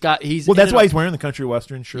 So he's that's why he's wearing the country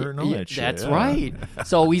western shirt and all that shit. That's right.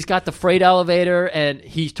 So he's got the freight elevator and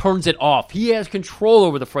he turns it off. He has control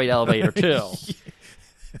over the freight elevator too.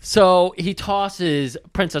 So he tosses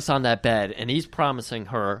Princess on that bed and he's promising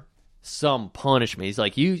her some punishment. He's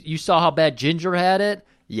like, "You saw how bad Ginger had it?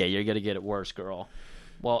 Yeah, you're gonna get it worse, girl."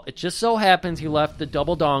 Well, it just so happens he left the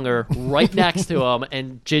double donger right next to him,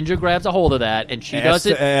 and Ginger grabs a hold of that, and she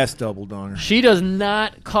doesn't. Ass double donger. She does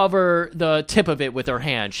not cover the tip of it with her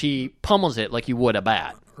hand. She pummels it like you would a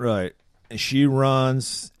bat. Right. And she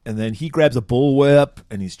runs, and then he grabs a bullwhip,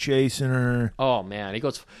 and he's chasing her. Oh man, he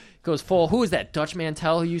goes full. Who is that Dutch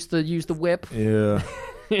Mantel who used to use the whip? Yeah.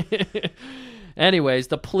 Anyways,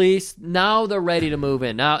 the police, now they're ready to move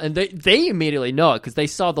in. Now, and they immediately know it because they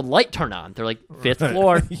saw the light turn on. They're like, 5th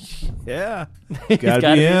floor. Yeah.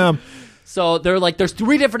 Gotta be him. So they're like, there's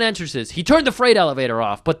 3 different entrances. He turned the freight elevator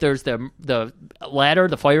off, but there's the ladder,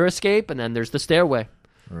 the fire escape, and then there's the stairway.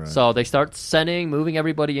 Right. So they start moving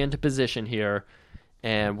everybody into position here.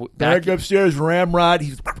 And back upstairs, Ramrod,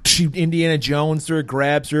 she Indiana Jones her,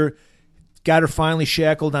 grabs her. Got her finally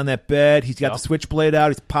shackled on that bed. He's got the switchblade out.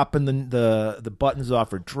 He's popping the buttons off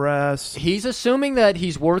her dress. He's assuming that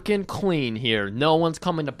he's working clean here. No one's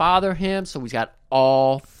coming to bother him, so he's got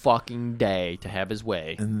all fucking day to have his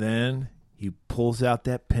way. And then he pulls out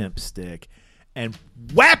that pimp stick and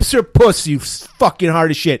whaps her pussy fucking hard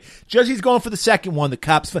as shit. Just as he's going for the second one, the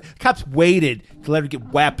cops waited to let her get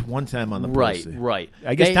whapped one time on the pussy. Right.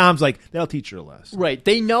 I guess Tom's like, that'll teach her a lesson. Right.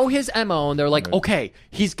 They know his MO, and they're like, okay,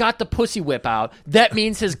 he's got the pussy whip out. That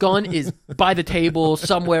means his gun is by the table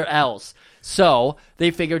somewhere else. So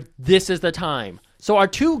they figured this is the time. So our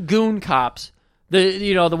 2 goon cops,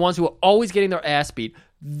 the ones who are always getting their ass beat,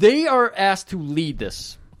 they are asked to lead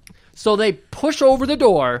this. So they push over the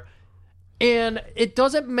door. And it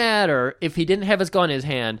doesn't matter if he didn't have his gun in his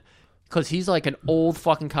hand, because he's like an old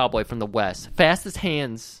fucking cowboy from the West. Fastest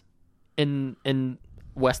hands in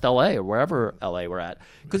West L.A. or wherever L.A. we're at.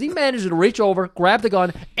 Because he managed to reach over, grab the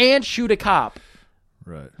gun, and shoot a cop.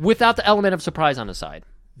 Right. Without the element of surprise on the side.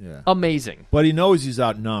 Yeah. Amazing. But he knows he's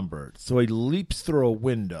outnumbered, so he leaps through a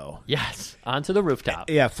window. Yes, onto the rooftop.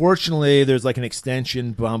 Yeah, fortunately, there's like an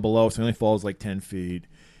extension down below, so he only falls like 10 feet.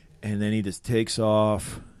 And then he just takes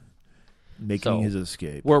off, making his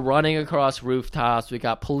escape. We're running across rooftops. We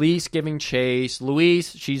got police giving chase.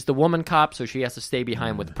 Louise, she's the woman cop, so she has to stay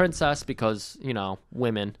behind with Princess because,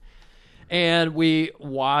 women. And we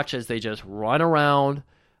watch as they just run around.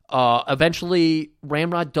 Eventually,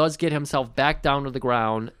 Ramrod does get himself back down to the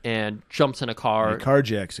ground and jumps in a car. He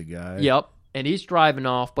carjacks a guy. Yep. And he's driving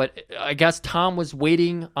off, but I guess Tom was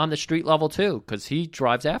waiting on the street level too because he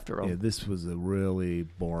drives after him. Yeah, this was a really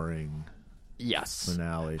boring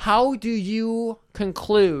finale. How do you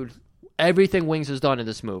conclude everything Wings has done in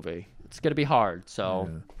this movie? It's going to be hard.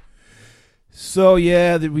 So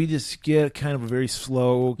we just get kind of a very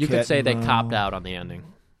slow. You could say they copped out on the ending.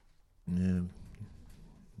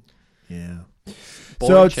 Yeah.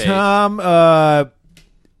 Boring so chase. Tom,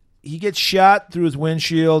 he gets shot through his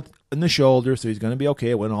windshield in the shoulder, so he's going to be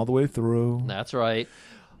okay. It went all the way through. That's right.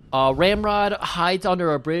 Ramrod hides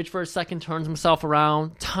under a bridge for a second, turns himself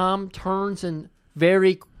around. Tom turns and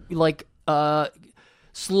very,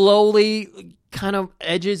 slowly kind of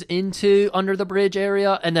edges into under the bridge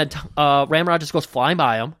area, and then Ramrod just goes flying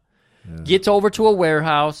by him, gets over to a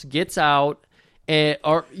warehouse, gets out,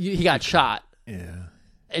 he got shot. Yeah.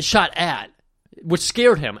 Shot at, which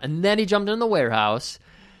scared him, and then he jumped in the warehouse,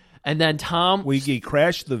 and then Tom... He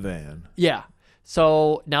crashed the van. Yeah.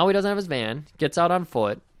 So now he doesn't have his van, gets out on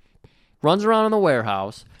foot, runs around in the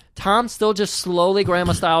warehouse. Tom's still just slowly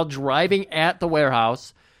grandma-style driving at the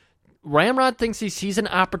warehouse. Ramrod thinks he sees an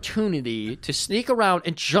opportunity to sneak around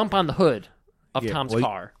and jump on the hood of Tom's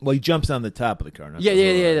car. He jumps on the top of the car. Not Yeah.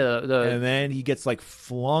 And then he gets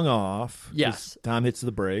flung off. Yes. Tom hits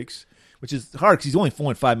the brakes, which is hard because he's only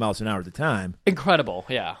going 5 miles an hour at the time. Incredible,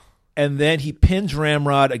 yeah. And then he pins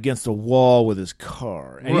Ramrod against a wall with his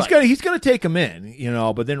car. And he's gonna take him in,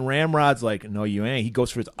 but then Ramrod's like, no, you ain't. He goes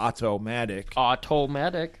for his automatic.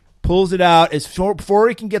 Pulls it out before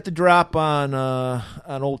he can get the drop on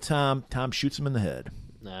old Tom. Tom shoots him in the head.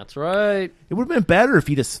 That's right. It would have been better if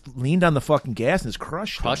he just leaned on the fucking gas and just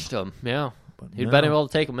crushed him. Yeah. But He'd no. been able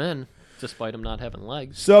to take him in, despite him not having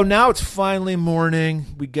legs. So now it's finally morning.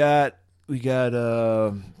 We got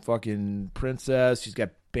fucking Princess. She's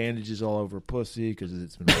got bandages all over her pussy because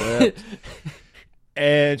it's been ripped.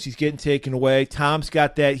 And she's getting taken away. Tom's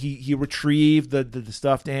got that. He retrieved the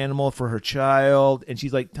stuffed animal for her child. And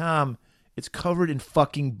she's like, Tom, it's covered in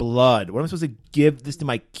fucking blood. What am I supposed to give this to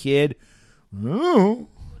my kid? Oh.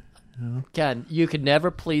 Again, you could never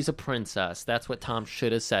please a princess. That's what Tom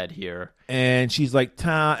should have said here. And she's like,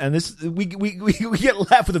 Tom, and this we get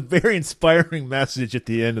left with a very inspiring message at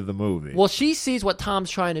the end of the movie. Well, she sees what Tom's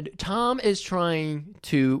trying to do. Tom is trying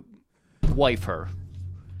to wife her.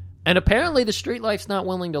 And apparently the street life's not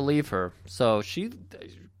willing to leave her. So she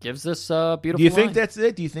gives this beautiful Do you think line. that's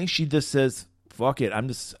it? Do you think she just says, fuck it,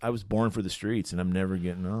 I was born for the streets and I'm never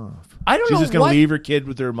getting off? I don't know. She's just going to leave her kid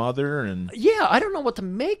with her mother and... Yeah, I don't know what to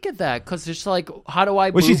make of that because it's like, how do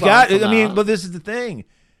I Well, move she's on got... from I mean, that? but this is the thing.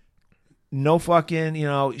 No fucking,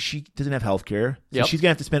 she doesn't have health care. So Yep. she's going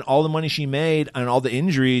to have to spend all the money she made on all the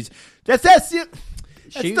injuries. That's the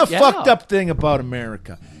Yeah. fucked up thing about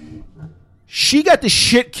America. She got the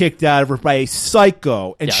shit kicked out of her by a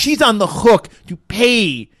psycho, and Yes. she's on the hook to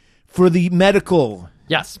pay for the medical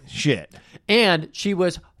Yes. shit. And she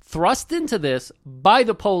was thrust into this by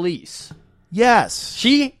the police. Yes.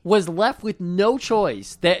 She was left with no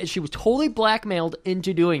choice. That she was totally blackmailed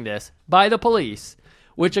into doing this by the police.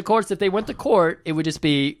 Which, of course, if they went to court, it would just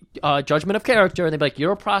be judgment of character, and they'd be like,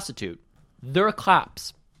 "You're a prostitute." They're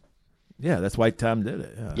cops. Yeah, that's why Tom did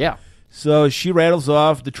it. Yeah. So she rattles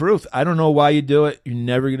off the truth. I don't know why you do it. You're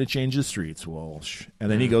never going to change the streets, Walsh.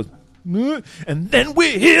 And then he goes, and then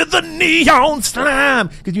we hear the neon slime.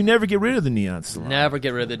 Because you never get rid of the neon slime. Never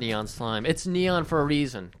get rid of the neon slime. It's neon for a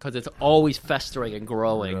reason, because it's always festering and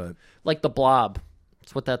growing. Right. Like the blob.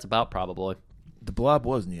 That's what that's about, probably. The blob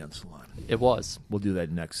was neon slime. It was. We'll do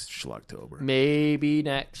that next Schlocktober. Maybe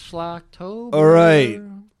next October. All right.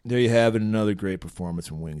 There you have it. Another great performance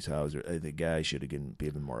from Wings Hauser. The guy should have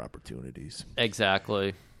given more opportunities.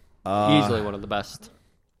 Exactly. Easily one of the best.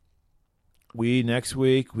 Next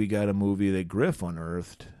week, we got a movie that Griff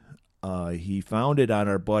unearthed. He found it on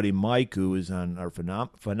our buddy Mike, who is on our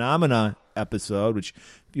Phenomena episode, which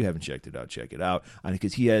if you haven't checked it out, check it out.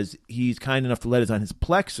 Because he's kind enough to let us on his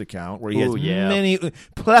Plex account, where he has many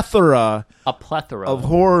plethora of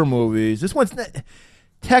horror movies. This one's not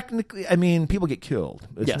technically. I mean, people get killed.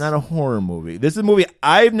 It's not a horror movie. This is a movie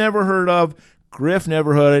I've never heard of. Griff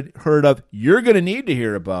never heard of. You're going to need to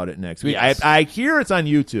hear about it next week. Yes. I hear it's on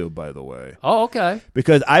YouTube, by the way. Oh, okay.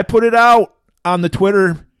 Because I put it out on the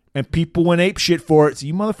Twitter, and people went ape shit for it. So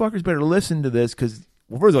you motherfuckers better listen to this, because,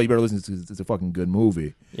 well, first of all, you better listen to this because it's a fucking good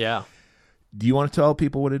movie. Yeah. Do you want to tell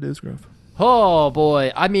people what it is, Griff? Oh,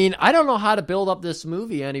 boy. I mean, I don't know how to build up this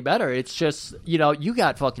movie any better. It's just, you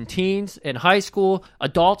got fucking teens in high school.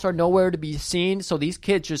 Adults are nowhere to be seen, so these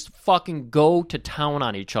kids just fucking go to town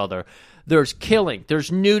on each other. There's killing.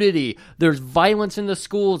 There's nudity. There's violence in the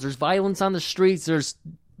schools. There's violence on the streets. There's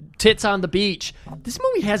tits on the beach. This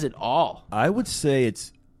movie has it all. I would say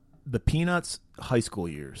it's the Peanuts high school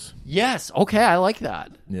years. Yes. Okay, I like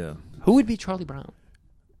that. Yeah. Who would be Charlie Brown?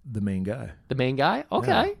 The main guy. The main guy? Okay.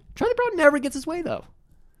 Yeah. Charlie Brown never gets his way, though.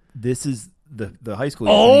 This is the high school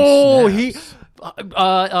years. Oh, when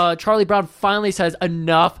snaps. Charlie Brown finally says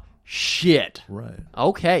enough shit. Right.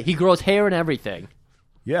 Okay. He grows hair and everything.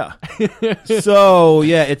 Yeah. So,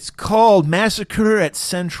 yeah, it's called Massacre at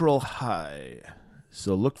Central High.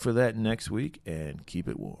 So look for that next week and keep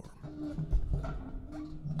it warm.